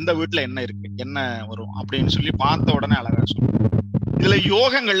சொல்ல எந்த வீட்டுல என்ன இருக்கு, என்ன வரும் அப்படின்னு சொல்லி பார்த்த உடனே அழகா சொல்லுவோம். இதுல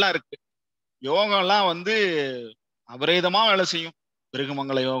யோகங்கள்லாம் இருக்கு. யோகம்லாம் வந்து அபரீதமா வேலை செய்யும்.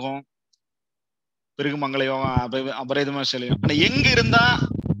 பிருகுமங்கல யோகம் அபரீதமா செய்யும். ஆனா எங்க இருந்தா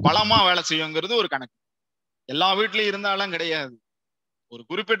பலமா வேலை செய்யுங்கிறது ஒரு கணக்கு. எல்லா வீட்லயும் இருந்தாலும் கிடையாது, ஒரு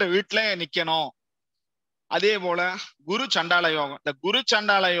குறிப்பிட்ட வீட்டுல நிக்கணும். அதே போல குரு சண்டால யோகம், இந்த குரு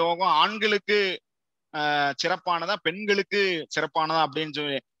சண்டால யோகம் ஆண்களுக்கு சிறப்பானதா பெண்களுக்கு சிறப்பானதா அப்படின்னு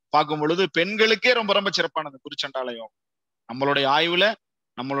சொல்லி பார்க்கும் பொழுது பெண்களுக்கே ரொம்ப ரொம்ப சிறப்பானது குருச்சண்டால யோகம். நம்மளுடைய ஆய்வுல,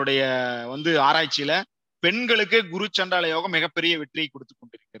 நம்மளுடைய ஆராய்ச்சியில பெண்களுக்கு குரு சண்டால யோகம் மிகப்பெரிய வெற்றியை கொடுத்து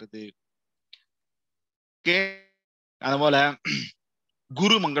கொண்டிருக்கிறது. அதுபோல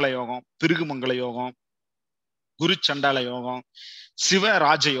குரு மங்கள யோகம், பிருகு மங்கள யோகம், குரு சண்டால யோகம், சிவ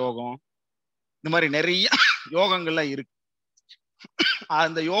ராஜ யோகம், இந்த மாதிரி நிறைய யோகங்கள்லாம் இருக்கு.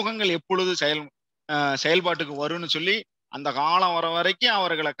 அந்த யோகங்கள் எப்பொழுது செயல்பாட்டுக்கு வரும்னு சொல்லி அந்த காலம் வர வரைக்கும்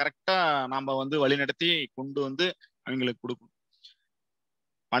அவர்களை கரெக்டா நாம வழிநடத்தி கொண்டு அவங்களுக்கு கொடுக்கணும்.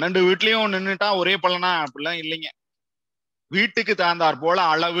 12 வீட்லயும் நின்றுட்டா ஒரே பலனா அப்படிலாம் இல்லைங்க. வீட்டுக்கு தகுந்தாற் போல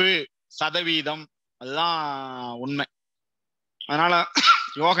அளவு, சதவீதம், அதுதான் உண்மை. அதனால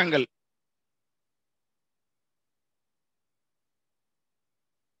யோகங்கள்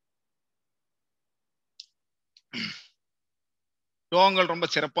ரொம்ப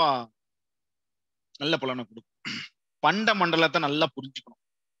சிறப்பா நல்ல பலனை கொடுக்கும். பண்ட மண்டலத்தை நல்லா புரிஞ்சுக்கணும்.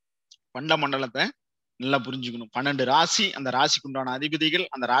 12 ராசி, அந்த ராசிக்கு உண்டான அதிபதிகள்,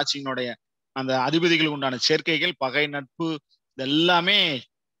 அந்த ராசியினுடைய அந்த அதிபதிகளுக்கு உண்டான சேர்க்கைகள், பகை, நட்பு, இதெல்லாமே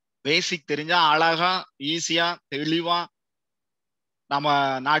பேசிக் தெரிஞ்சா அழகா ஈஸியா தெளிவா நாம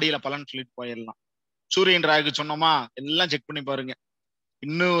நாடியில பலன் சொல்லிட்டு போயிடலாம். சூரியன் ராகு சொன்னோமா, எல்லாம் செக் பண்ணி பாருங்க.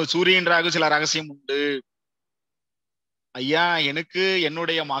 இன்னும் சூரியன் ராகு சில ரகசியம் உண்டு. ஐயா, எனக்கு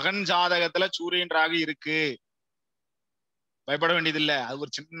என்னுடைய மகன் ஜாதகத்துல சூரியன் ராகு இருக்கு, பயப்பட வேண்டியதில்லை. அது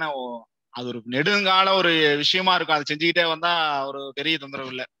ஒரு சின்ன அது ஒரு நெடுங்கால ஒரு விஷயமா இருக்கும். அதை செஞ்சுக்கிட்டே வந்தா ஒரு பெரிய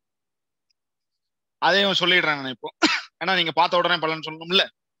தொந்தரவு இல்லை. அதையும் சொல்லிடுறாங்க நான் இப்போ. ஏன்னா நீங்க பார்த்த உடனே பலன் சொல்லணும்ல.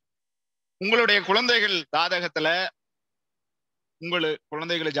 உங்களுடைய குழந்தைகள்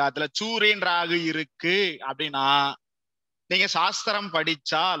ஜாதகத்துல சூரியன் ராகு இருக்கு அப்படின்னா நீங்க சாஸ்திரம்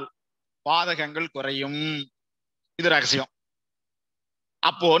படிச்சால் பாதகங்கள் குறையும். இது ரகசியம்.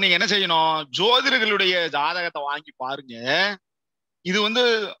 அப்போ நீங்க என்ன செய்யணும், ஜோதிடர்களுடைய ஜாதகத்தை வாங்கி பாருங்க. இது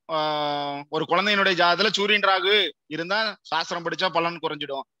ஒரு குழந்தையினுடைய ஜாதகத்துல சூரியன் ராகு இருந்தா சாஸ்திரம் படிச்சா பலன்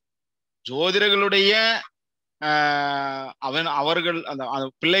குறைஞ்சிடும். ஜோதிடர்களுடைய அவர்கள் அந்த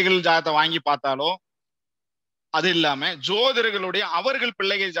பிள்ளைகள் ஜாதகத்தை வாங்கி பார்த்தாலோ, அது இல்லாம ஜோதிடர்களுடைய அவர்கள்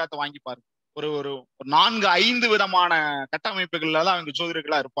பிள்ளைகள் ஜாதகத்தை வாங்கி பாருங்க. ஒரு ஒரு 4-5 விதமான கட்டமைப்புகள்ல தான் அவங்க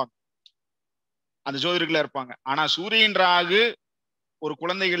ஜோதிடர்களா இருப்பாங்க. அந்த ஜோதிடர்களா இருப்பாங்க. ஆனா சூரியன் ராகு ஒரு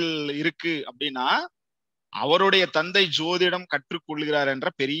குழந்தைகள் இருக்கு அப்படின்னா அவருடைய தந்தை ஜோதிடம் கற்றுக்கொள்கிறார் என்ற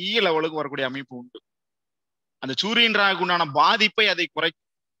பெரிய லெவலுக்கு வரக்கூடிய அமைப்பு உண்டு. அந்த சூரியன் ராகு உண்டான பாதிப்பை அதை குறைக்கும்.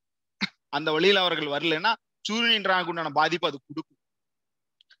 அந்த வழியில் அவர்கள் வரலன்னா சூரியன் ராகு உண்டான பாதிப்பு அது கொடுக்கும்.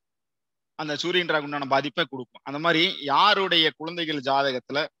 அந்த சூரியன் ராகு உண்டான பாதிப்பை கொடுக்கும். அந்த மாதிரி யாருடைய குழந்தைகள்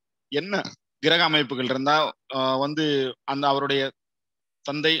ஜாதகத்துல என்ன கிரக அமைப்புகள் இருந்தா அந்த அவருடைய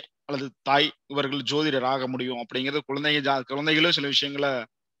தந்தை அல்லது தாய் இவர்கள் ஜோதிடர் ஆக முடியும் அப்படிங்கிறது குழந்தைகளும் சில விஷயங்களை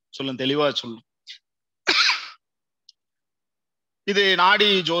தெளிவா சொல்லும். இது நாடி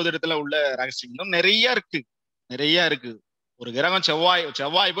ஜோதிடத்துல உள்ள ரகசியங்களும் நிறைய இருக்கு. ஒரு கிரகம்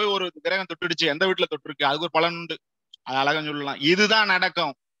செவ்வாய் போய் ஒரு கிரகம் தொட்டுடுச்சு, எந்த வீட்டுல தொட்டிருக்கு, அதுக்கு ஒரு பலன் உண்டு. அது அழகா சொல்லலாம். இதுதான்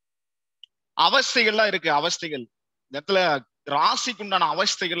நடக்கும். அவஸ்தைகள்லாம் இருக்கு. அவஸ்தைகள் இந்த இடத்துல ராசிக்கு உண்டான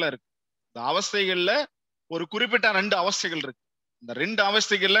அவஸ்தைகள்லாம் இருக்கு. இந்த அவஸ்தைகள்ல ஒரு குறிப்பிட்ட 2 அவஸ்தைகள் இருக்கு. இந்த 2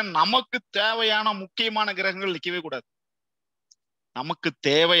 அவஸ்தைகள்ல நமக்கு தேவையான முக்கியமான கிரகங்கள் நிக்கவே கூடாது. நமக்கு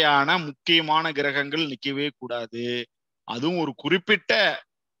தேவையான முக்கியமான கிரகங்கள் நிக்கவே கூடாது. அதுவும் ஒரு குறிப்பிட்ட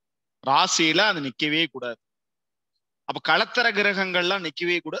ராசியில அது நிக்கவே கூடாது. அப்ப களத்தர கிரகங்கள்லாம்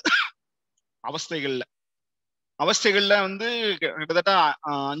நிக்கவே கூடாது. அவஸ்தைகள்ல கிட்டத்தட்ட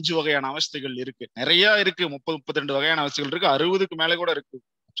 5 வகையான அவஸ்தைகள் இருக்கு. நிறைய இருக்கு. 30-32 வகையான அவஸ்தைகள் இருக்கு. 60க்கு மேல கூட இருக்கு,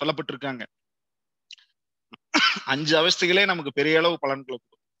 சொல்லப்பட்டிருக்காங்க. 5 அவஸ்தைகளே நமக்கு பெரிய அளவு பலன்களை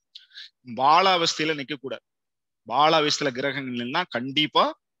கொடுக்கும். பால அவஸ்தையில நிக்க கூடாது. பால அவஸ்தையில கிரகங்கள்னா கண்டிப்பா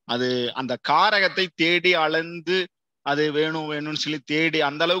அது அந்த காரகத்தை தேடி அளந்து அது வேணும்னு சொல்லி தேடி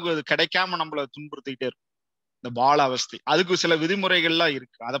அந்த அளவுக்கு அது கிடைக்காம நம்மள துன்புறுத்திக்கிட்டே இருக்கும். இந்த பால அவஸ்தை அதுக்கு சில விதிமுறைகள்லாம்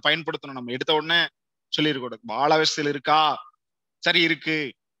இருக்கு. அதை பயன்படுத்தணும். நம்ம எடுத்த உடனே சொல்லிருக்கூடாது. பால அவஸ்தையில இருக்கா, சரி இருக்கு,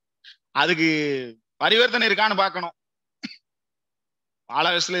 அதுக்கு பரிவர்த்தனை இருக்கான்னு பார்க்கணும்.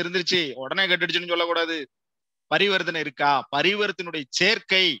 பால அவஸ்தையில இருந்துருச்சு உடனே கட்டுடுச்சுன்னு சொல்லக்கூடாது. பரிவர்த்தனை இருக்கா, பரிவர்த்தனுடைய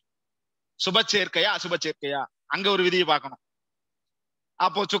சேர்க்கை சுப சேர்க்கையா அசுப சேர்க்கையா, அங்க ஒரு விதியை பார்க்கணும்.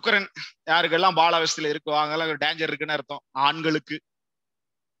 அப்போ சுக்கிரன் யாருக்கெல்லாம் பாலாவஸ்தையில இருக்கோ அங்கெல்லாம் டேஞ்சர் இருக்குன்னு அர்த்தம். ஆண்களுக்கு,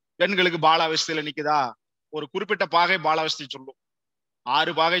 பெண்களுக்கு பாலாவஸ்தையில நிக்குதா, ஒரு குறிப்பிட்ட பாகை பாலாவஸ்தை சொல்லும்.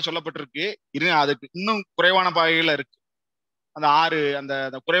 6 பாகை சொல்லப்பட்டிருக்கு. அதுக்கு இன்னும் குறைவான பாகைகள்ல இருக்கு. அந்த 6 அந்த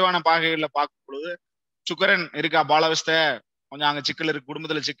குறைவான பாகைகள்ல பார்க்கும் பொழுது சுக்கிரன் இருக்கா பாலாவஸ்தை, கொஞ்சம் அங்க சிக்கல் இருக்கு,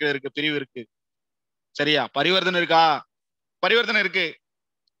 குடும்பத்துல சிக்கல் இருக்கு, பிரிவு இருக்கு, சரியா. பரிவர்த்தனை இருக்கா, பரிவர்த்தனை இருக்கு.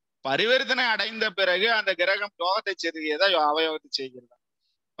 பரிவர்த்தனை அடைந்த பிறகு அந்த கிரகம் யோகத்தை செய்கிறதா அவயோகத்தை செய்கிறதா.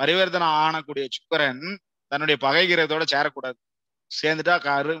 பரிவர்த்தனை ஆனக்கூடிய சுக்கிரன் தன்னுடைய பகை கிரகத்தோட சேரக்கூடாது. சேர்ந்துட்டா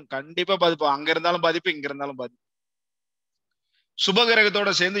கண்டிப்பா பாதிப்பு. அங்க இருந்தாலும் பாதிப்பு, இங்க இருந்தாலும் பாதிப்பு. சுபகிரகத்தோட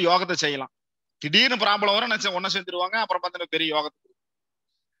சேர்ந்து யோகத்தை செய்யலாம். திடீர்னு ப்ராப்ளம் வரும், ஒன்ன சேர்ந்துருவாங்க, அப்புறம் பார்த்தா பெரிய யோகத்துக்கு.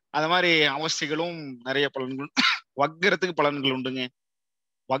 அது மாதிரி அவஸ்தைகளும் நிறைய பலன்கள். வக்கரத்துக்கு பலன்கள் உண்டுங்க.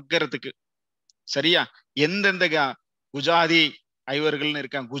 வக்கரத்துக்கு சரியா எந்தெந்த குஜாதி ஐவர்கள்னு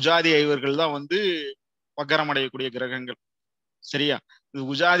இருக்காங்க. குஜாதி ஐவர்கள் தான் வந்து வக்கரம் அடையக்கூடிய கிரகங்கள். சரியா, இந்த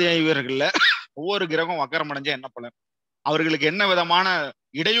குஜாதி ஐவர்கள்ல ஒவ்வொரு கிரகம் வக்கரம் அடைஞ்சா என்ன பலன், அவர்களுக்கு என்ன விதமான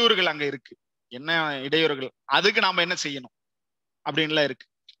இடையூறுகள் அங்க இருக்கு, என்ன இடையூறுகள், அதுக்கு நாம என்ன செய்யணும் அப்படின்லாம் இருக்கு.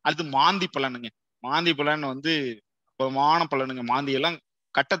 அடுத்து மாந்தி பலனுங்க. மாந்தி பலன் வந்து அற்புதமான பலனுங்க. மாந்தி எல்லாம்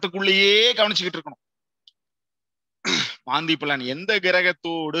கட்டத்துக்குள்ளேயே கவனிச்சுக்கிட்டு இருக்கணும். மாந்தி பலன் எந்த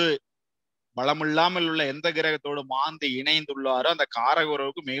கிரகத்தோடு பலமில்லாமல் உள்ள எந்த கிரகத்தோடு மாந்தி இணைந்துள்ளாரோ அந்த காரக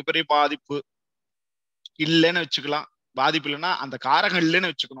உறவுக்கு மிகப்பெரிய பாதிப்பு இல்லைன்னு வச்சுக்கலாம். பாதிப்பு இல்லைன்னா அந்த காரகம்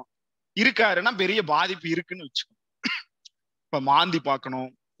இல்லைன்னு வச்சுக்கணும். இருக்காருன்னா பெரிய பாதிப்பு இருக்குன்னு வச்சுக்கணும். இப்ப மாந்தி பார்க்கணும்,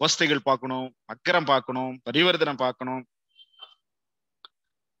 அவஸ்தைகள் பார்க்கணும், வக்கரம் பார்க்கணும், பரிவர்த்தனம் பார்க்கணும்,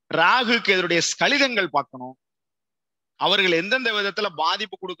 ராகுக்கு இதனுடைய ஸ்கலிதங்கள் பார்க்கணும், அவர்கள் எந்தெந்த விதத்துல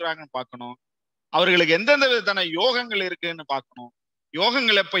பாதிப்பு கொடுக்குறாங்கன்னு பார்க்கணும், அவர்களுக்கு எந்தெந்த விதத்தான யோகங்கள் இருக்குன்னு பார்க்கணும்,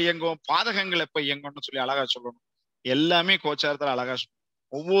 யோகங்கள் எப்ப இயங்கும், பாதகங்கள் எப்ப இயங்கும்னு சொல்லி அழகா சொல்லணும். எல்லாமே கோச்சாரத்துல அழகா சொல்லணும்.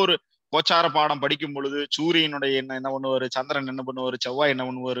 ஒவ்வொரு கோச்சார பாடம் படிக்கும் பொழுது சூரியனுடைய என்ன பண்ணுவாரு, சந்திரன் என்ன பண்ணுவாரு, செவ்வாய் என்ன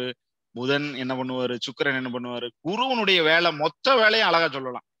பண்ணுவாரு, புதன் என்ன பண்ணுவாரு, சுக்கிரன் என்ன பண்ணுவாரு, குருவனுடைய வேலை மொத்த வேலையும் அழகா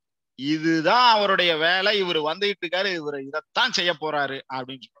சொல்லலாம். இதுதான் அவருடைய வேலை, இவர் வந்துகிட்டு இருக்காரு, இவர் இதைத்தான் செய்ய போறாரு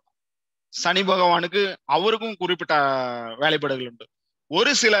அப்படின்னு சொல்லலாம். சனி பகவானுக்கு அவருக்கும் குறிப்பிட்ட வேலைப்பாடுகள் உண்டு.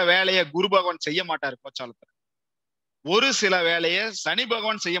 ஒரு சில வேலையை குரு பகவான் செய்ய மாட்டாரு கோச்சாரத்துல, ஒரு சில வேலையை சனி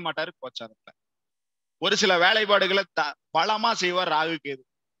பகவான் செய்ய மாட்டாரு கோச்சாரத்துல. ஒரு சில வேலைப்பாடுகளை பலமா செய்வார் ராகு கேது.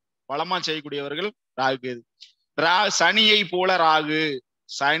 பலமா செய்யக்கூடியவர்கள் ராகு கேது. சனியை போல ராகு,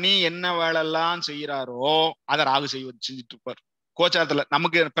 சனி என்ன வேலை எல்லாம் செய்யறாரோ அதை ராகு செஞ்சுட்டு இருப்பார் கோச்சாரத்துல.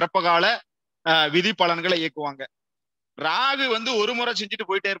 நமக்கு பிறப்பகால விதி பலன்களை இயக்குவாங்க. ராகு வந்து ஒரு முறை செஞ்சுட்டு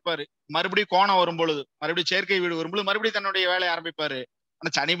போயிட்டே இருப்பாரு. மறுபடியும் கோணம் வரும் பொழுது, மறுபடியும் செயற்கை வீடு வரும்பொழுது மறுபடியும் தன்னுடைய வேலையை ஆரம்பிப்பாரு.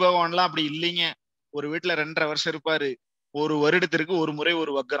 ஆனா சனி பகவான்லாம் அப்படி இல்லைங்க. ஒரு வீட்டுல 2.5 வருஷம் இருப்பாரு. ஒரு வருடத்திற்கு ஒரு முறை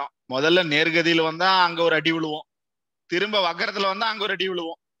ஒரு வக்கரம். முதல்ல நேர்கதியில வந்தா அங்க ஒரு அடி விழுவோம், திரும்ப வக்கரத்துல வந்தா அங்க ஒரு அடி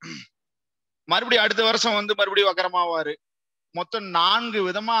விழுவோம், மறுபடியும் அடுத்த வருஷம் வந்து மறுபடியும் வக்கரமாவாரு. மொத்தம் 4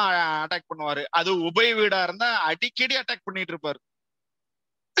 விதமா அட்டாக் பண்ணுவாரு. அது உபய வீடா இருந்தா அடிக்கடி அட்டாக் பண்ணிட்டு இருப்பாரு.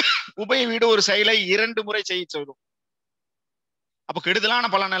 உபய வீடு ஒரு செயலை 2 முறை செய்ய சொல்லும். அப்ப கெடுதலான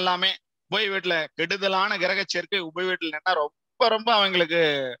பலன் எல்லாமே உபய வீட்டுல, கெடுதலான கிரக சேர்க்கை உபய வீட்டுல என்ன ரொம்ப ரொம்ப அவங்களுக்கு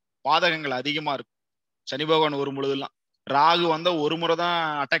பாதகங்கள் அதிகமா இருக்கும். சனி பகவான் ஒரு பொழுதுலாம் ராகு வந்தா ஒரு முறை தான்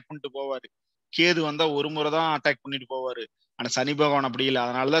அட்டாக் பண்ணிட்டு போவாரு, கேது வந்தா ஒரு முறை தான் அட்டாக் பண்ணிட்டு போவாரு. ஆனா சனி பகவான் அப்படி இல்லை.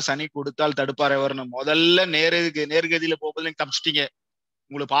 அதனாலதான் சனி கொடுத்தால் தடுப்பார் எவர்னு. முதல்ல நேர்கதியில போகும்போது நீங்க தப்பிச்சிட்டீங்க,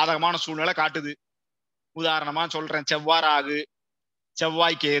 உங்களுக்கு பாதகமான சூழ்நிலை காட்டுது. உதாரணமா சொல்றேன், செவ்வாய் ராகு,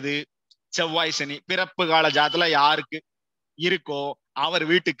 செவ்வாய் கேது, செவ்வாய் சனி பிறப்பு கால ஜாத்துல யாருக்கு இருக்கோ அவர்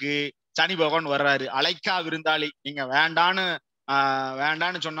வீட்டுக்கு சனி பகவான் வர்றாரு. அழைக்கா விருந்தாளி. நீங்க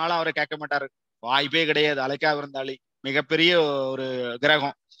வேண்டான்னு சொன்னாலும் அவரை கேட்க மாட்டாரு, வாய்ப்பே கிடையாது. அழைக்கா விருந்தாளி மிகப்பெரிய ஒரு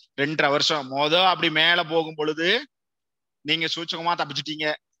கிரகம். 2.5 வருஷம் அப்படி மேல போகும் பொழுது நீங்க சூச்சகமா தப்பிச்சிட்டீங்க,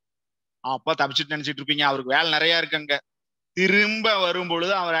 அப்ப தப்பிச்சுட்டு நினைச்சிட்டு இருப்பீங்க. அவருக்கு வேலை நிறைய இருக்கு அங்க. திரும்ப வரும்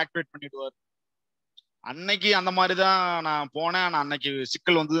பொழுது அவர் ஆக்டிவேட் பண்ணிடுவார். அன்னைக்கு அந்த மாதிரிதான் நான் போனேன், ஆனா அன்னைக்கு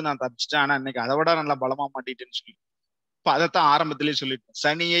சிக்கல் வந்தது, நான் தப்பிச்சிட்டேன். ஆனா அன்னைக்கு அதை விட நல்லா பலமா மாட்டிட்டேன்னு சொல்லி இப்ப அதைத்தான் ஆரம்பத்திலேயே சொல்லிட்டேன்.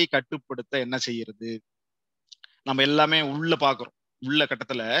 சனியை கட்டுப்படுத்த என்ன செய்யறது, நம்ம எல்லாமே உள்ள பாக்குறோம். உள்ள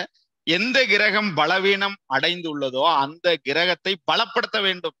கட்டத்துல எந்த கிரகம் பலவீனம் அடைந்து உள்ளதோ அந்த கிரகத்தை பலப்படுத்த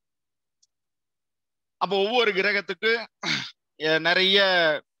வேண்டும். அப்போ ஒவ்வொரு கிரகத்துக்கு நிறைய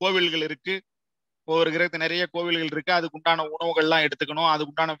கோவில்கள் இருக்கு. ஒவ்வொரு கிரகத்துக்கு நிறைய கோவில்கள் இருக்கு. அதுக்கு உண்டான உணவுகள்லாம் எடுத்துக்கணும்,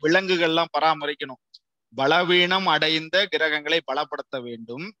 அதுக்கு உண்டான விலங்குகள்லாம் பராமரிக்கணும். பலவீனம் அடைந்த கிரகங்களை பலப்படுத்த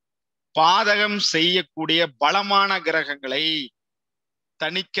வேண்டும். பாதகம் செய்யக்கூடிய பலமான கிரகங்களை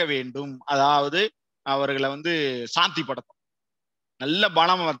தணிக்க வேண்டும். அதாவது அவர்களை வந்து சாந்தி படுத்தும். நல்ல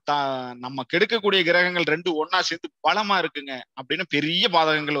பலம் நம்ம கெடுக்கக்கூடிய கிரகங்கள் 2 ஒன்னா சேர்ந்து பலமா இருக்குங்க அப்படின்னு பெரிய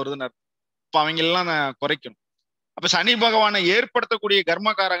பாதகங்கள் வருதுன்னு. இப்ப அவங்க எல்லாம் குறைக்கணும். அப்ப சனி பகவானை ஏற்படுத்தக்கூடிய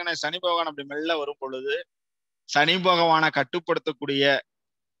கர்மகாரகனை சனி பகவான் அப்படி மெல்ல வரும் பொழுது சனி பகவானை கட்டுப்படுத்தக்கூடிய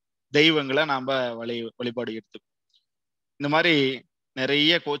தெய்வங்களை நாம வழிபாடு எடுத்துக்கணும். இந்த மாதிரி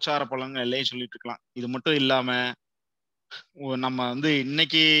நிறைய கோச்சார பலன்கள் எல்லாம் சொல்லிட்டு இருக்கலாம். இது மட்டும் இல்லாம நம்ம வந்து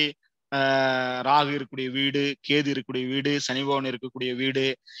இன்னைக்கு ராகு இருக்கக்கூடிய வீடு, கேது இருக்கக்கூடிய வீடு, சனி பகவான் இருக்கக்கூடிய வீடு,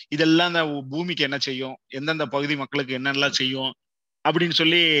 இதெல்லாம் இந்த பூமிக்கு என்ன செய்யும், எந்தெந்த பகுதி மக்களுக்கு என்னென்னலாம் செய்யும் அப்படின்னு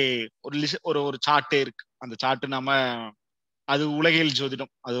சொல்லி ஒரு சார்ட்டே இருக்கு. அந்த சார்ட்டு நம்ம அது உலகியல்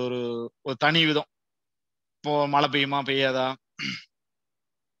ஜோதிடம், அது ஒரு தனி விதம். இப்போ மழை பெய்யுமா பெய்யாதா,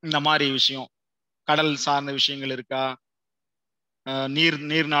 இந்த மாதிரி விஷயம், கடல் சார்ந்த விஷயங்கள் இருக்கா,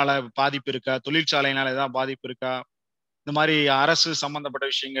 நீர்னால பாதிப்பு இருக்கா, தொழிற்சாலையினால ஏதாவது பாதிப்பு இருக்கா, இந்த மாதிரி அரசு சம்பந்தப்பட்ட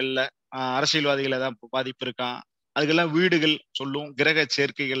விஷயங்கள்ல அரசியல்வாதிகள் ஏதாவது பாதிப்பு இருக்கா, அதுக்கெல்லாம் வீடுகள் சொல்லும், கிரக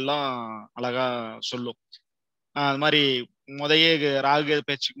சேர்க்கைகள்லாம் அழகா சொல்லும். அது மாதிரி முதையே ராகு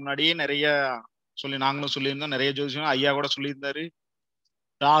பேச்சுக்கு முன்னாடியே நிறைய நாங்களும் சொல்லியிருந்தோம், நிறைய ஜோதிஷம் ஐயா கூட சொல்லியிருந்தாரு.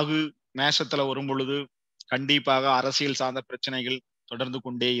 ராகு மேஷத்துல வரும் பொழுது கண்டிப்பாக அரசியல் சார்ந்த பிரச்சனைகள் தொடர்ந்து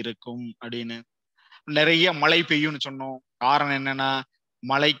கொண்டே இருக்கும் அப்படின்னு. நிறைய மழை பெய்யும்னு சொன்னோம். காரணம் என்னன்னா,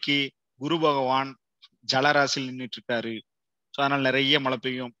 மழைக்கு குரு பகவான் ஜலராசியில் நின்றுட்டு இருக்காரு. ஸோ அதனால நிறைய மழை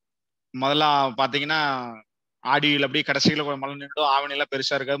பெய்யும். முதல்ல பாத்தீங்கன்னா ஆடியில் அப்படியே கடைசியில மழை நின்றுடும், ஆவணியில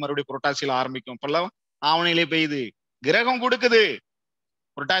பெருசா இருக்காது, மறுபடியும் புரட்டாசியில ஆரம்பிக்கும். இப்பெல்லாம் ஆவணியிலே பெய்யுது, கிரகம் கொடுக்குது,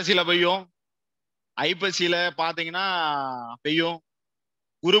 புரட்டாசியில பெய்யும், ஐப்பசியில பாத்தீங்கன்னா பெய்யும்.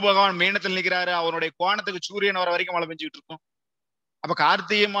 குரு பகவான் மீனத்தில் நிற்கிறாரு, அவருடைய கோணத்துக்கு சூரியன் வர வரைக்கும் மழை பெஞ்சுக்கிட்டு இருக்கும். அப்ப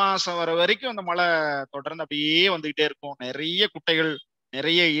கார்த்திகை மாசம் வர வரைக்கும் அந்த மழை தொடர்ந்து அப்படியே வந்துகிட்டே இருக்கும். நிறைய குட்டைகள்,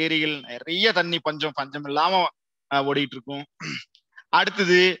 நிறைய ஏரிகள், நிறைய தண்ணி பஞ்சம் இல்லாம ஓடிட்டு இருக்கும்.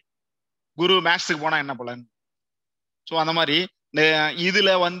 அடுத்தது குரு மேக்ஸுக்கு போனா என்ன பலன்? ஸோ அந்த மாதிரி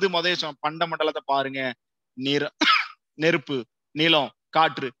இதுல பண்ட மண்டலத்தை பாருங்க. நீர், நெருப்பு, நிலம்,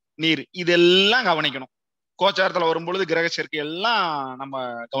 காற்று, நீர், இதெல்லாம் கவனிக்கணும். கோச்சாரத்துல வரும்பொழுது கிரக சேர்க்கை எல்லாம் நம்ம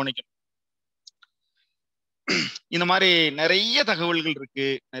கவனிக்கணும். இந்த மாதிரி நிறைய தகவல்கள் இருக்கு,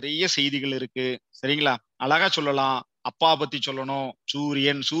 நிறைய செய்திகள் இருக்கு. சரிங்களா? அழகா சொல்லலாம். அப்பா பத்தி சொல்லணும்.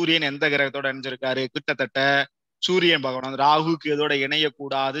 சூரியன் எந்த கிரகத்தோட இணைஞ்சிருக்காரு? கிட்டத்தட்ட சூரியன் பகவான் ராகுக்கு எதோட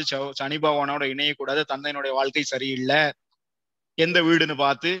இணையக்கூடாது, சனி பகவானோட இணையக்கூடாது, தந்தையினுடைய வாழ்க்கை சரியில்லை, எந்த வீடுன்னு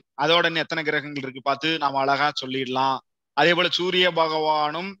பார்த்து அதோட எத்தனை கிரகங்கள் இருக்கு பார்த்து நாம அழகா சொல்லிடலாம். அதே போல சூரிய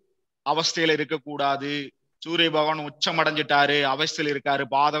பகவானும் அவஸ்தையில இருக்கக்கூடாது. சூரிய பகவான் உச்சம் அடைஞ்சிட்டாரு, அவஸ்தையில் இருக்காரு,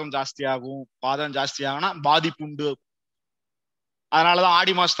 பாதகம் ஜாஸ்தியாகும். பாதகம் ஜாஸ்தியாகனா பாதிப்பு உண்டு. அதனாலதான்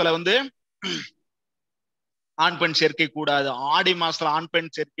ஆடி மாசத்துல ஆண் பெண் சேர்க்கை கூடாது. ஆடி மாசத்துல ஆண்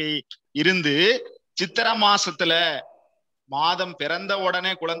பெண் சேர்க்கை இருந்து சித்திரை மாசத்துல மாதம் பிறந்த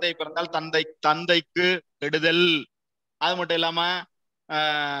உடனே குழந்தை பிறந்தால் தந்தைக்கு கெடுதல். அது மட்டும் இல்லாம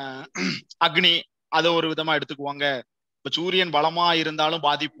அக்னி அதை ஒரு விதமா எடுத்துக்குவாங்க. இப்ப சூரியன் பலமா இருந்தாலும்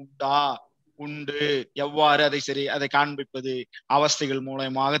பாதிப்பு உண்டு. எவ்வாறு அதை காண்பிப்பது? அவஸ்தைகள்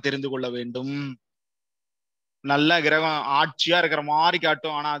மூலமாக தெரிந்து கொள்ள வேண்டும். நல்ல கிரகம் ஆட்சியா இருக்கிற மாதிரி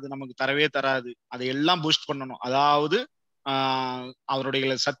காட்டும், ஆனா அது நமக்கு தரவே தராது. அதையெல்லாம் பூஸ்ட் பண்ணணும். அதாவது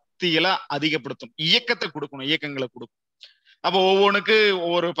அவருடைய சக்திகளை அதிகப்படுத்தும், இயக்கத்தை கொடுக்கணும், இயக்கங்களை கொடுக்கும். அப்போ ஒவ்வொன்றுக்கு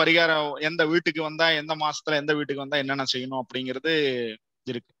ஒவ்வொரு பரிகாரம், எந்த வீட்டுக்கு வந்தா, எந்த மாசத்துல எந்த வீட்டுக்கு வந்தா என்னென்ன செய்யணும் அப்படிங்கிறது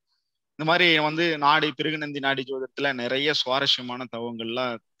இருக்கு. இந்த மாதிரி நாடி பிருகுநந்தி நாடி ஜோதிடத்துல நிறைய சுவாரஸ்யமான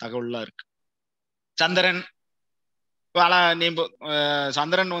தகவல்லாம் இருக்கு. சந்திரன்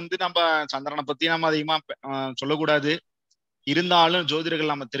சந்திரன் நம்ம சந்திரனை பத்தி நம்ம அதிகமா சொல்லக்கூடாது. இருந்தாலும்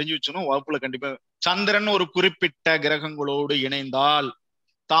ஜோதிடர்கள் நம்ம தெரிஞ்சு வச்சோம், வகுப்புல கண்டிப்பா. சந்திரன் ஒரு குறிப்பிட்ட கிரகங்களோடு இணைந்தால்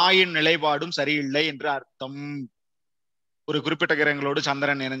தாயின் நிலைப்பாடும் சரியில்லை என்று அர்த்தம். ஒரு குறிப்பிட்ட கிரகங்களோடு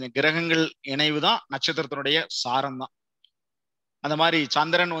சந்திரன் இணைஞ்ச கிரகங்கள் இணைவுதான் நட்சத்திரத்தினுடைய சாரம் தான். அந்த மாதிரி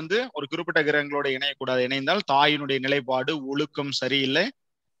சந்திரன் ஒரு குறிப்பிட்ட கிரகங்களோட இணையக்கூடாது. இணைந்தால் தாயினுடைய நிலைப்பாடு ஒழுக்கம் சரியில்லை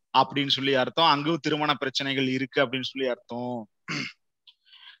அப்படின்னு சொல்லி அர்த்தம். அங்கும் திருமண பிரச்சனைகள் இருக்கு அப்படின்னு சொல்லி அர்த்தம்.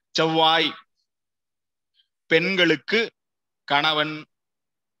 செவ்வாய் பெண்களுக்கு கணவன்,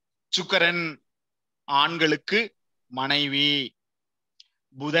 சுக்கிரன் ஆண்களுக்கு மனைவி,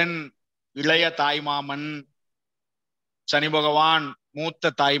 புதன் இளைய தாய்மாமன், சனி பகவான்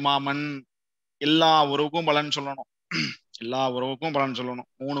மூத்த தாய்மாமன். எல்லா உறவுக்கும் பலன் சொல்லணும். எல்லா உறவுக்கும் பலன் சொல்லணும்.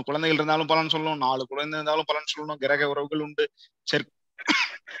 3 குழந்தைகள் இருந்தாலும் பலன் சொல்லணும், 4 குழந்தை இருந்தாலும் பலன் சொல்லணும். கிரக உறவுகள் உண்டு. சரி,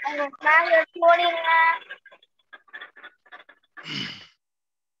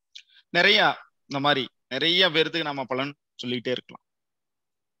 நிறைய இந்த மாதிரி நிறைய பேருக்கு நம்ம பலன் சொல்லிட்டே இருக்கலாம்.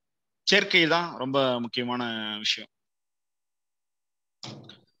 சேர்க்கை தான் ரொம்ப முக்கியமான விஷயம்.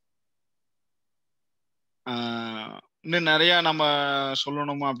 இன்னும் நிறைய நம்ம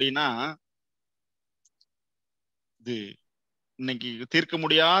சொல்லணும் அப்படின்னா, இது இன்னைக்கு தீர்க்க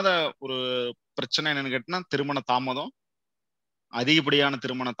முடியாத ஒரு பிரச்சனை என்னன்னு கேட்டா திருமண தாமதம், அதிகப்படியான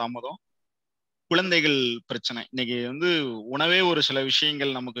திருமண தாமதம், குழந்தைகள் பிரச்சனை. இன்னைக்கு உணவே ஒரு சில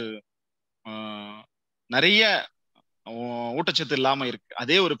விஷயங்கள் நமக்கு நிறைய ஊட்டச்சத்து இல்லாம இருக்கு.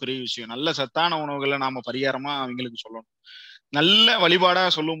 அதே ஒரு பெரிய விஷயம். நல்ல சத்தான உணவுகளை நாம பரிகாரமா அவங்களுக்கு சொல்லணும். நல்ல வழிபாடா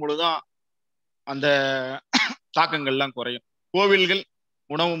சொல்லும் பொழுதுதான் அந்த தாக்கங்கள்லாம் குறையும். கோவில்கள்,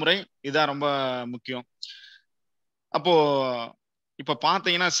 உணவு முறை, இதான் ரொம்ப முக்கியம். அப்போ இப்ப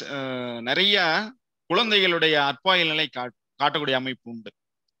பாத்தீங்கன்னா நிறைய குழந்தைகளுடைய அற்பாயல் நிலை காட்டக்கூடிய அமைப்பு உண்டு.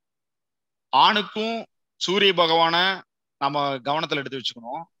 ஆணுக்கும் சூரிய பகவான நம்ம கவனத்துல எடுத்து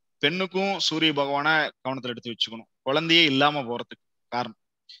வச்சுக்கணும், பெண்ணுக்கும் சூரிய பகவான கவனத்துல எடுத்து வச்சுக்கணும், குழந்தையே இல்லாம போறதுக்கு காரணம்.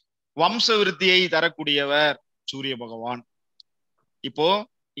 வம்ச விருத்தியை தரக்கூடியவர் சூரிய பகவான். இப்போ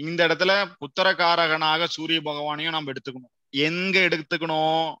இந்த இடத்துல புத்திரகாரகனாக சூரிய பகவானையும் நம்ம எடுத்துக்கணும். எங்க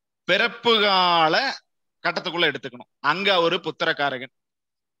எடுத்துக்கணும்? பிறப்பு கால கட்டத்துக்குள்ள எடுத்துக்கணும். அங்க ஒரு புத்திரகாரகன்.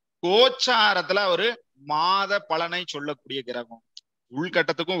 கோச்சாரத்துல ஒரு மாத பலனை சொல்லக்கூடிய கிரகம்.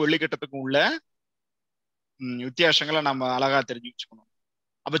 உள்கட்டத்துக்கும் வெளிக்கட்டத்துக்கும் உள்ள வித்தியாசங்களை நம்ம அழகா தெரிஞ்சு வச்சுக்கணும்.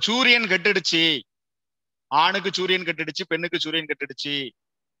 அப்ப சூரியன் கெட்டுடுச்சு, ஆணுக்கு சூரியன் கெட்டுடுச்சு, பெண்ணுக்கு சூரியன் கெட்டுடுச்சு,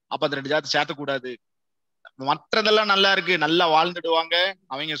 அப்ப அந்த 2 ஜாதி சேர்த்தக்கூடாது. மற்றதெல்லாம் நல்லா இருக்கு, நல்லா வாழ்ந்துடுவாங்க,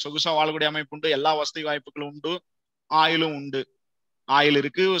 அவங்க சொகுசா வாழக்கூடிய அமைப்பு உண்டு, எல்லா வசதி வாய்ப்புகளும் உண்டு, ஆயுளும் உண்டு, ஆயுள்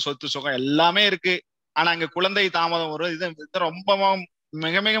இருக்கு, சொத்து சுகம் எல்லாமே இருக்கு. ஆனா அங்க குழந்தை தாமதம் வரும். இது ரொம்ப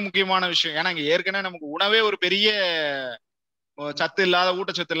மிக மிக முக்கியமான விஷயம். ஏன்னா இங்க ஏற்கனவே நமக்கு உணவே ஒரு பெரிய சத்து இல்லாத,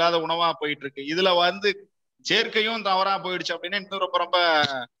 ஊட்டச்சத்து இல்லாத உணவா போயிட்டு இருக்கு. இதுல சேர்க்கையும் தவறா போயிடுச்சு அப்படின்னா இன்னும் ரொம்ப ரொம்ப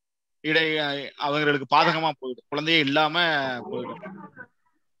அவங்களுக்கு பாதகமா போயிடும், குழந்தையே இல்லாம போயிடும்.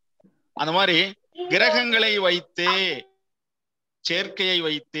 அந்த மாதிரி கிரகங்களை வைத்தே, சேர்க்கையை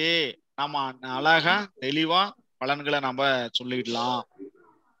வைத்தே நம்ம அழகா தெளிவா பலன்களை நம்ம சொல்லிடலாம்.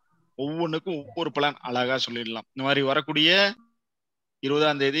 ஒவ்வொன்றுக்கும் ஒவ்வொரு பலன் அழகா சொல்லிடலாம். இந்த மாதிரி வரக்கூடிய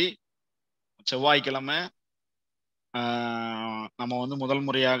 20ஆம் தேதி செவ்வாய்க்கிழமை நம்ம முதல்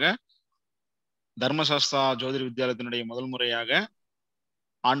முறையாக தர்மசாஸ்திரா ஜோதிட வித்யாலயத்தினுடைய முதல் முறையாக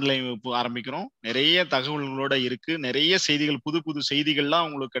ஆன்லைன் வகுப்பு ஆரம்பிக்கிறோம். நிறைய தகவல்களோட இருக்கு, நிறைய செய்திகள், புது புது செய்திகள்லாம்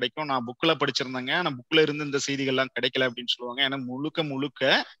உங்களுக்கு கிடைக்கும். நான் புக்ல படிச்சிருந்தேங்க, ஆனா புக்ல இருந்து இந்த செய்திகள்லாம் கிடைக்கல அப்படின்னு சொல்லுவாங்க. ஏன்னா முழுக்க முழுக்க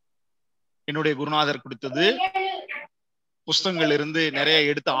என்னுடைய குருநாதர் கொடுத்தது, புஸ்தகங்கள் இருந்து நிறைய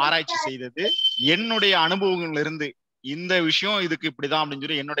எடுத்து ஆராய்ச்சி செய்தது, என்னுடைய அனுபவங்கள்ல இருந்து இந்த விஷயம் இதுக்கு இப்படிதான் அப்படின்னு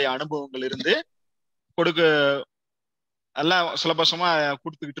சொல்லி என்னுடைய அனுபவங்கள் இருந்து எல்லாம் சுலபசமா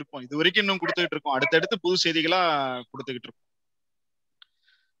கொடுத்துக்கிட்டு இருக்கோம். இது வரைக்கும் இன்னும் கொடுத்துக்கிட்டு இருக்கோம், அடுத்தடுத்து புது செய்திகளா கொடுத்துக்கிட்டு இருக்கோம்.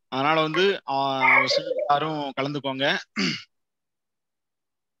 அதனால எல்லாரும் கலந்துக்கோங்க.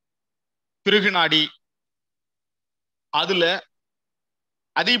 பிறகு நாடி அதுல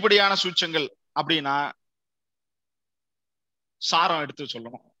அதிகப்படியான சூட்சங்கள் அப்படின்னா சாரம் எடுத்து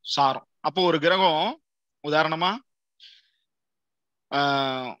சொல்லணும். சாரம் அப்போ ஒரு கிரகம் உதாரணமா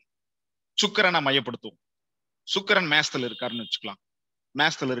சுக்கிரனை மையப்படுத்தும். சுக்கிரன் மேசத்துல இருக்காருன்னு வச்சுக்கலாம்.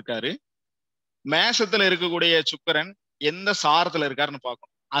 மேசத்துல இருக்காரு, மேசத்துல இருக்கக்கூடிய சுக்கிரன் எந்த சாரத்துல இருக்காருன்னு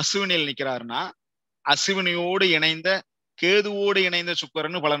பார்க்கணும். அசுவினியில் நிக்கிறாருன்னா அசுவினியோடு இணைந்த, கேதுவோடு இணைந்த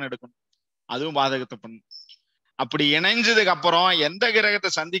சுக்கிரன்னு பலன் எடுக்கணும். அதுவும் பாதகத்தை பண்ணும். அப்படி இணைஞ்சதுக்கு அப்புறம் எந்த கிரகத்தை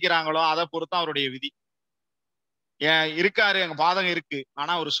சந்திக்கிறாங்களோ அதை பொறுத்து அவருடைய விதி. இருக்காரு, எங்க பாதகம் இருக்கு,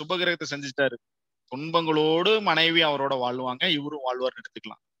 ஆனா ஒரு சுப கிரகத்தை செஞ்சுட்டாரு, துன்பங்களோடு மனைவி அவரோட வாழ்வாங்க, இவரும் வாழ்வார்னு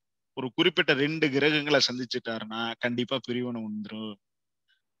எடுத்துக்கலாம். ஒரு குறிப்பிட்ட 2 கிரகங்களை சந்திச்சுட்டாருன்னா கண்டிப்பா பிரிவினை வந்துடும்.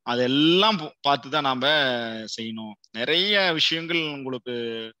 அதெல்லாம் பார்த்துதான் நாம செய்யணும். நிறைய விஷயங்கள் உங்களுக்கு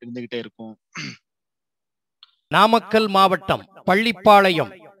இருந்துகிட்டே இருக்கும். நாமக்கல் மாவட்டம்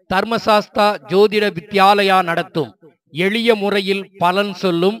பள்ளிப்பாளையம் தர்மசாஸ்திரா ஜோதிட வித்யாலயா நடத்தும் எளிய முறையில் பலன்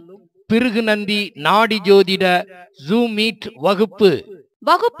சொல்லும் பிருகு நந்தி நாடி ஜோதிட ஜூம் மீட் வகுப்பு.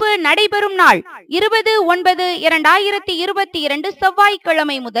 வகுப்பு நடைபெறும் நாள் 20/9/2022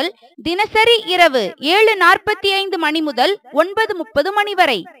 செவ்வாய்க்கிழமை முதல் தினசரி இரவு 7:45 மணி முதல் 9:30 மணி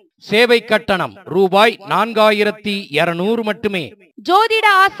வரை. சேவை கட்டணம் ரூபாய் 4200 மட்டுமே. ஜோதிட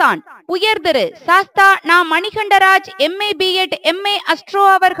ஆசான் உயர்திரு சாஸ்தா நா Manikandaraj MA B.Ed MA astro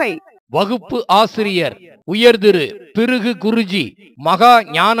அவர்கள். வகுப்பு ஆசிரியர் உயர்திரு பிருகு குருஜி மகா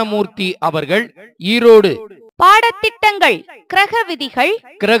ஞானமூர்த்தி அவர்கள், ஈரோடு. பாடத்திட்டங்கள்: கிரக விதிகள்,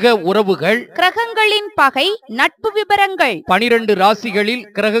 கிரக உறவுகள், கிரகங்களின் பகை, நட்பு விபரங்கள், 12 ராசிகளில்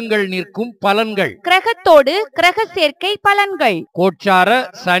கிரகங்கள் நிற்கும் பலன்கள், கிரகத்தோடு கிரக சேர்க்கை பலன்கள், கோச்சார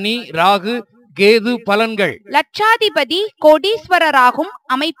சனி ராகு கேது பலன்கள், லட்சாதிபதி கோடீஸ்வரராகும்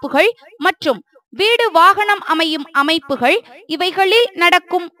அமைப்புகள் மற்றும் வீடு வாகனம் அமையும் அமைப்புகள், இவைகளில்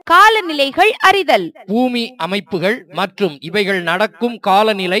நடக்கும் காலநிலைகள் அறிதல், பூமி அமைப்புகள் மற்றும் இவைகள் நடக்கும்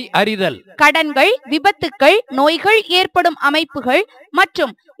காலநிலை அறிதல், கடன்கள், விபத்துக்கள், நோய்கள் ஏற்படும் அமைப்புகள்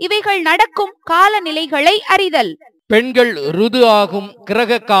மற்றும் இவைகள் நடக்கும் காலநிலைகளை அறிதல், பெண்கள் ருது ஆகும்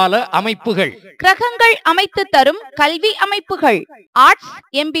கிரக கால அமைப்புகள், கிரகங்கள் அமைத்து தரும் கல்வி அமைப்புகள், ஆர்ட்ஸ்,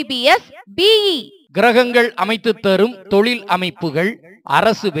 MBBS, BE, கிரகங்கள் அமைத்து தரும் தொழில் அமைப்புகள்,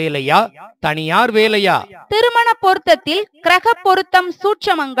 அரசு வேலையா தனியார் வேலையா, திருமண பொருத்தத்தில் கிரக பொருத்தம்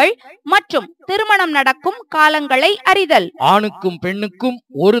சூட்சமங்கள் மற்றும் திருமணம் நடக்கும் காலங்களை அறிதல், ஆணுக்கும் பெண்ணுக்கும்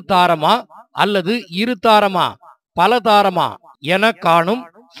ஒரு தாரமா அல்லது இரு தாரமா பல தாரமா என காணும்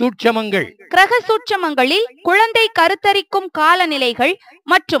சூட்சமங்கள், கிரக சூட்சமங்களில் குழந்தை கருத்தரிக்கும் காலநிலைகள்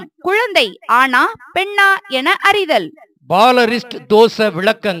மற்றும் குழந்தை ஆணா பெண்ணா என அறிதல், பாலரிஸ்ட் தோஷ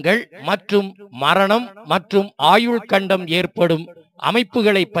விளக்கங்கள் மற்றும் மரணம் மற்றும் ஆயுள் கண்டம் ஏற்படும்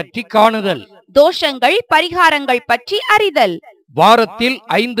அமைப்புகளை பற்றி காணுதல், தோஷங்கள் பரிகாரங்கள் பற்றி அறிதல், வாரத்தில்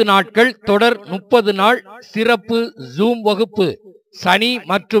 5 நாட்கள் தொடர் 30 நாள் சிறப்பு ஜூம் வகுப்பு, சனி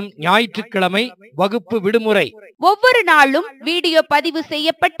மற்றும் ஞாயிற்றுக்கிழமை வகுப்பு விடுமுறை. ஒவ்வொரு நாளும் வீடியோ பதிவு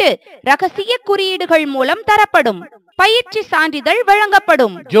செய்யப்பட்டு ரகசிய குறியீடுகள் மூலம் தரப்படும். பயிற்சி சான்றிதழ்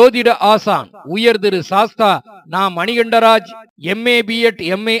வழங்கப்படும். ஜோதிட ஆசான் உயர் திரு சாஸ்தா நா Manikandaraj MA B.Ed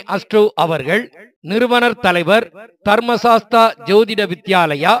MA astro அவர்கள், நிறுவனர் தலைவர், தர்மசாஸ்தா ஜோதிட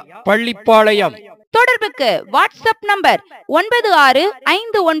வித்யாலயா, பள்ளிப்பாளையம். தொடர்புக்கு வாட்ஸ்அப் நம்பர்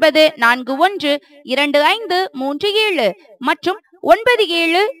 9659412537 மற்றும்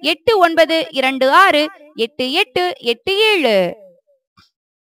 9789268887.